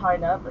and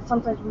China, but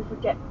sometimes we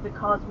forget the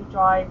cars we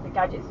drive, the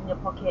gadgets in your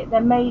pocket. They're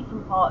made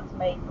from parts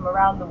made from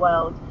around the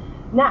world.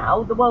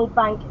 Now, the World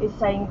Bank is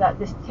saying that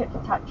this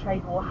tit-for-tat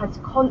trade war has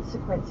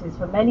consequences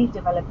for many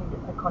developing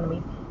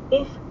economies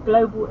if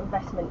global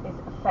investment is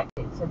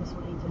affected. So this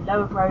will lead to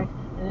lower growth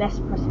and less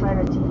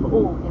prosperity for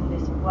all in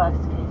this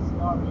worst-case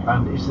scenario.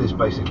 And is this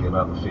basically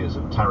about the fears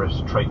of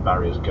tariffs, trade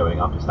barriers going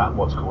up? Is that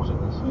what's causing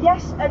this?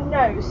 Yes and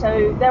no.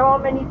 So there are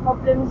many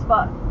problems,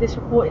 but this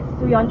report, it's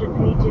 300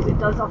 pages. It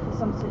does offer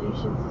some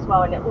solutions as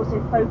well, and it also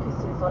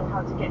focuses on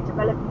how to get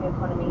developing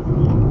economies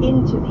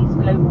into these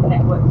global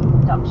networks of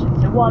production.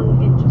 So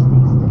one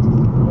interesting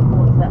statistic from the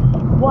report is that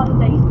 1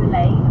 day's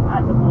delay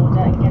at the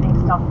border and getting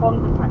stuff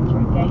from the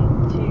factory gate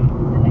to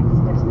the next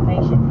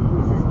destination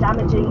is as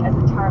damaging as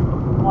a tariff of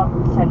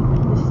 1%.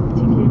 This is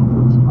particularly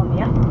important on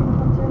the African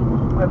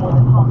continent, where more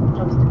than half of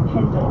jobs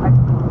depend on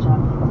agriculture.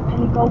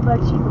 Penny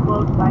Goldberg, she's the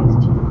World Bank's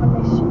chief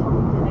economist. She told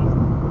me delays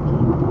in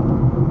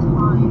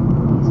time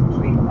is a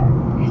trade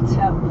barrier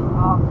itself.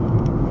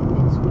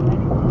 It's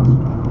many things.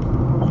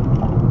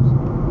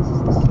 This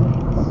is the same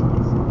as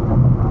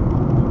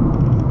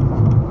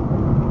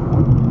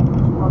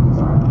what is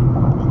our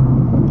agriculture.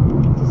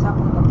 It is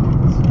something that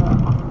affects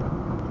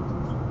African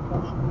countries.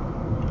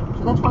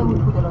 So that's why we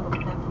put a lot of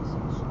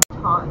emphasis on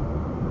time,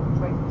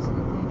 trade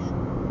facilitation,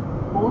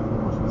 both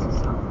because this is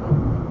something that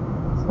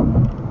is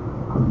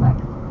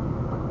affect,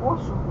 but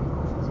also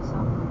because this is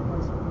something that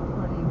has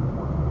really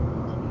important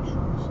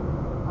implications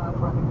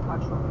for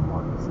agricultural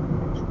commodities and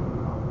eventually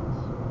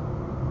economies.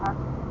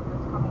 African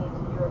goods coming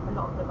into Europe, a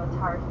lot of them are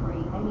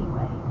tariff-free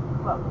anyway,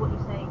 but what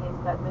you're saying is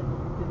that the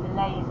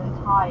delays and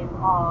time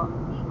are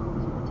equal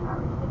to the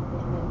tariff in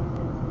many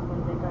instances when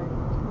they're going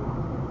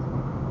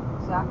through.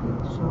 Exactly.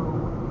 So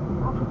in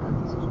Africa,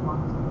 this is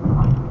one of the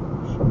primary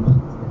issues.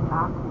 It's the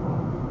lack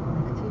of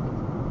connectivity.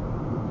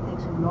 It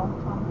takes a long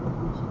time to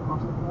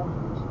cross the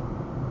borders.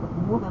 But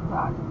more than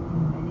that, in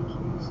many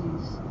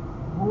cases,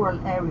 rural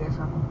areas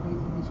are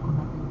completely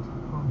disconnected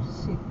from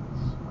cities,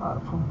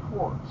 from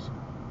ports.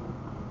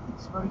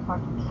 It's very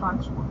hard to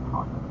transport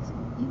products.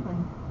 Even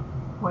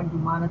when you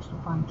manage to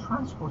find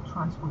transport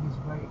is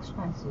very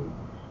expensive.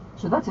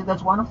 So that's it.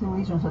 That's one of the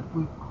reasons that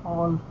we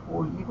call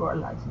for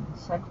liberalizing the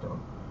sector,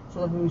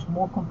 so that there is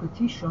more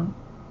competition,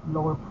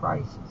 lower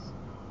prices.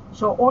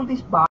 So all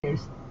these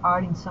barriers are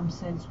in some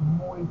sense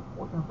more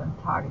important than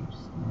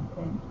tariffs,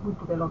 and we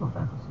put a lot of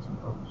emphasis on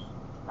those.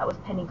 That was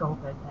Penny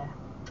Goldberg there.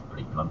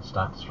 Pretty blunt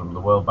stats from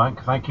the World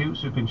Bank. Thank you,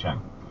 Su-Pin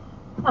Chang.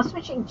 Now,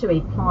 switching to a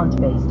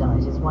plant-based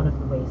diet is one of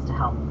the ways to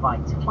help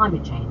fight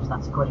climate change.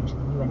 That's according to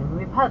the UN, and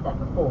we've heard that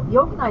before. The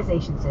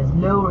organisation says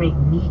lowering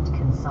meat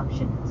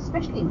consumption,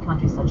 especially in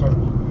countries such as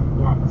the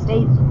United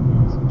States or the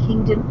United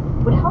Kingdom,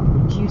 would help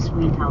reduce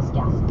greenhouse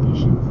gas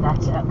emissions that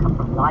come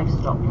from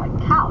livestock like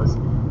cows.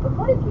 But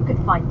what if we could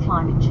fight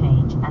climate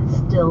change and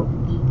still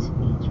eat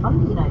meat?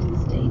 From the United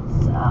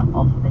States,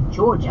 of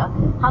Georgia,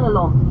 Hannah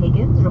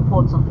Long-Higgins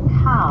reports on the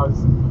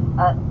cows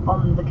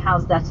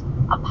that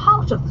are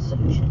part of the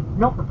solution,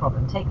 not the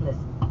problem. Take a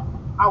listen.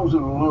 I was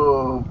in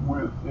love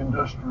with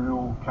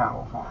industrial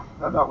cattle farming.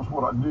 That was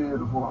what I did, it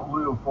was what I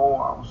lived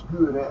for, I was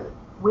good at it.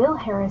 Will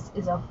Harris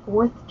is a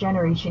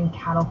fourth-generation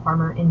cattle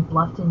farmer in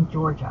Bluffton,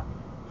 Georgia.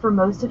 For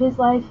most of his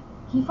life,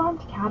 he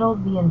farmed cattle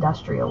the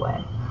industrial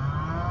way.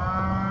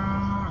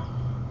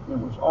 It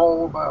was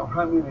all about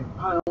how many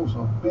pounds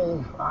of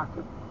beef I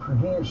could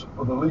produce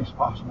for the least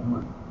possible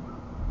money,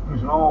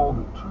 using all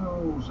the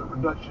tools that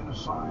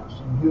reductionist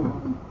science and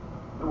given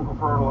chemical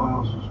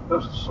fertilizers,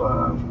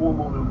 pesticides,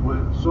 hormone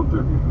implants,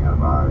 subtherapeutic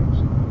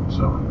antibiotics,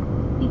 etc.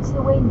 It's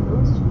the way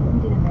most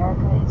food in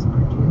America is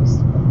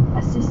produced,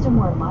 a system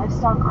where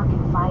livestock are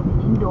confined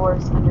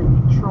indoors under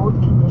controlled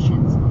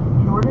conditions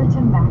in order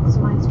to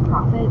maximize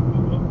profit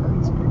and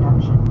increase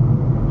production.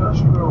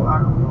 Industrial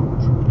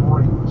agriculture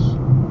breaks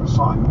the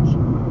cycles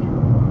of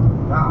nature.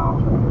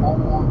 Cows were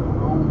born to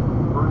roam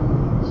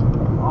grains,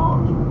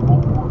 hogs were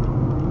born to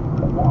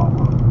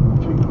wallow,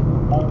 chickens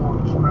were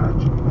born to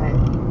scratch and peck.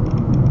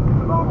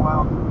 They're not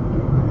allowed to do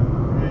that. It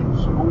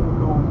creates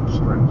ongoing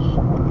stress,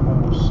 much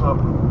more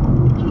suffering,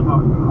 which is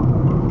not good.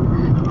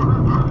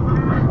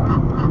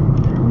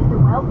 With the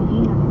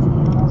well-being of his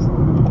animals in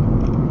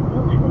mind,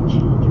 Will had a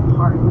change of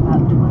heart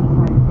about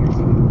 25 years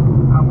ago.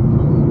 I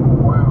became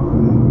aware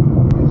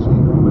that it's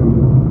economic.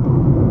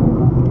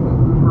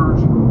 The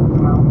first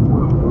animal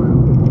welfare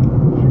should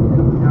give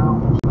the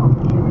animals an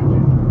opportunity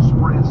to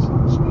express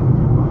and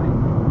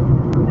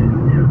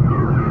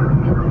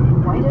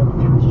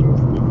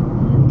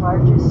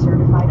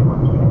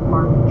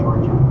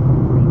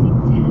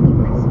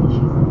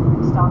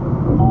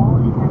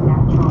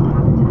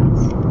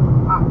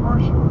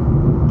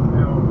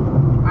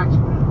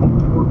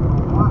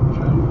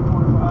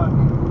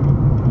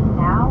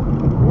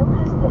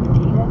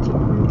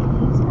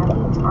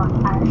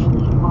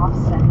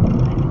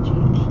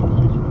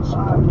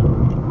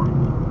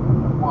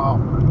while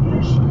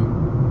producing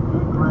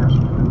good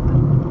grass-fed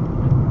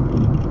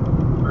meat,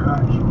 they're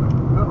actually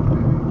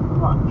benefiting the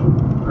climate.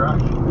 They're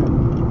actually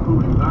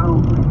putting their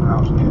own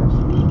greenhouse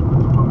gases as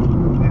opposed to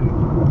emitting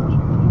greenhouse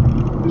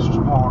gases. This is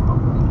part of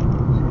the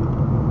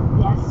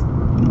Yes,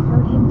 you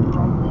heard him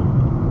correctly.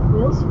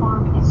 Will's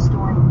farm is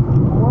storing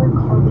more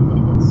carbon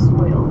in its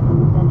soil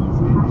than his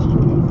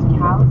pasture-raised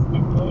cows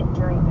emit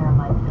during their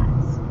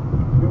lifetimes.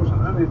 It was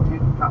an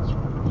unintended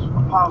consequence,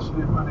 a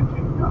positive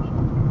unintended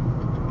consequence.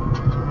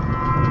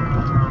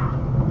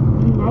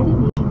 The United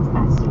Nations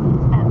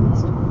estimates at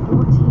least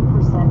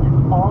 14%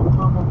 of all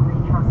global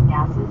greenhouse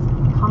gases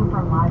come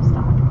from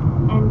livestock,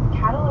 and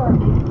cattle are a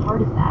big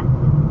part of that.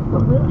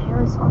 But Will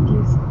Harris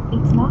argues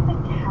it's not the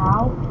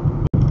cow,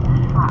 it's the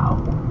how.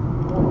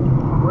 One of the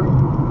great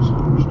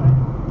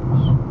misunderstandings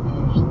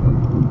is the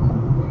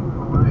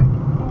incorrect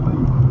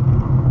belief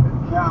that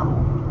cattle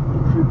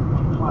contribute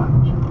to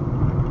climate change.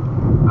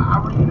 I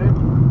read it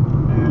everywhere,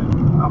 and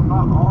I'm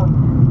not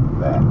arguing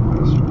that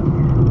it's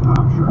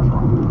I'm sure it's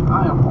wrong.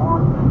 I am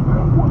arguing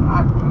that what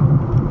I do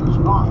does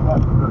not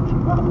have production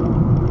benefit.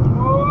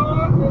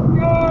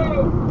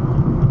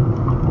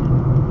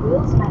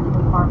 Will's method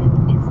of farming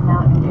is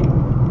not new.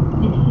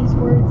 In his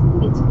words,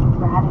 it's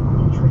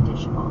radically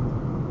traditional.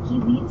 He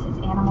leads his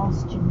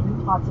animals to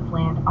new plots of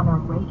land on a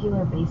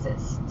regular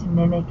basis to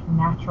mimic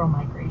natural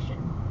migration.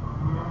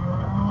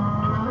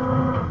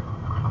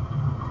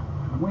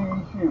 We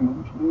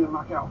humans, me and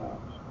my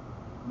cowboys,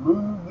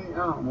 move the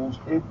animals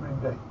every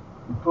day.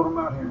 We put them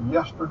out here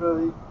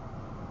yesterday.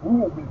 We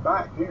won't be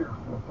back here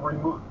for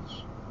 3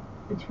 months.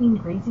 Between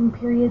grazing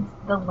periods,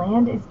 the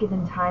land is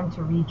given time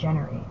to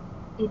regenerate.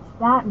 It's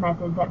that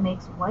method that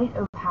makes white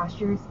oak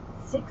pastures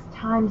 6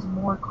 times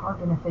more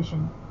carbon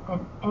efficient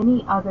than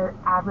any other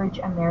average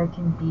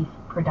American beef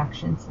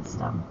production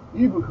system.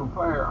 Even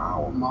compare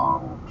our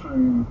model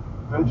to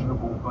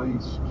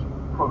vegetable-based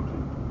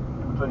protein,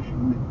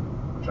 imitation meat,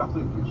 which I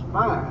think is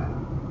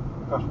fine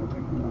if that's what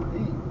people want to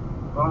eat.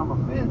 But I'm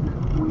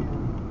offended when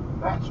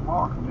that's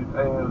marketed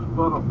as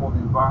better for the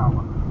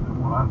environment than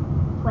what I do.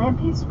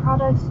 Plant-based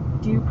products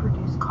do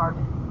produce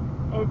carbon.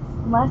 It's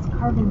less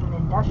carbon than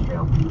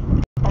industrial beef,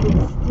 but it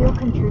still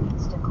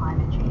contributes to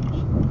climate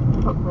change.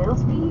 But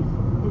Will's beef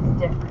is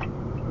different.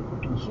 If the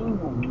consumer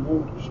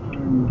wants to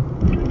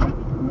contribute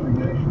to the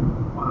mitigation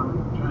of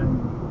climate change,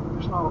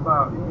 it's not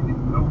about eating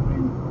no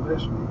meat,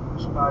 less meat.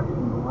 It's about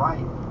eating the right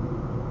meat.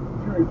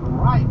 If you're eating the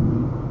right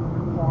meat,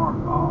 you're part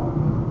of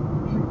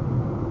the cure.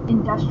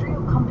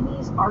 Industrial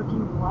companies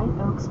argue White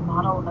Oak's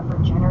model of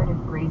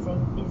regenerative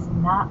grazing is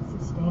not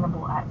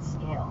sustainable at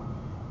scale.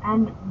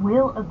 And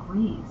Will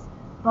agrees,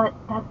 but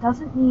that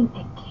doesn't mean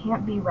it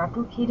can't be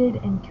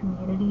replicated in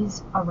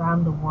communities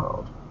around the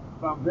world.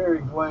 I'm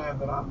very glad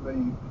that I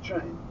made the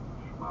change.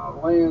 My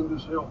land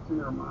is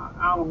healthier, my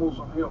animals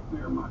are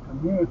healthier, my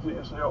community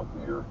is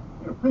healthier.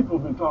 You know, people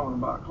have been talking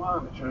about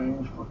climate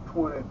change for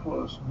 20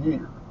 plus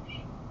years,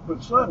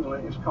 but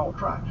suddenly it's caught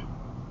traction.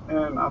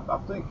 And I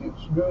think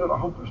it's good. I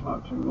hope it's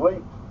not too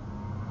late.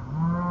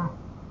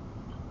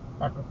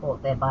 That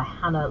report there by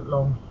Hannah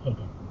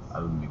Long-Higgins.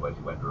 Only way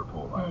to end a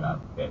report like that.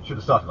 Yeah, it should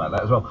have started like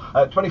that as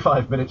well.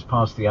 25 minutes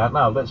past the hour.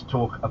 Now let's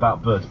talk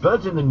about birds.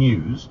 Birds in the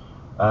news.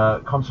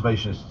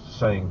 Conservationists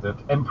saying that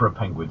emperor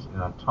penguins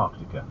in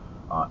Antarctica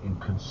are in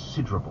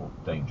considerable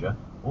danger.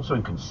 Also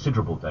in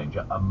considerable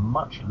danger, a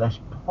much less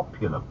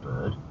popular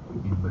bird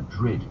in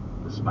Madrid,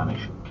 the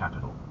Spanish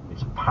capital.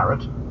 It's a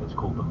parrot. It's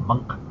called the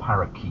monk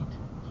parakeet.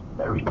 It's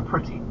very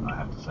pretty, I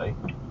have to say.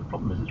 The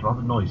problem is it's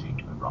rather noisy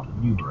and rather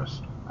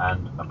numerous.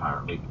 And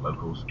apparently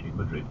locals in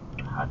Madrid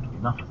had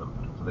enough of them.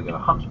 So they're going to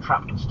hunt,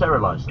 trap and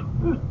sterilise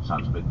them.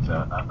 Sounds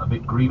a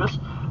bit grievous.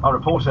 Our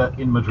reporter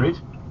in Madrid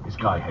is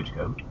Guy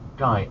Hedgecoe.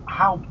 Guy,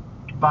 how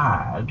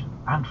bad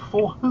and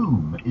for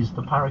whom is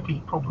the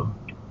parakeet problem?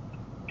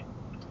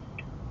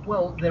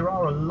 Well, there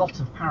are a lot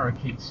of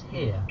parakeets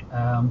here.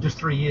 Just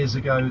 3 years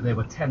ago there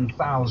were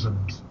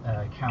 10,000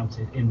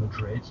 counted in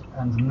Madrid,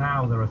 and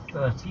now there are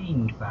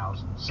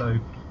 13,000. So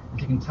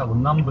as you can tell, the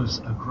numbers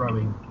are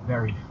growing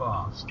very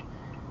fast.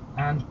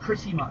 And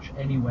pretty much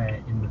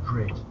anywhere in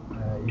Madrid,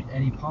 in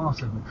any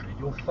part of Madrid,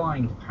 you'll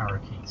find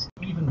parakeets,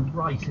 even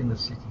right in the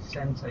city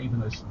centre, even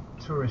those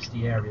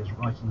touristy areas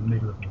right in the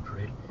middle of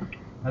Madrid.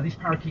 Now these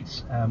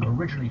parakeets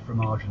originally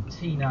from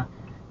Argentina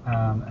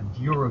and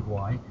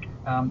Uruguay.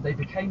 They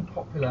became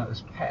popular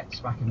as pets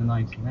back in the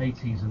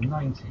 1980s and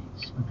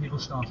 90s, and people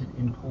started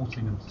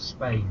importing them to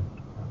Spain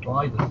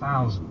by the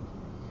thousand.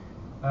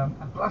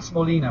 And Blas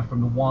Molina from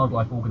the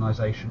wildlife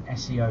organisation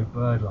SEO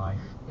BirdLife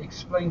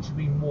explained to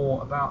me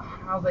more about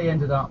how they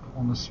ended up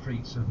on the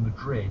streets of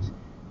Madrid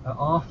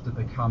after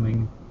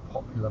becoming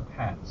popular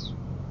pets.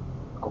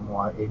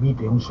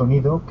 Emite un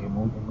sonido que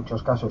en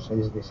muchos casos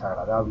es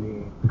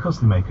desagradable.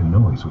 Because they make a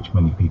noise which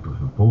many people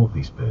who bought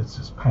these birds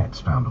as pets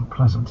found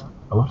unpleasant,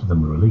 a lot of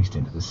them were released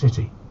into the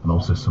city, and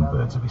also some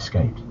birds have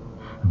escaped.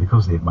 And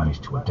because they've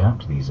managed to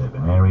adapt to these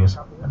urban areas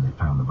and they've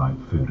found the right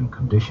food and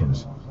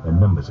conditions, their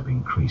numbers have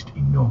increased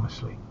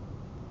enormously.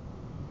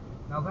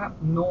 Now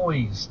that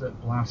noise that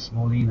Blas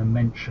Molina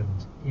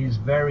mentioned is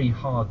very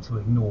hard to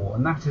ignore,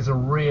 and that is a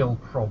real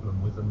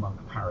problem with the monk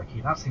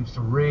parakeet. That seems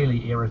to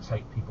really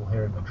irritate people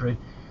here in Madrid.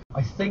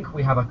 I think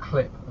we have a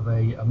clip of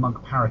a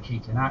monk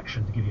parakeet in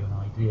action to give you an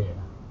idea.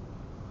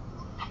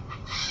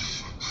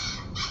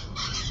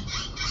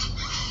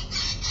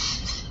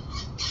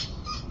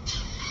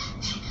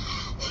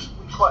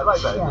 Quite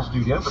like that in the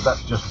studio, but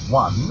that's just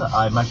one.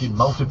 I imagine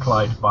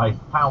multiplied by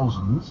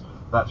thousands,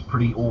 that's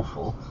pretty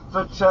awful.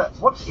 But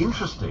what's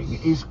interesting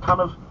is kind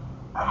of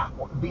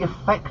the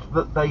effect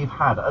that they've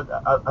had.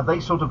 Are they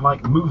sort of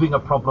like moving a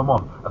problem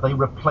on? Are they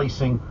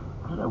replacing,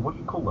 I don't know, what do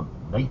you call them,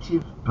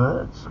 native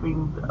birds? I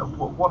mean,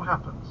 what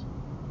happens?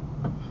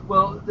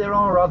 Well, there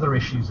are other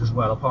issues as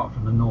well, apart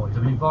from the noise.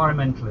 I mean,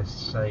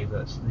 environmentalists say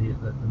that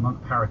the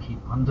monk parakeet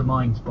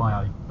undermines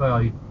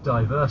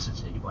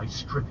biodiversity by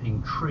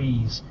stripping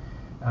trees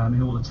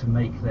in order to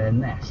make their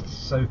nests.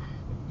 So,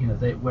 you know,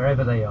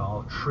 wherever they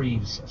are,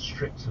 trees are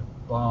stripped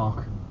of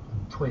bark and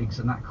twigs,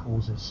 and that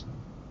causes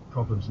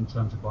problems in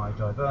terms of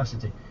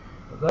biodiversity.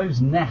 But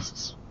those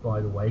nests,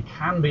 by the way,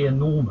 can be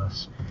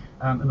enormous,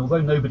 and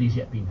although nobody's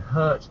yet been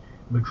hurt,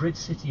 Madrid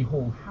City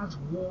Hall has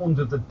warned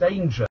of the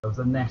danger of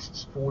the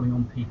nests falling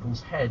on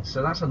people's heads,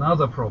 so that's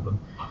another problem.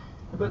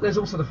 But there's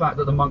also the fact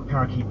that the monk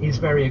parakeet is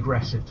very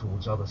aggressive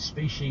towards other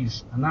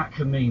species, and that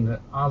can mean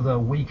that other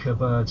weaker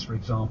birds, for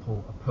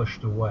example, are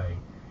pushed away.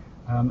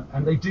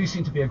 And they do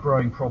seem to be a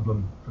growing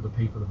problem for the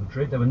people of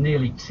Madrid. There were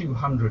nearly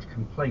 200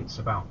 complaints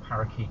about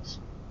parakeets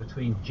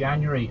between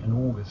January and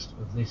August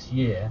of this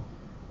year,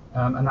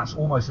 and that's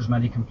almost as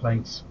many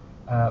complaints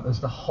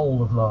as the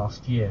whole of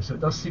last year. So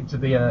it does seem to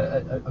be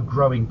a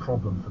growing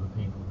problem for the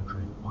people of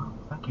Madrid. Wow,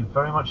 thank you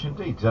very much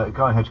indeed. Guy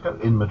Hedgecote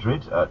in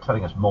Madrid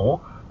telling us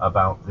more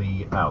about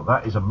now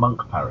that is a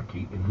monk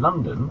parakeet. In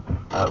London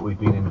we've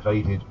been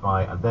invaded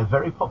by, and they're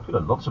very popular,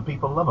 lots of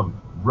people love them,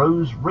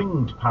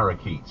 rose-ringed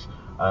parakeets.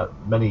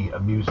 Many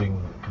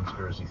amusing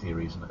conspiracy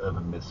theories and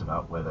urban myths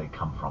about where they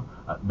come from.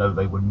 No,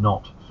 they were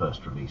not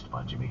first released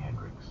by Jimi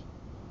Hendrix.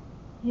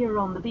 Here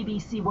on the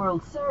BBC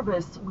World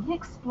Service, we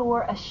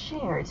explore a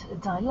shared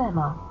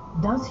dilemma.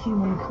 Does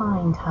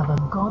humankind have a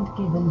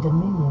God-given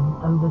dominion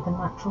over the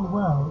natural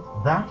world?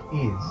 That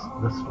is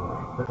the story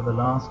that for the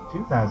last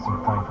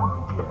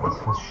 2,500 years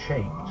has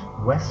shaped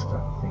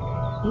Western thinking.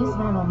 Is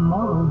there a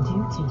moral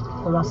duty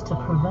for us to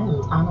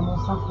prevent animal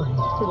suffering?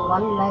 In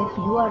one life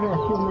you are a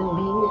human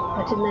being,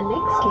 but in the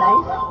next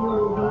life you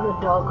will be the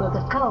dog or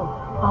the cow.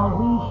 Are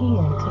we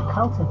here to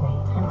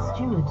cultivate and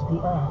steward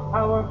the earth?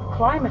 Our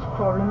climate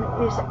problem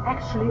is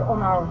actually on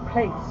our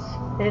plates.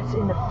 It's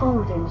in the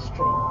food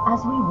industry.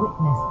 As we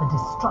witness the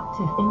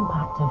destructive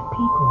impact of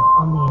people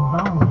on the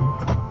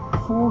environment,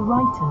 4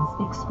 writers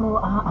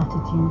explore our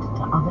attitude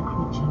to other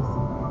creatures.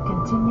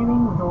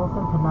 Continuing with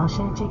author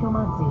Panache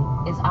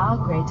Chigomadzi. Is our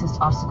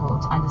greatest obstacle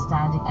to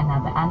understanding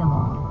another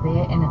animal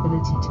their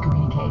inability to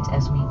communicate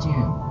as we do?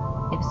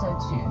 Episode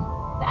 2,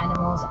 The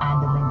Animals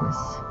and the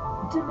Linguists.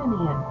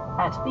 Dominion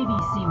at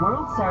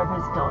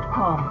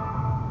bbcworldservice.com.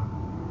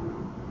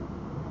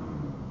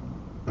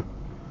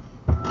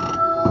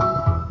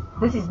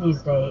 This is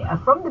Newsday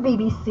from the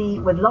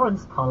BBC with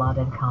Lawrence Pollard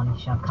and Carney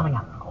Shub coming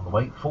up. On the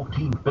way,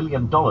 $14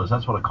 billion.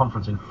 That's what a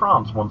conference in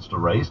France wants to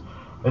raise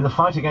in the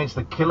fight against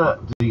the killer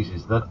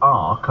diseases that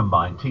are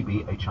combined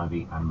TB,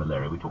 HIV and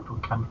malaria. We talked to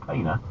a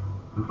campaigner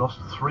who lost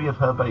 3 of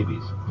her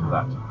babies to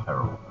that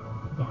peril.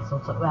 Yes,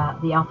 also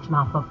the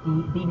aftermath of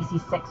the BBC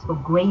Sex for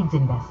Grades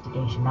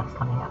investigation, that's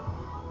coming up.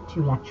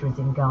 2 lecturers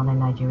in Ghana and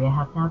Nigeria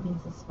have now been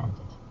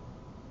suspended.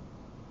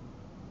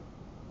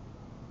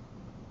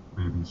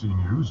 BBC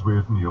News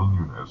with Neil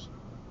Nunes.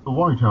 The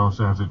White House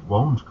says it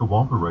won't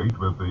cooperate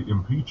with the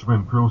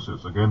impeachment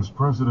process against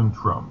President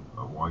Trump.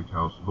 A White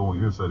House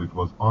lawyer said it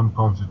was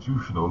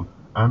unconstitutional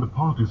and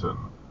partisan.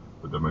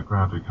 The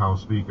Democratic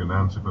House Speaker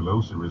Nancy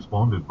Pelosi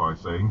responded by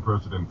saying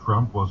President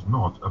Trump was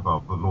not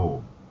above the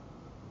law.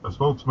 A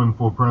spokesman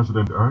for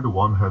President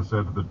Erdogan has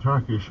said the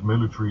Turkish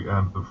military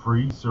and the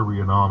Free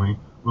Syrian Army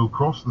will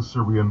cross the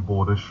Syrian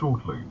border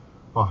shortly.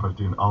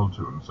 Fahrettin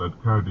Altun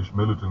said Kurdish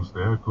militants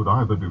there could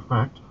either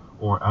defect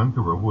or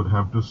Ankara would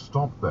have to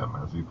stop them,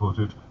 as he put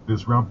it,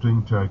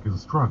 disrupting Turkey's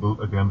struggle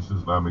against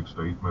Islamic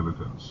State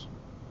militants.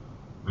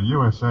 The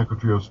U.S.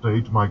 Secretary of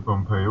State Mike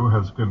Pompeo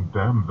has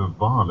condemned the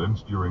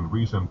violence during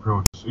recent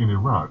protests in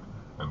Iraq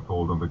and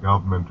called on the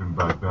government in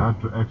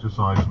Baghdad to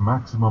exercise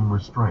maximum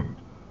restraint.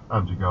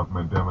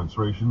 Anti-government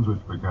demonstrations,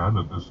 which began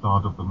at the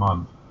start of the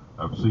month,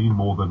 have seen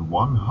more than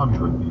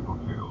 100 people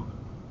killed.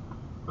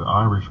 The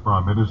Irish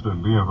Prime Minister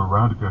Leo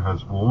Varadkar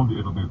has warned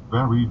it'll be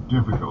very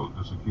difficult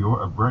to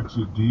secure a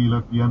Brexit deal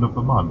at the end of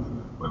the month,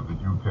 when the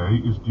UK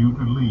is due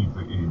to leave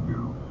the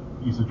EU.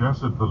 He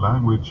suggested the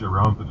language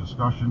around the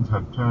discussions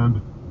had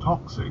turned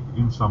toxic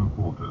in some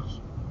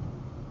quarters.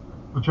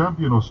 The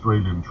champion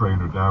Australian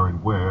trainer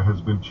Darren Ware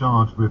has been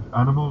charged with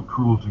animal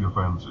cruelty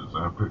offences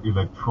after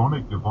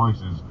electronic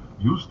devices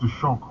used to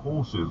shock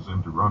horses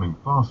into running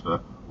faster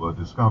were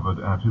discovered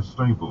at his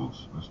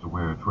stables. Mr.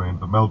 Ware trained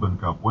the Melbourne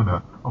Cup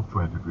winner of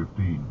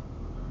 2015.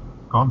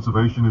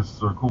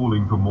 Conservationists are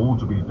calling for more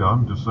to be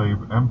done to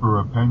save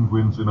emperor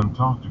penguins in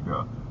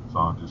Antarctica.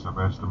 Scientists have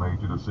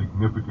estimated a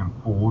significant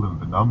fall in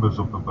the numbers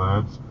of the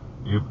birds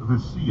if the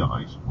sea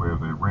ice where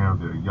they rear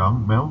their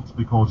young melts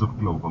because of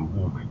global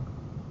warming.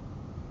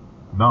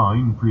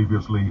 9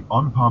 previously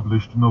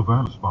unpublished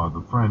novellas by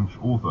the French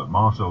author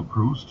Marcel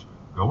Proust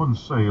go on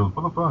sale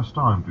for the first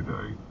time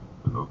today.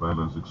 The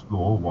novellas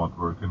explore what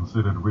were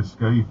considered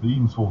risque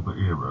themes for the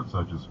era,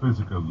 such as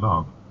physical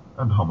love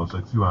and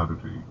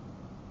homosexuality.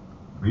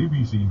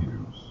 BBC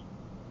News.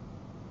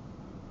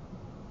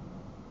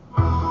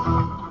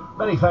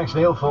 Many thanks,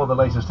 Neil, for the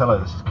latest. Hello,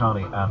 this is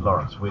Carney and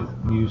Lawrence with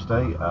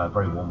Newsday.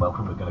 Very warm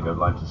welcome. We're going to go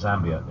live to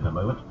Zambia in a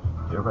moment.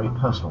 Hear a very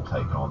personal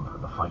take on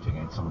the fight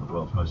against some of the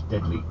world's most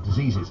deadly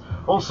diseases.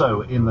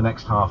 Also, in the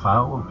next half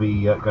hour, we'll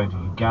be going to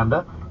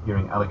Uganda,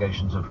 hearing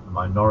allegations of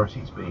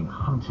minorities being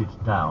hunted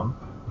down,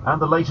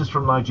 and the latest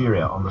from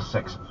Nigeria on the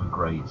sex for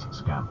grades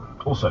scandal.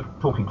 Also,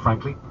 talking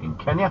frankly in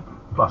Kenya,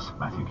 plus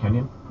Matthew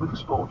Kenyon with the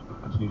sport.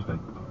 That's Newsday.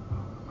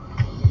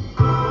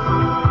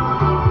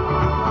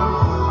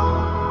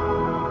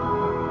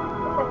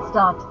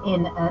 Start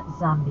in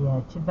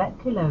Zambia.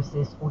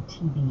 Tuberculosis, or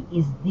TB,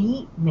 is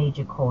the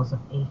major cause of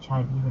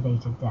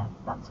HIV-related death.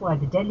 That's why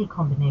the deadly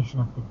combination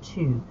of the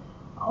two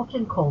are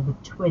often called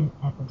the twin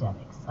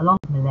epidemics. Along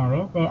with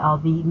malaria, they are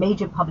the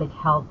major public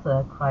health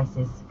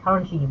crisis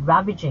currently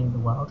ravaging the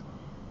world.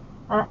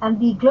 And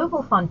the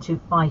Global Fund to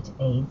Fight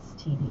AIDS,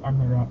 TB and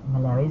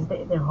malaria,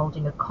 they're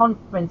holding a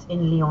conference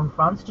in Lyon,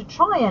 France, to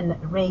try and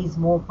raise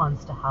more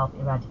funds to help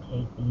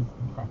eradicate these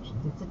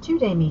infections. It's a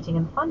 2-day meeting,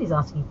 and the fund is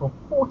asking for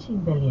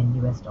 $14 billion.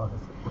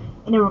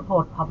 In a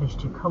report published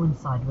to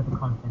coincide with the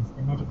conference,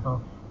 the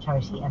medical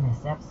charity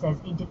MSF says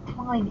a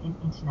decline in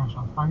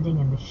international funding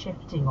and the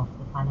shifting of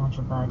the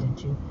financial burden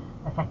to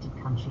affected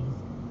countries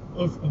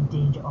is in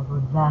danger of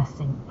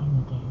reversing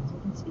any gains. We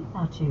can speak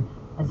now to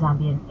a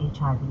Zambian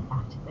HIV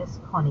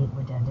activist, Connie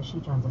Wedenda. She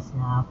joins us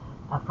now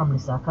from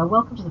Lusaka.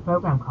 Welcome to the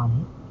program,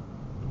 Connie.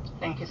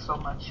 Thank you so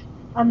much.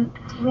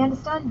 We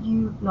understand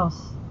you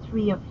lost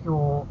 3 of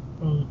your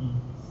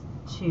babies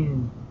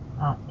to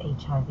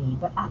HIV,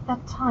 but at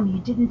that time you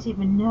didn't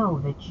even know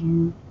that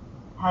you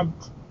had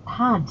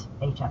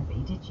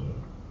HIV, did you?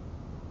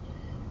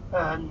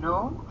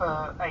 No,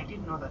 I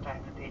didn't know that I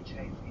had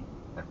HIV,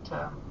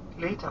 but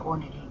later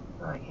on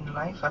in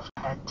life, after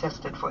I had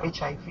tested for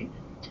HIV,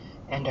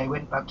 and I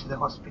went back to the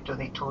hospital,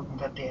 they told me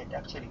that they had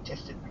actually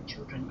tested my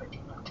children but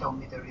did not tell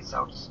me the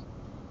results.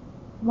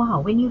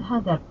 Wow, when you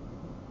heard that,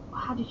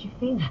 how did you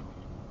feel?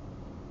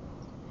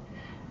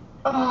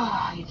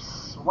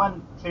 It's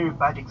one very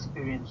bad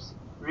experience,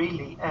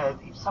 really.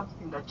 It's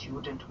something that you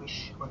wouldn't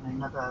wish on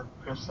another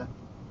person.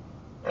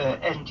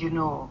 And you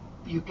know,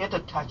 you get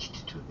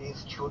attached to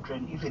these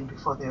children even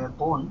before they were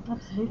born.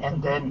 Absolutely.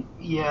 And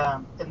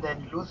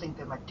then losing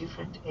them at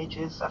different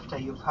ages after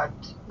you've had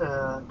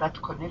that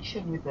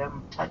connection with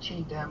them,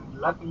 touching them,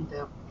 loving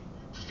them,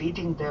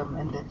 feeding them,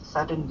 and then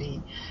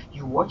suddenly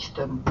you watch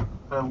them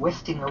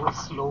wasting away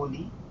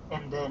slowly,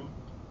 and then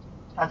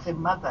as a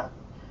mother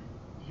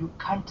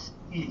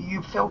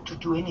you fail to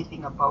do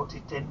anything about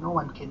it, and no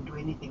one can do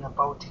anything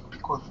about it,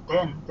 because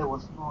then there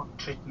was no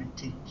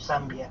treatment in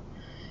Zambia.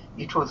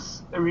 It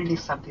was really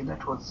something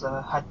that was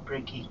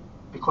heartbreaking,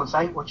 because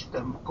I watched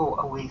them go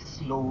away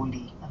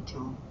slowly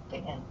until the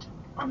end.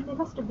 And there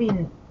must have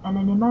been an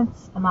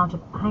immense amount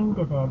of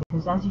anger there,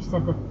 because as you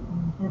said,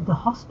 the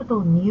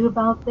hospital knew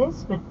about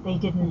this, but they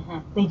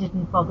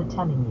didn't bother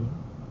telling you.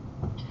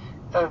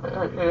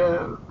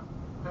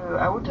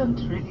 I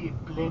wouldn't really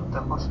blame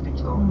the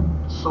hospital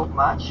so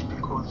much,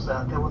 because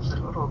there was a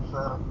lot of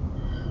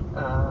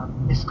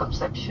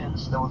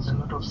misconceptions, there was a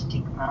lot of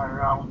stigma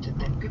around, and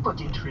then people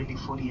didn't really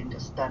fully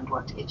understand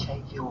what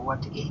HIV or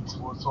what AIDS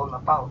was all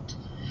about.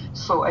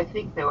 So I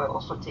think they were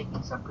also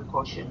taking some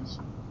precautions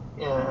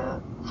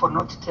for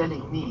not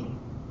telling me.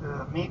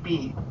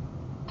 Maybe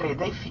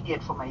they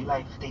feared for my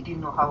life. They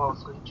didn't know how I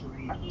was going to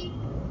react.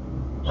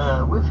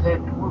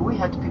 We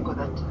had people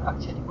that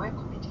actually were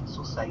committing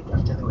suicide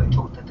after they were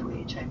told that they were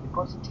HIV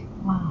positive.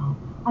 Wow.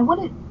 I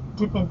want to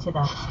dip into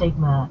that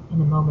stigma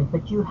in a moment,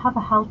 but you have a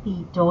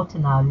healthy daughter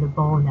now,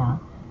 Lubona,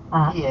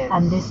 yes.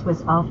 And this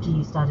was after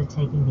you started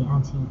taking the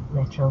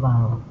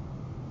antiretroviral.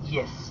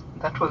 Yes,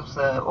 that was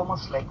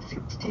almost like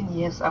 16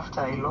 years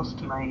after I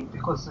lost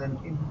because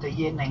in the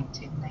year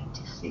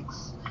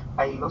 1996,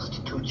 I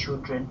lost 2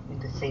 children in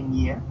the same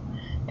year,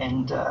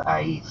 and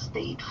I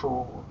stayed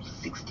for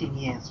 16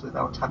 years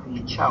without having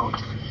a child.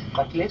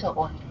 But later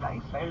on in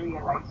life, I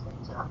realized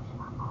that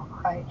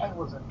I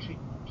was on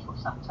treatment for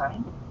some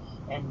time,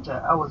 and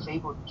I was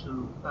able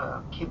to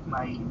keep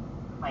my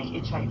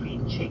HIV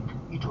in check.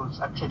 It was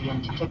actually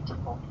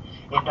undetectable,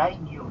 and I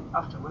knew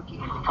after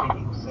working in the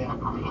clinics, the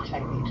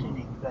HIV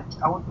clinic, that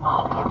I would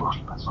not be able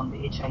to pass on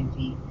the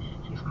HIV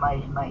if my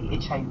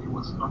HIV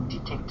was not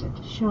detected.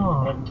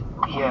 Sure. And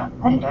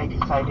and I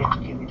decided to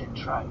give it a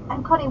try.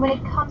 And Connie, when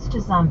it comes to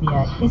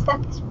Zambia, is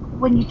that,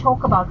 when you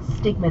talk about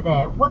stigma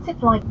there, what's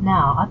it like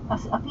now?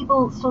 Are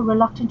people still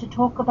reluctant to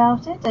talk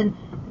about it? And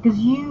because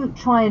you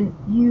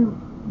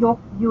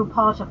you're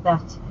part of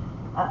that.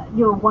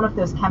 You're one of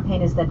those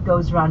campaigners that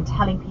goes around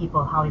telling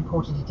people how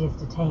important it is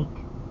to take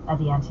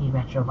the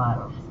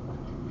antiretrovirals.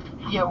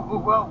 Yeah,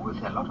 well,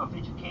 with a lot of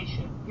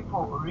education,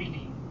 people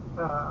really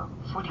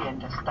fully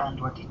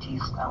understand what it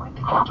is now and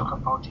they can talk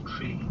about it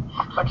freely.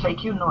 But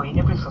like you know, in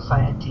every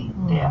society,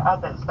 there are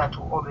others that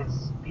will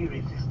always be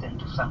resistant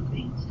to some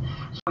things.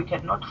 So we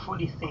cannot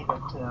fully say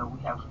that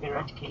we have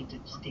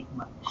eradicated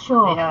stigma.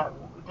 Sure.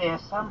 There are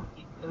some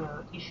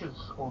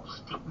issues of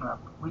stigma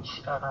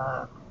which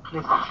are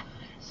placed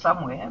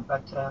somewhere,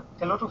 but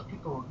a lot of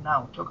people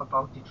now talk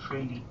about it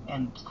freely,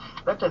 and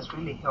that has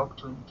really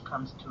helped when it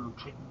comes to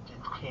treatment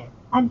and care.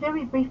 And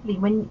very briefly,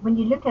 when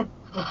you look at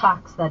the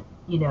facts that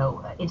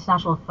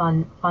international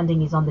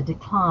funding is on the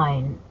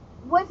decline,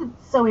 why is it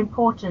so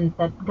important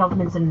that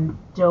governments and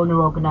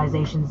donor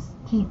organizations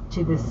keep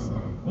to this,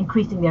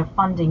 increasing their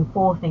funding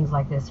for things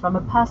like this? From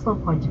a personal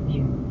point of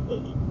view,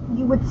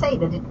 you would say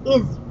that it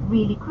is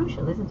really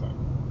crucial, isn't it?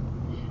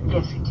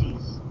 Yes, it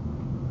is.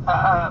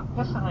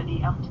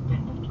 Personally, I'm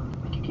dependent on the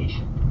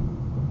medication.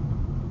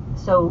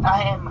 So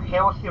I am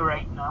healthy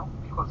right now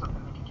because of the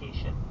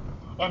medication.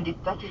 And if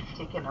that is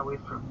taken away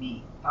from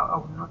me, I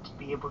will not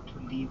be able to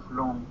live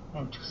long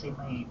and to see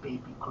my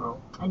baby grow.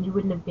 And you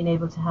wouldn't have been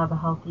able to have a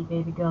healthy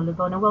baby girl,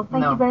 Lubona. Well,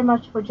 thank you very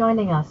much for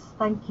joining us.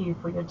 Thank you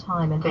for your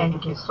time. And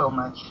thank you so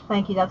much.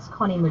 Thank you. That's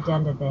Connie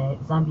Mudenda there,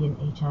 Zambian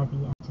HIV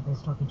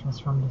activist, talking to us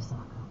from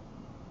Lusaka.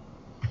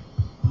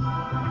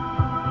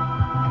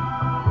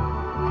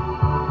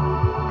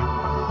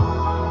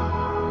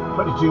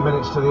 22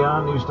 minutes to the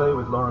hour, Newsday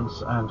with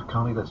Lawrence and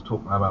Connie. Let's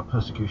talk now about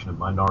persecution of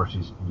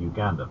minorities in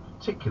Uganda,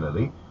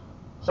 particularly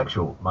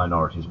sexual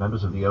minorities,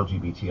 members of the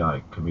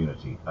LGBTI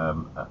community.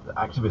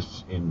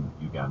 Activists in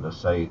Uganda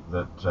say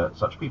that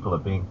such people are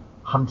being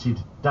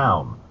hunted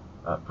down.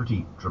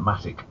 Pretty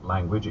dramatic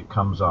language. It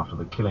comes after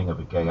the killing of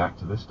a gay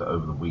activist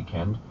over the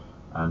weekend,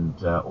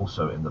 and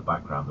also in the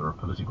background there are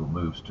political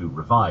moves to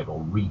revive or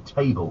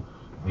retable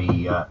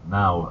the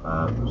now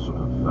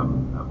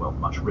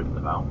much written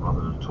about,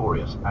 rather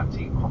notorious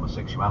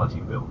anti-homosexuality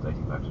bill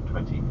dating back to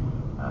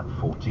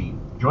 2014.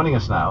 Joining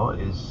us now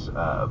is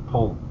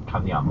Paul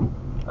Kanyamu,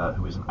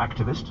 who is an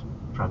activist,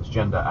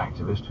 transgender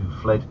activist, who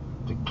fled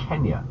to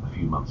Kenya a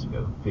few months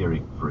ago,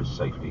 fearing for his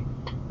safety.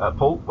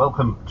 Paul,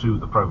 welcome to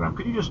the programme.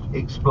 Could you just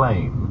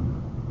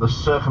explain the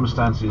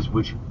circumstances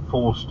which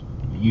forced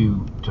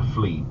you to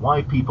flee?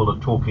 Why people are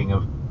talking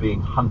of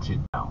being hunted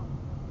down?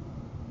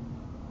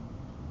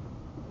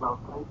 Well,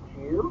 thank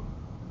you.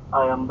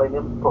 I am my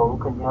name is Paul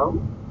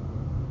Kanyamu,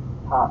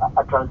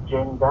 a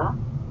transgender.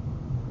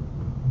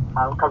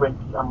 I'm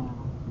currently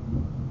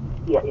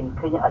here in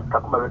Kenya at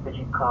Kakuma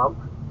refugee camp,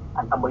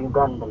 and I'm a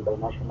Ugandan by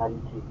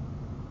nationality.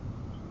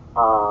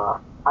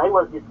 I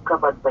was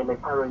discovered by my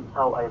parents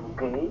how I am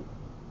gay.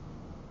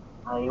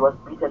 I was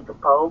beaten to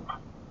pulp,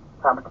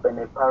 thumped by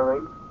my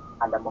parents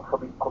and a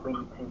homophobic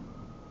community.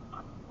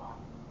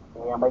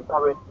 My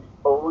parents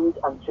disowned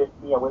and chased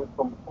me away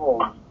from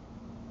home.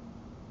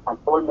 And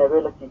all my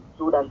relatives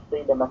stood and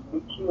said I must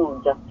be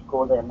killed just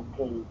because I am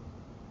gay.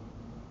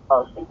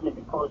 Simply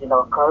because in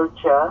our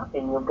culture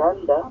in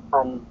Uganda,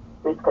 and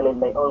basically in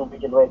my own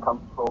region where I come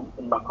from,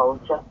 in my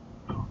culture,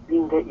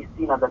 being gay is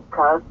seen as a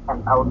curse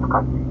and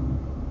outcast.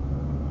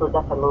 So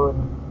that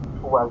alone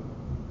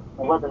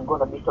wasn't going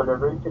to be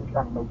tolerated,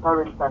 and my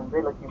parents and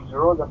relatives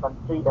rose up and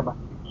said I must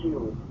be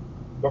killed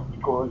just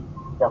because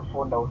they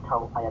found out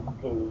how I am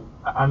gay.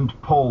 And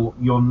Paul,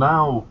 you're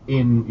now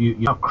you've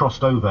now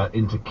crossed over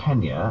into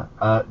Kenya.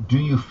 Do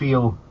you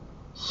feel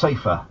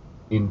safer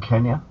in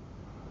Kenya?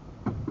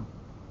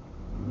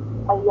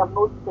 I am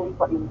not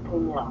safer in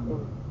Kenya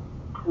in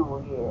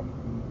 2 years.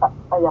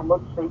 I am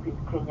not safe in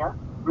Kenya.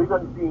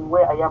 Reason being,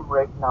 where I am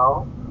right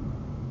now,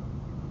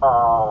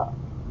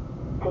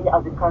 Kenya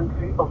as a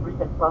country of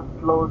recent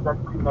passed laws that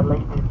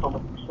criminalize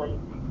homosexuality.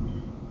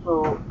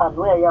 So, and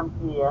where I am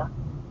here,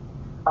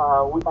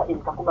 we are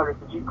in Kakuma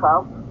refugee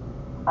camp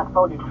and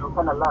found in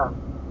Turkana land.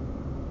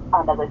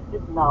 And as I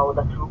speak now,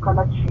 the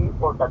Turkana chief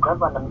or the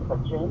governor, Mr.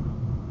 James,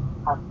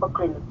 has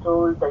spoken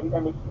told the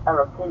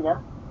UNHCR of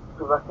Kenya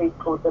to vacate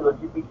all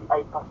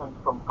LGBTI persons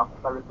from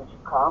Kakuma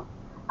refugee camp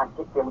and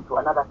take them to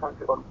another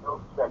country or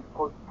elsewhere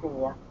because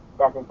Kenya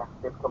doesn't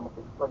accept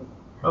homosexuality.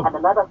 Oh. And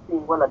another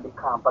thing, while at the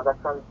camp, as a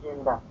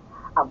transgender,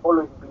 I'm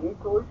always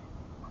belittled.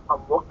 I'm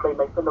mocked by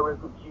my fellow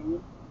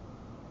refugees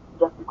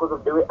just because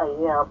of the way I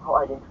am, how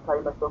I identify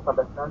myself as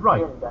a transgender.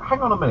 Right.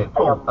 Hang on a minute,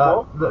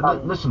 Paul.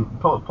 Listen,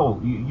 Paul,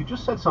 you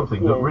just said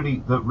something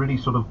that really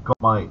sort of got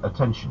my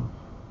attention.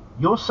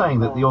 You're saying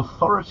that the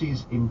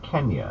authorities in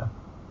Kenya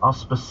are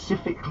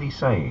specifically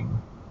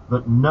saying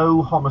that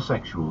no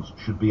homosexuals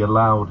should be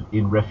allowed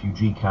in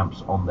refugee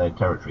camps on their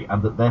territory,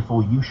 and that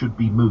therefore you should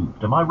be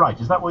moved. Am I right?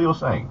 Is that what you're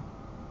saying?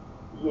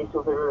 Yes,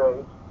 you're very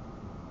right.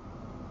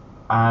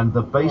 And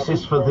the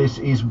basis for this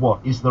is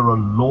what? Is there a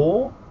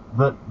law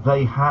that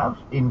they have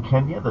in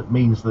Kenya that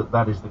means that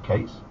that is the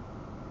case?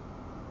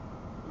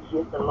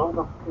 Yes, the laws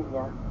of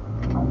Kenya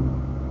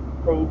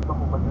saying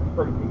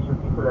homosexuality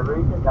should be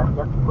tolerated, and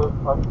just because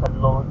passed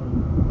laws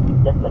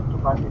just like 2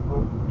 months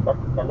ago that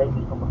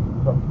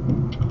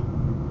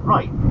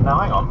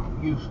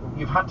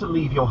you've had to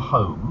leave your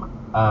home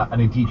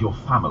and indeed your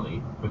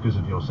family because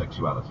of your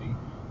sexuality.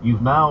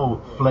 You've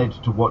now fled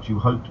to what you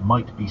hoped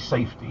might be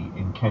safety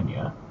in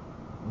Kenya.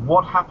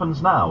 What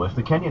happens now if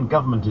the Kenyan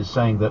government is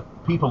saying that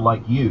people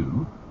like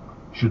you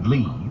should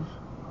leave?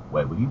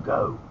 Where will you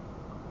go?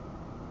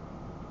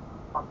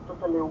 I'm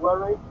totally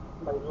worried.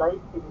 My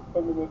life is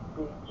in imminent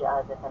danger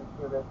as I can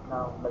see right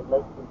now. My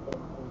life is in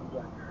imminent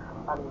danger.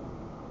 And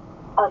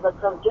as a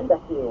transgender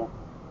here,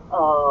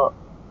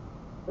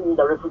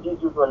 the refugees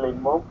usually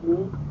mock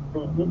me.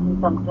 They beat me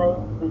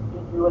sometimes. They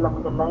beat you when I'm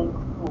in the line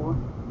of food.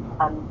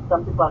 And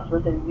some people are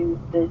threatening you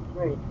with death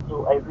threats.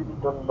 So I really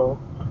don't know.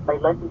 My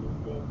life is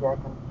in danger. I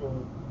can say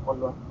all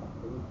what I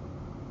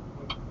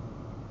say.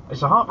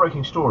 It's a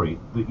heartbreaking story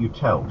that you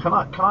tell. Can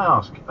I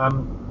ask?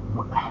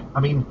 I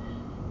mean,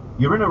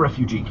 you're in a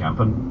refugee camp,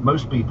 and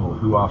most people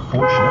who are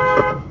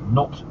fortunate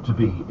not to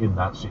be in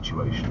that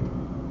situation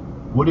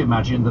would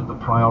imagine that the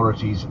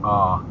priorities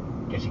are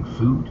getting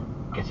food,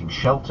 getting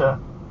shelter.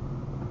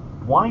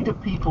 Why do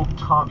people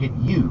target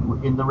you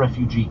in the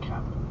refugee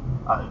camp?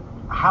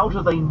 How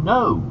do they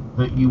know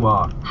that you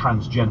are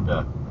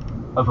transgender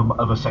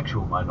of a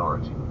sexual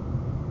minority?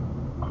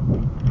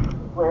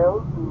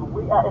 Well,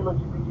 we are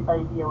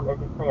LGBTI here. We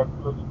identify as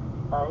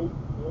LGBTI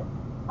here.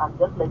 And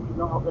just like you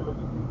know how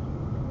LGBT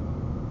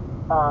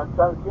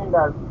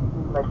transgenders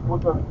like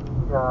put on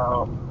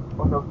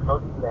the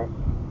clothing, like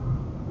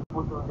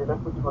put on, they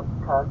like putting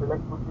on scarves, they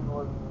like putting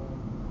on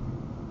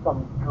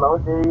some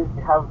clothes,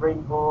 they have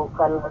rainbow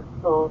colors.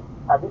 So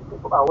are these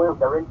people aware of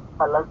the rainbow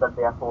colors that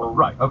they are for?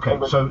 Right, okay,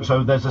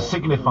 so there's a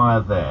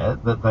signifier there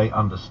that they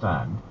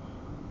understand.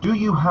 Do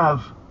you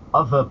have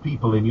other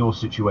people in your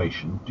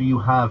situation? Do you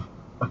have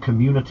a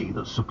community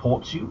that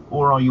supports you,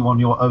 or are you on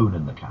your own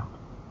in the camp?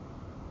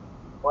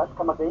 What?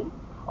 Come again?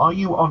 Are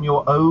you on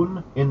your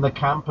own in the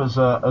camp as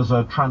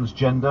a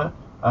transgender?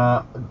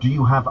 Do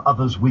you have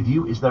others with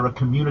you? Is there a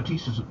community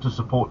to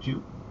support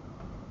you?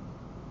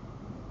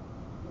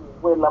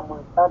 Well, I'm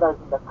with others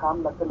in the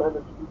camp, like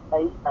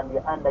LGBTI, and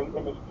we're under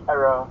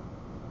UNHCR.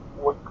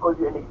 What's called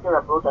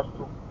UNHCR brought us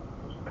to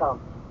this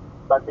camp.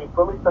 But they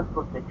promised us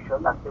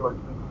protection as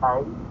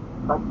LGBTI,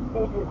 but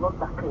it is not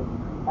the case.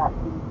 We are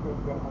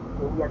independent,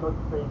 and we are not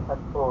safe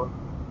at all.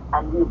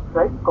 And we've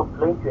tried to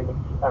complain to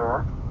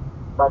UNHCR,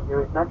 but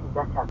there is nothing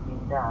that has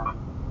been done,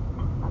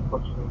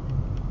 unfortunately.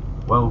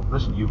 Well,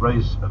 listen, you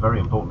raise a very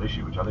important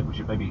issue, which I think we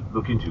should maybe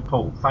look into.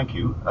 Paul, thank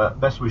you.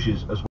 Best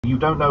wishes as well. You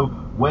don't know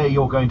where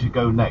you're going to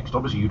go next.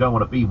 Obviously, you don't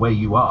want to be where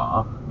you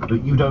are,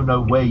 but you don't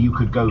know where you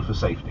could go for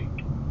safety.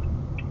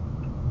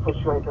 For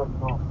sure, I don't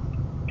know.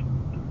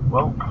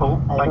 Well,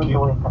 Paul, thank you. I don't know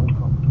where I'm coming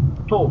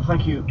from. Paul,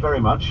 thank you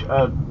very much.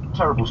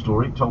 Terrible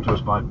story told to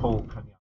us by Paul.